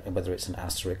 and whether it's an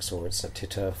Asterix or it's a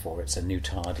Titeuf or it's a New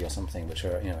Tardy or something, which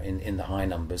are in the high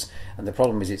numbers. And the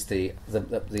problem is it's the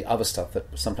other stuff that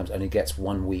sometimes only gets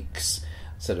 1 week's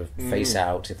sort of face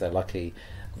out, if they're lucky,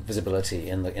 visibility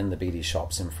in the BD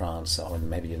shops in France, or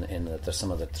maybe in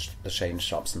some of the chain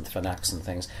shops and the Fnacs and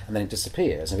things, and then it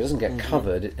disappears. If it doesn't get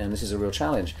covered, and this is a real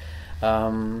challenge.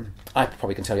 I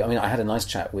probably can tell you. I mean, I had a nice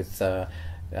chat with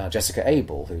Jessica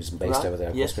Abel, who's based over there,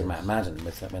 of course, with Matt Madden,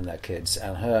 with them and their kids,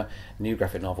 and her new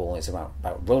graphic novel is about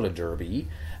roller derby,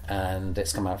 and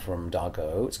it's come out from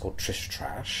Dargo. It's called Trish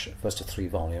Trash, first of 3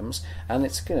 volumes, and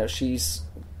it's she's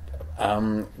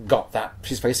got that.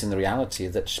 She's facing the reality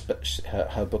that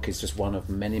her book is just one of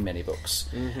many books,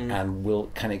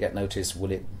 and can it get noticed?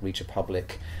 Will it reach a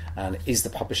public? And is the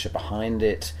publisher behind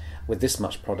it? with this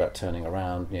much product turning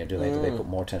around, do they put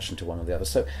more attention to one or the other?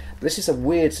 So this is a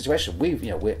weird situation.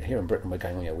 We're here in Britain. We're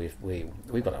going,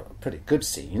 we've got a pretty good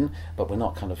scene, but we're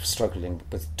not kind of struggling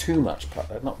with too much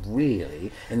product. Not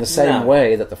really, in the same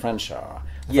way that the French are.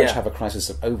 The French have a crisis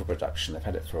of overproduction. They've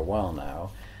had it for a while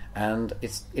now, and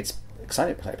it's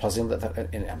exciting, puzzling that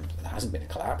there hasn't been a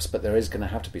collapse, but there is going to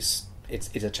have to be.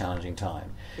 It's a challenging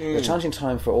time. It's a challenging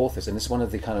time for authors, and it's one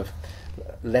of the kind of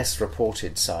less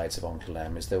reported sides of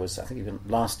Angoulême. Is there was, I think even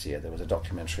last year, there was a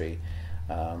documentary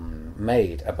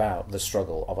made about the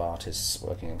struggle of artists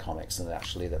working in comics, and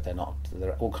actually that there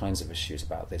are all kinds of issues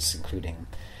about this, including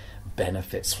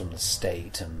benefits from the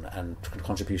state and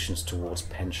contributions towards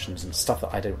pensions and stuff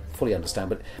that I don't fully understand.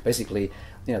 But basically,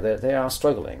 they are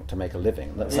struggling to make a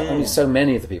living. There's only so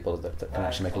many of the people that can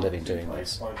actually make a living doing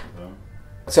this.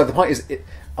 So the point is,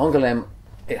 Angoulême,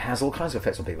 it has all kinds of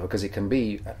effects on people, because it can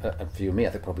be, for you and me, I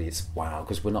think probably it's wow,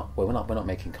 because we're not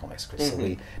making comics, Chris. So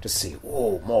we just see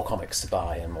more comics to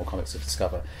buy and more comics to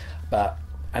discover. But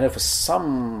I know for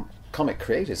some comic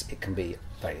creators, it can be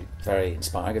very, very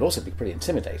inspiring. It can also be pretty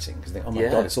intimidating, because they think, oh my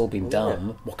god, it's all been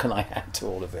done. What can I add to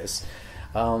all of this?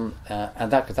 And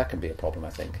that can be a problem, I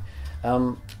think.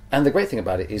 And the great thing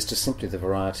about it is just simply the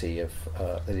variety of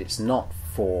that it's not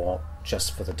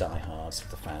just for the diehards, for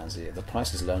the fans. The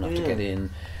price is low enough to get in,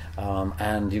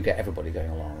 and you get everybody going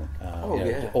along.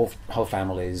 All whole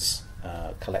families,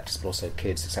 collectors, but also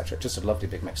kids, etc. Just a lovely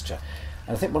big mixture.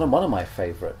 And I think one of my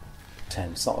favourite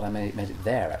tents, not that I made it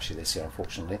there actually this year,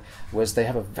 unfortunately, was they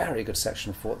have a very good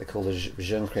section for what they call the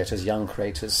young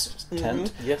creators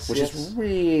tent, which is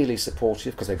really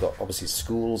supportive, because they've got obviously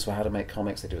schools for how to make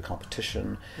comics. They do a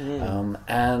competition,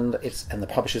 and the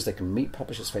publishers, they can meet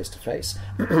publishers face to face.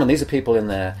 And these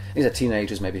are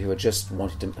teenagers maybe who are just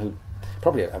wanting to, who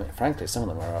probably, I mean, frankly, some of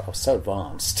them are so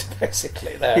advanced.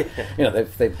 Basically,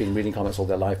 they've been reading comics all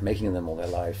their life, making them all their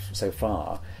life so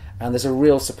far. And there's a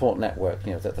real support network,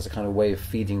 that there's a kind of way of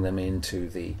feeding them into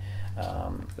the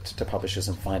to publishers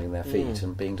and finding their feet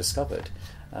and being discovered.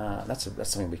 That's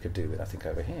something we could do, I think,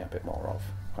 over here a bit more of,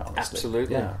 quite honestly.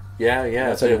 Absolutely. Yeah.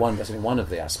 That's only one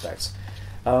of the aspects.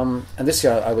 And this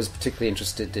year I was particularly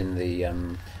interested in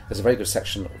there's a very good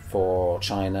section for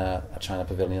China, a China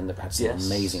pavilion that had some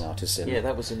amazing artists in. Yeah,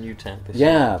 that was a new tent.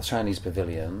 The Chinese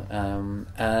pavilion,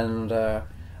 and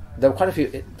there were quite a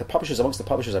few. Amongst the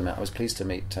publishers I met, I was pleased to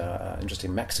meet an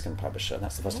interesting Mexican publisher, and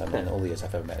that's the first time in all the years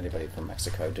I've ever met anybody from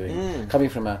Mexico coming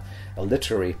from a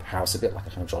literary house, a bit like a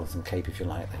kind of Jonathan Cape, if you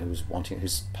like,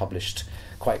 who's published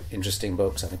quite interesting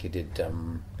books. I think he did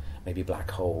maybe Black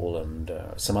Hole and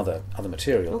some other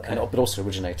material, but also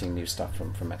originating new stuff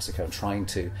from Mexico and trying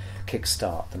to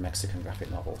kickstart the Mexican graphic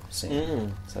novel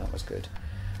scene. So that was good.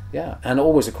 Yeah, and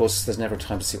always, of course, there's never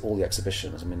time to see all the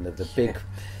exhibitions. I mean,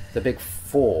 the big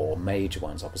four major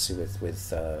ones, obviously, with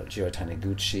Gio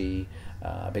Taniguchi,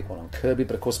 a big one on Kirby,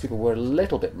 but of course people were a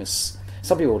little bit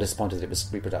some people were disappointed that it was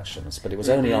reproductions, but it was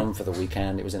only on for the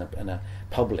weekend. It was in a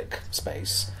public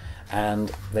space,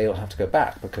 and they'll have to go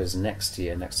back, because next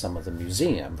summer,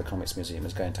 the Comics Museum,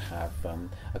 is going to have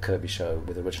a Kirby show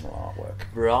with original artwork.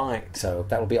 Right. So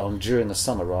that will be on during the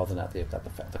summer rather than at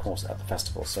the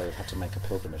festival. So you'll have to make a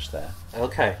pilgrimage there.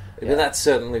 Okay, but that's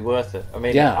certainly worth it. I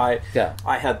mean, I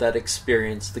had that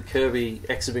experience. The Kirby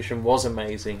exhibition was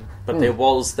amazing, but there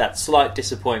was that slight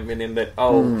disappointment in that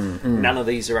none of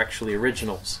these are actually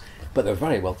originals. But they were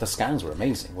very well. The scans were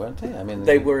amazing, weren't they? I mean,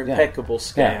 they were impeccable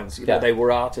scans. They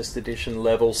were artist edition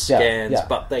level scans,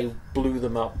 but they blew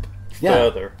them up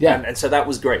further. And so that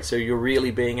was great. So you're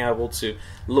really being able to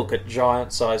look at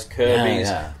giant-sized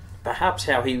Kirbys. Perhaps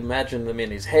how he imagined them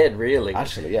in his head, really.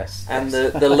 Actually, yes. And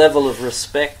the level of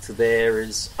respect there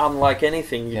is unlike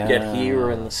anything you get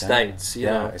here in the States. You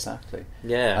know? Exactly.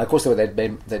 Yeah. And of course,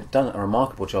 they'd done a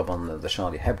remarkable job on the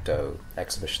Charlie Hebdo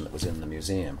exhibition that was in the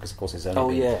museum, because of course it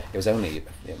was only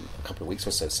a couple of weeks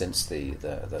or so since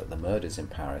the murders in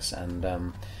Paris, and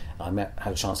I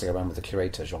had a chance to go around with the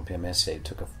curator Jean-Pierre Mercier.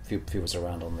 Took a few of us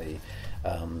around on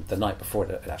the night before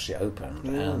it actually opened,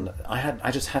 and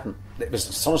I just hadn't. It was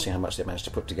astonishing how much they managed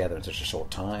to put together in such a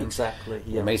short time. Exactly.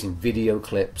 Yeah. Amazing video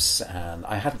clips, and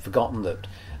I hadn't forgotten that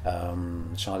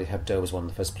Charlie Hebdo was one of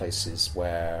the first places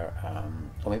where,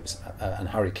 or maybe it was, and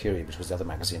Harikiri, which was the other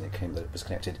magazine that was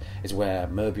connected, is where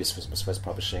Moebius was first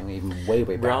publishing, even way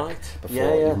back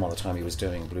before, even all the time he was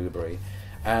doing Blueberry.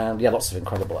 And lots of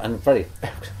incredible and very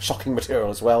shocking material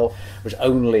as well, which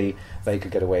only they could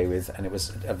get away with, and it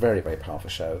was a very, very powerful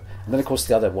show. And then, of course,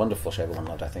 the other wonderful show everyone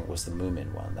loved, I think, was the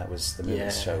Moomin one. That was the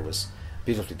Moomin show, was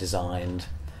beautifully designed,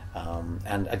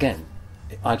 and again,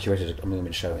 I curated a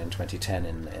Moomin show in 2010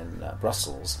 in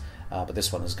Brussels, but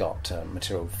this one has got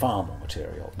material, far more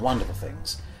material, wonderful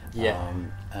things. Yeah.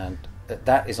 And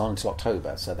that is on until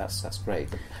October, so that's great.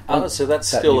 So that's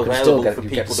still available for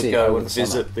people to go and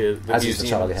visit the as museum. is the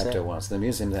Charlie Hebdo ones. The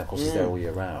museum, of course, is there all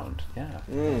year round. Yeah.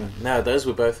 No, those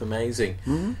were both amazing.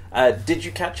 Did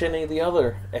you catch any of the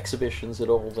other exhibitions at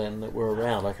all then that were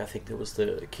around? Like I think there was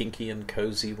the kinky and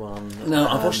cozy one. No,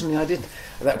 unfortunately, I didn't.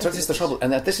 This is the trouble,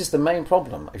 and this is the main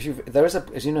problem. As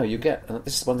you know, you get. And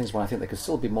this is one of the things why I think they could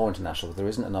still be more international. But there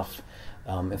isn't enough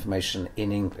information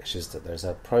in English. Is that there's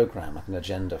a program, like an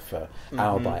agenda for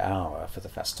hour by hour for the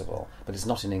festival, but it's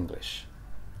not in English.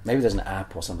 Maybe there's an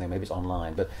app or something. Maybe it's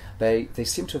online, but they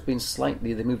seem to have been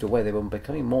slightly. They moved away. They were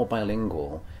becoming more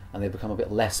bilingual, and they've become a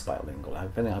bit less bilingual. I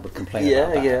think I would complain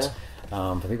about that. Yeah.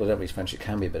 For people who don't read French, it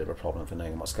can be a bit of a problem for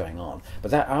knowing what's going on.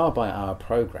 But that hour by hour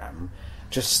program,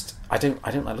 I don't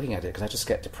like looking at it because I just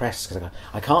get depressed because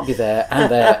I can't be there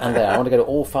and there and there. I want to go to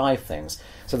all 5 things.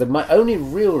 So my only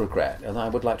real regret, and I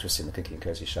would like to have seen the Kinky and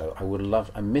Cozy show.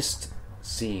 I missed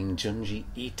seeing Junji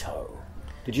Ito.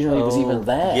 Did you know he was even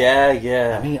there?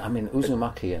 Yeah. I mean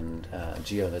Uzumaki and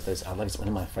Gio. He's one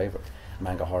of my favourite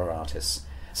manga horror artists.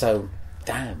 So,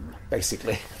 damn,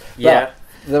 basically. Yeah.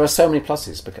 But there are so many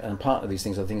pluses, and part of these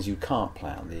things are things you can't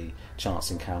plan. The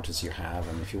chance encounters you have,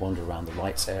 and if you wander around the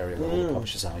lights area where all the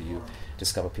publishers are, you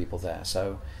discover people there.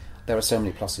 So there are so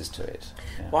many pluses to it.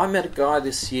 Yeah. Well, I met a guy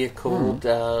this year called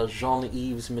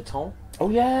Jean-Yves Mitton. Oh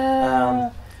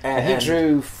yeah, and he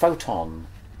drew Photon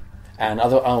and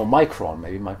other Micron.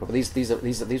 But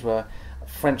these were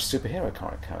French superhero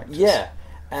characters. Yeah,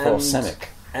 for Semic.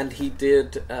 And he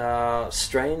did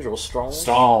Strange or Strange.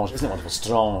 Strange, isn't it wonderful?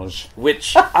 Strange.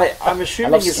 Which I'm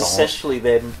assuming is Strange. essentially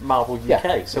their Marvel UK.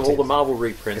 Yeah, so all the Marvel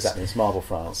reprints. Exactly, it's Marvel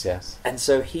France, yes. And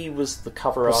so he was the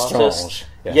cover Strange. artist.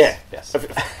 Yes. Yeah. Yes.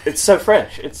 It's so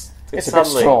French. It's a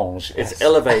suddenly, bit strange. It's Yes.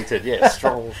 elevated, yes,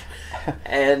 Strange.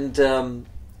 And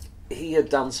he had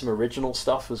done some original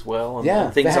stuff as well,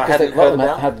 and things I hadn't heard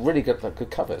about. Had really good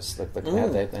covers. They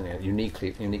had their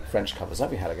unique French covers that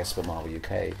we had, I guess, for Marvel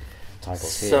UK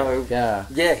titles here. So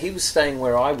yeah, he was staying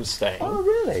where I was staying. Oh,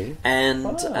 really? And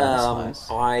that's nice.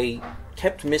 I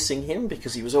kept missing him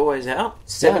because he was always out.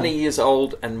 70 years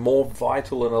old and more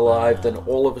vital and alive than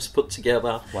all of us put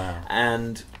together. Wow.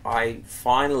 And I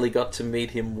finally got to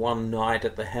meet him one night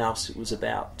at the house. It was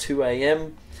about 2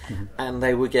 a.m. And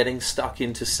they were getting stuck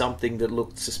into something that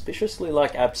looked suspiciously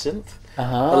like absinthe,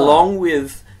 along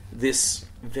with this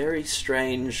very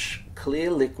strange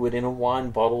clear liquid in a wine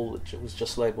bottle that was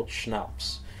just labelled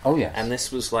schnapps. Oh, yes. And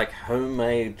this was like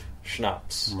homemade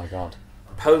schnapps. Oh, my God.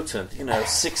 Potent,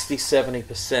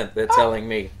 60-70%, they're telling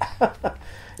me.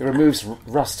 It removes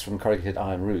rust from corrugated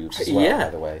iron roofs as well, by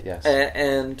the way, yes.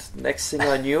 And next thing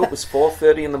I knew, it was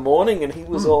 4:30 in the morning, and he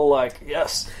was all like,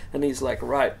 yes. And he's like,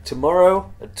 right,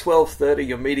 tomorrow at 12:30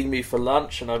 you're meeting me for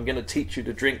lunch, and I'm going to teach you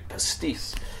to drink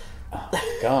pastis.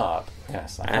 Oh, God.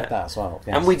 Yes, I had that as well.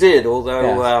 Yes. And we did,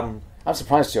 although... Yes. I'm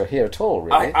surprised you're here at all,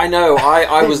 really. I know,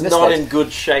 I was not in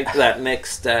good shape that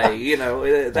next day.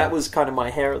 That was kind of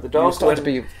my hair at the dog. You started to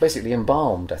be basically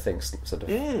embalmed, I think, sort of.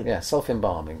 Yeah,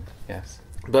 self-embalming, yes.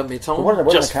 But Mitton,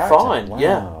 what just fine, wow,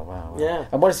 yeah. Wow. Yeah.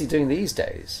 And what is he doing these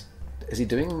days? Is he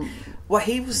doing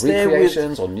he was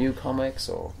recreations or new comics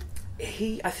or...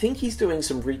 I think he's doing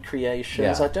some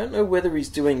recreations. Yeah. I don't know whether he's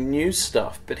doing new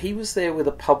stuff, but he was there with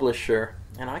a publisher,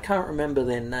 and I can't remember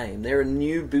their name. They're a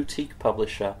new boutique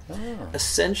publisher,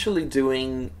 essentially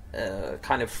doing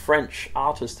kind of French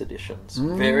artist editions,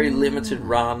 very limited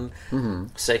run,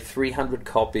 say 300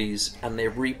 copies, and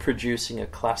they're reproducing a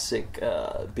classic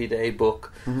Bidet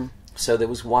book. So there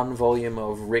was one volume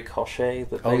of Ricochet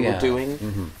that they were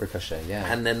doing. Ricochet, yeah.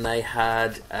 And then they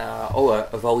had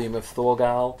a volume of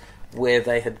Thorgal, where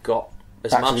they had got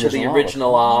as much of the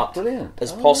original art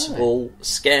as possible,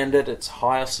 scanned it. It's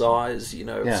higher size,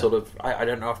 sort of, I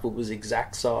don't know if it was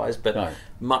exact size, but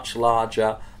much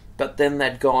larger. But then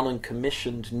they'd gone and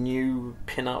commissioned new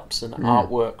pin-ups and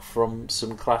artwork from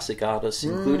some classic artists,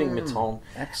 including Mitton.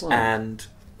 Excellent. And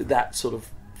that sort of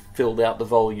filled out the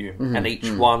volume, and each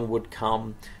one would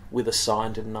come with a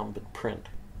signed and numbered print.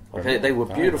 They were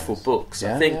beautiful books.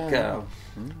 I think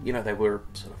they were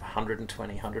sort of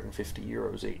 120, 150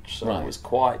 euros each, so it was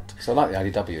quite... So like the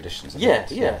IDW editions.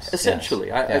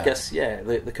 Essentially. I guess,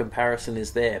 the comparison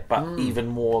is there, but even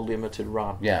more limited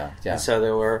run. Yeah. And so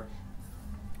there were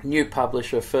new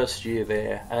publisher, first year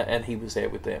there, and he was there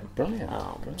with them. Brilliant.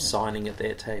 Signing at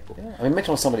their table. Yeah. I mean,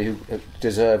 Mitchell is somebody who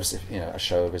deserves a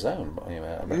show of his own,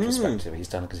 a retrospective he's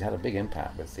done, because he had a big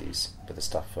impact with the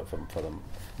stuff for the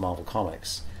Marvel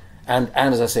Comics. And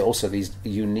as I say, also these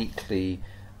uniquely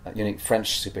unique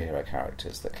French superhero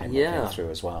characters that came through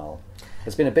as well.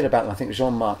 There's been a bit about them. I think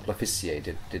Jean-Marc L'Officier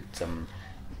did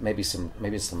maybe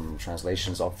some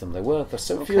translations of them.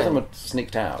 So a few of them were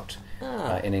sneaked out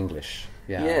in English.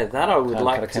 Yeah, that I would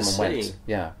like to see. Went.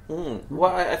 Yeah.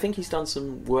 Well, I think he's done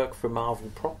some work for Marvel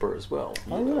proper as well.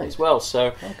 Right. As well,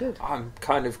 so good. I'm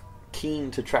kind of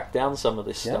keen to track down some of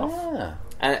this stuff,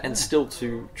 and still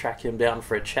to track him down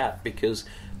for a chat, because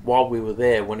while we were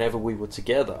there, whenever we were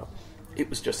together, it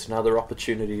was just another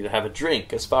opportunity to have a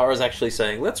drink. As far as actually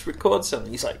saying, let's record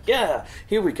something, he's like, yeah,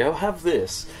 here we go, have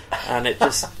this, and it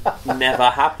just never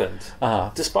happened,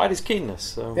 despite his keenness.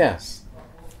 So. Yes.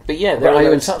 But yeah, are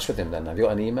you in touch with him then? Have you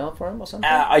got an email for him or something?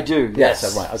 I do,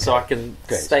 yes. Right, okay. So I can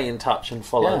stay in touch and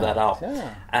follow that up.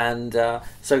 Yeah. And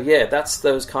that's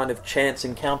those kind of chance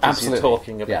encounters you're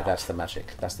talking about. Yeah, that's the magic.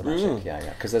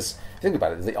 Yeah. Because think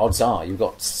about it, the odds are you've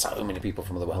got so many people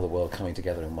from the whole world coming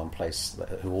together in one place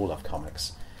who all love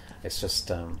comics. It's just,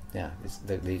 you're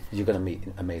going to meet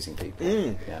amazing people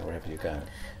wherever you go.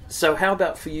 So how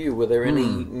about for you? Were there any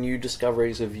new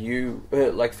discoveries of you,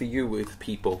 like for you with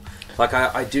people? Like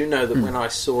I do know that when I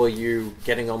saw you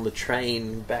getting on the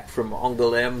train back from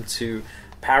Angoulême to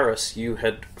Paris, you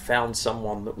had found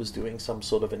someone that was doing some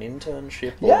sort of an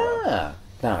internship.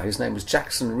 No, his name was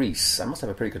Jackson Reese. I must have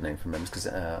a pretty good name for him, because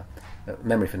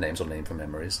memory for names or name for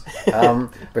memories.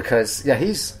 Because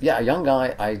he's a young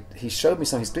guy. He showed me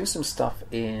some. He's doing some stuff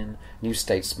in New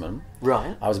Statesman.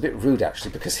 Right. I was a bit rude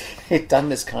actually, because he'd done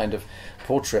this kind of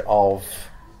portrait of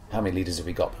how many leaders have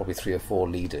we got? Probably 3 or 4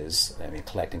 leaders. I mean,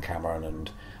 collecting Cameron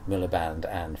and Miliband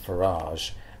and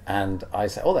Farage. And I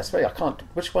said, "Oh, that's I can't.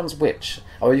 Which one's which?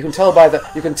 Oh, you can tell by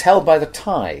the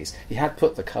ties. He had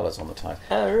put the colours on the ties.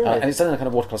 Oh, really? And it's done in a kind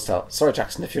of watercolour style. Sorry,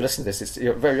 Jackson, if you listen to this,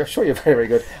 I'm sure you're very, very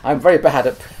good. I'm very bad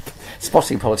at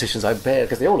spotting politicians. I'm bad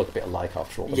because they all look a bit alike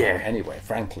after all. Anyway,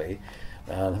 frankly,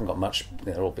 they haven't got much.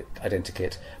 They're all a bit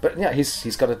identikit. But yeah,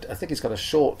 he's got I think he's got a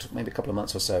short, maybe a couple of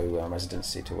months or so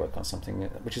residency to work on something,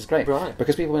 which is great. Right.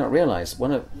 Because people don't realise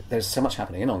there's so much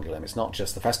happening in Angoulême. It's not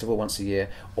just the festival once a year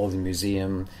or the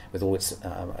museum with all its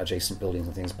adjacent buildings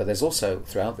and things, but there's also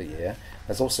throughout the year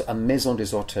there's also a maison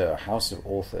des auteurs, a house of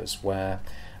authors, where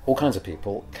all kinds of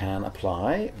people can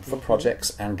apply for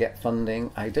projects and get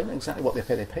funding. I don't know exactly what they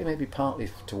pay. They pay maybe partly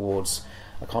towards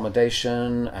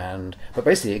accommodation, but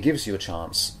basically it gives you a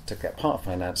chance to get part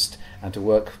financed and to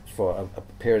work for a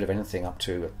period of anything up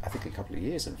to, I think, a couple of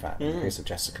years, in fact, in the case of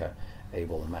Jessica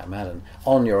Abel and Matt Madden,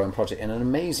 on your own project in an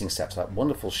amazing setup,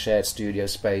 wonderful shared studio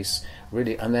space,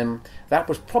 really. And then that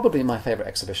was probably my favourite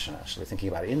exhibition, actually, thinking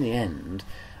about it. In the end,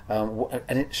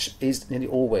 and it is nearly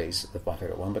always my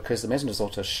favourite one, because the Maison des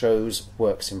Auteurs shows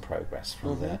works in progress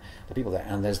from the people there,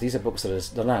 and these are books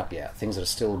that are not out yet, things that are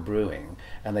still brewing,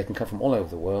 and they can come from all over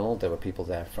the world. There were people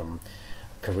there from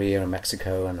Korea and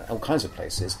Mexico and all kinds of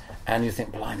places, and you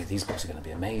think, blimey, these books are going to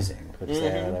be amazing, because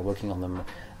they're working on them,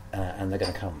 and they're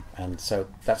going to come, and so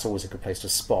that's always a good place to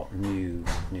spot new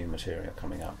material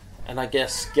coming up. And I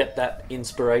guess get that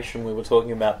inspiration we were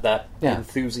talking about, that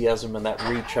enthusiasm and that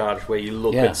recharge where you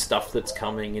look at stuff that's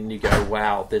coming and you go,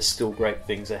 wow, there's still great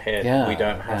things ahead. We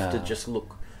don't have to just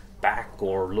look back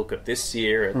or look at this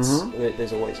year.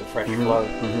 There's always a fresh flow.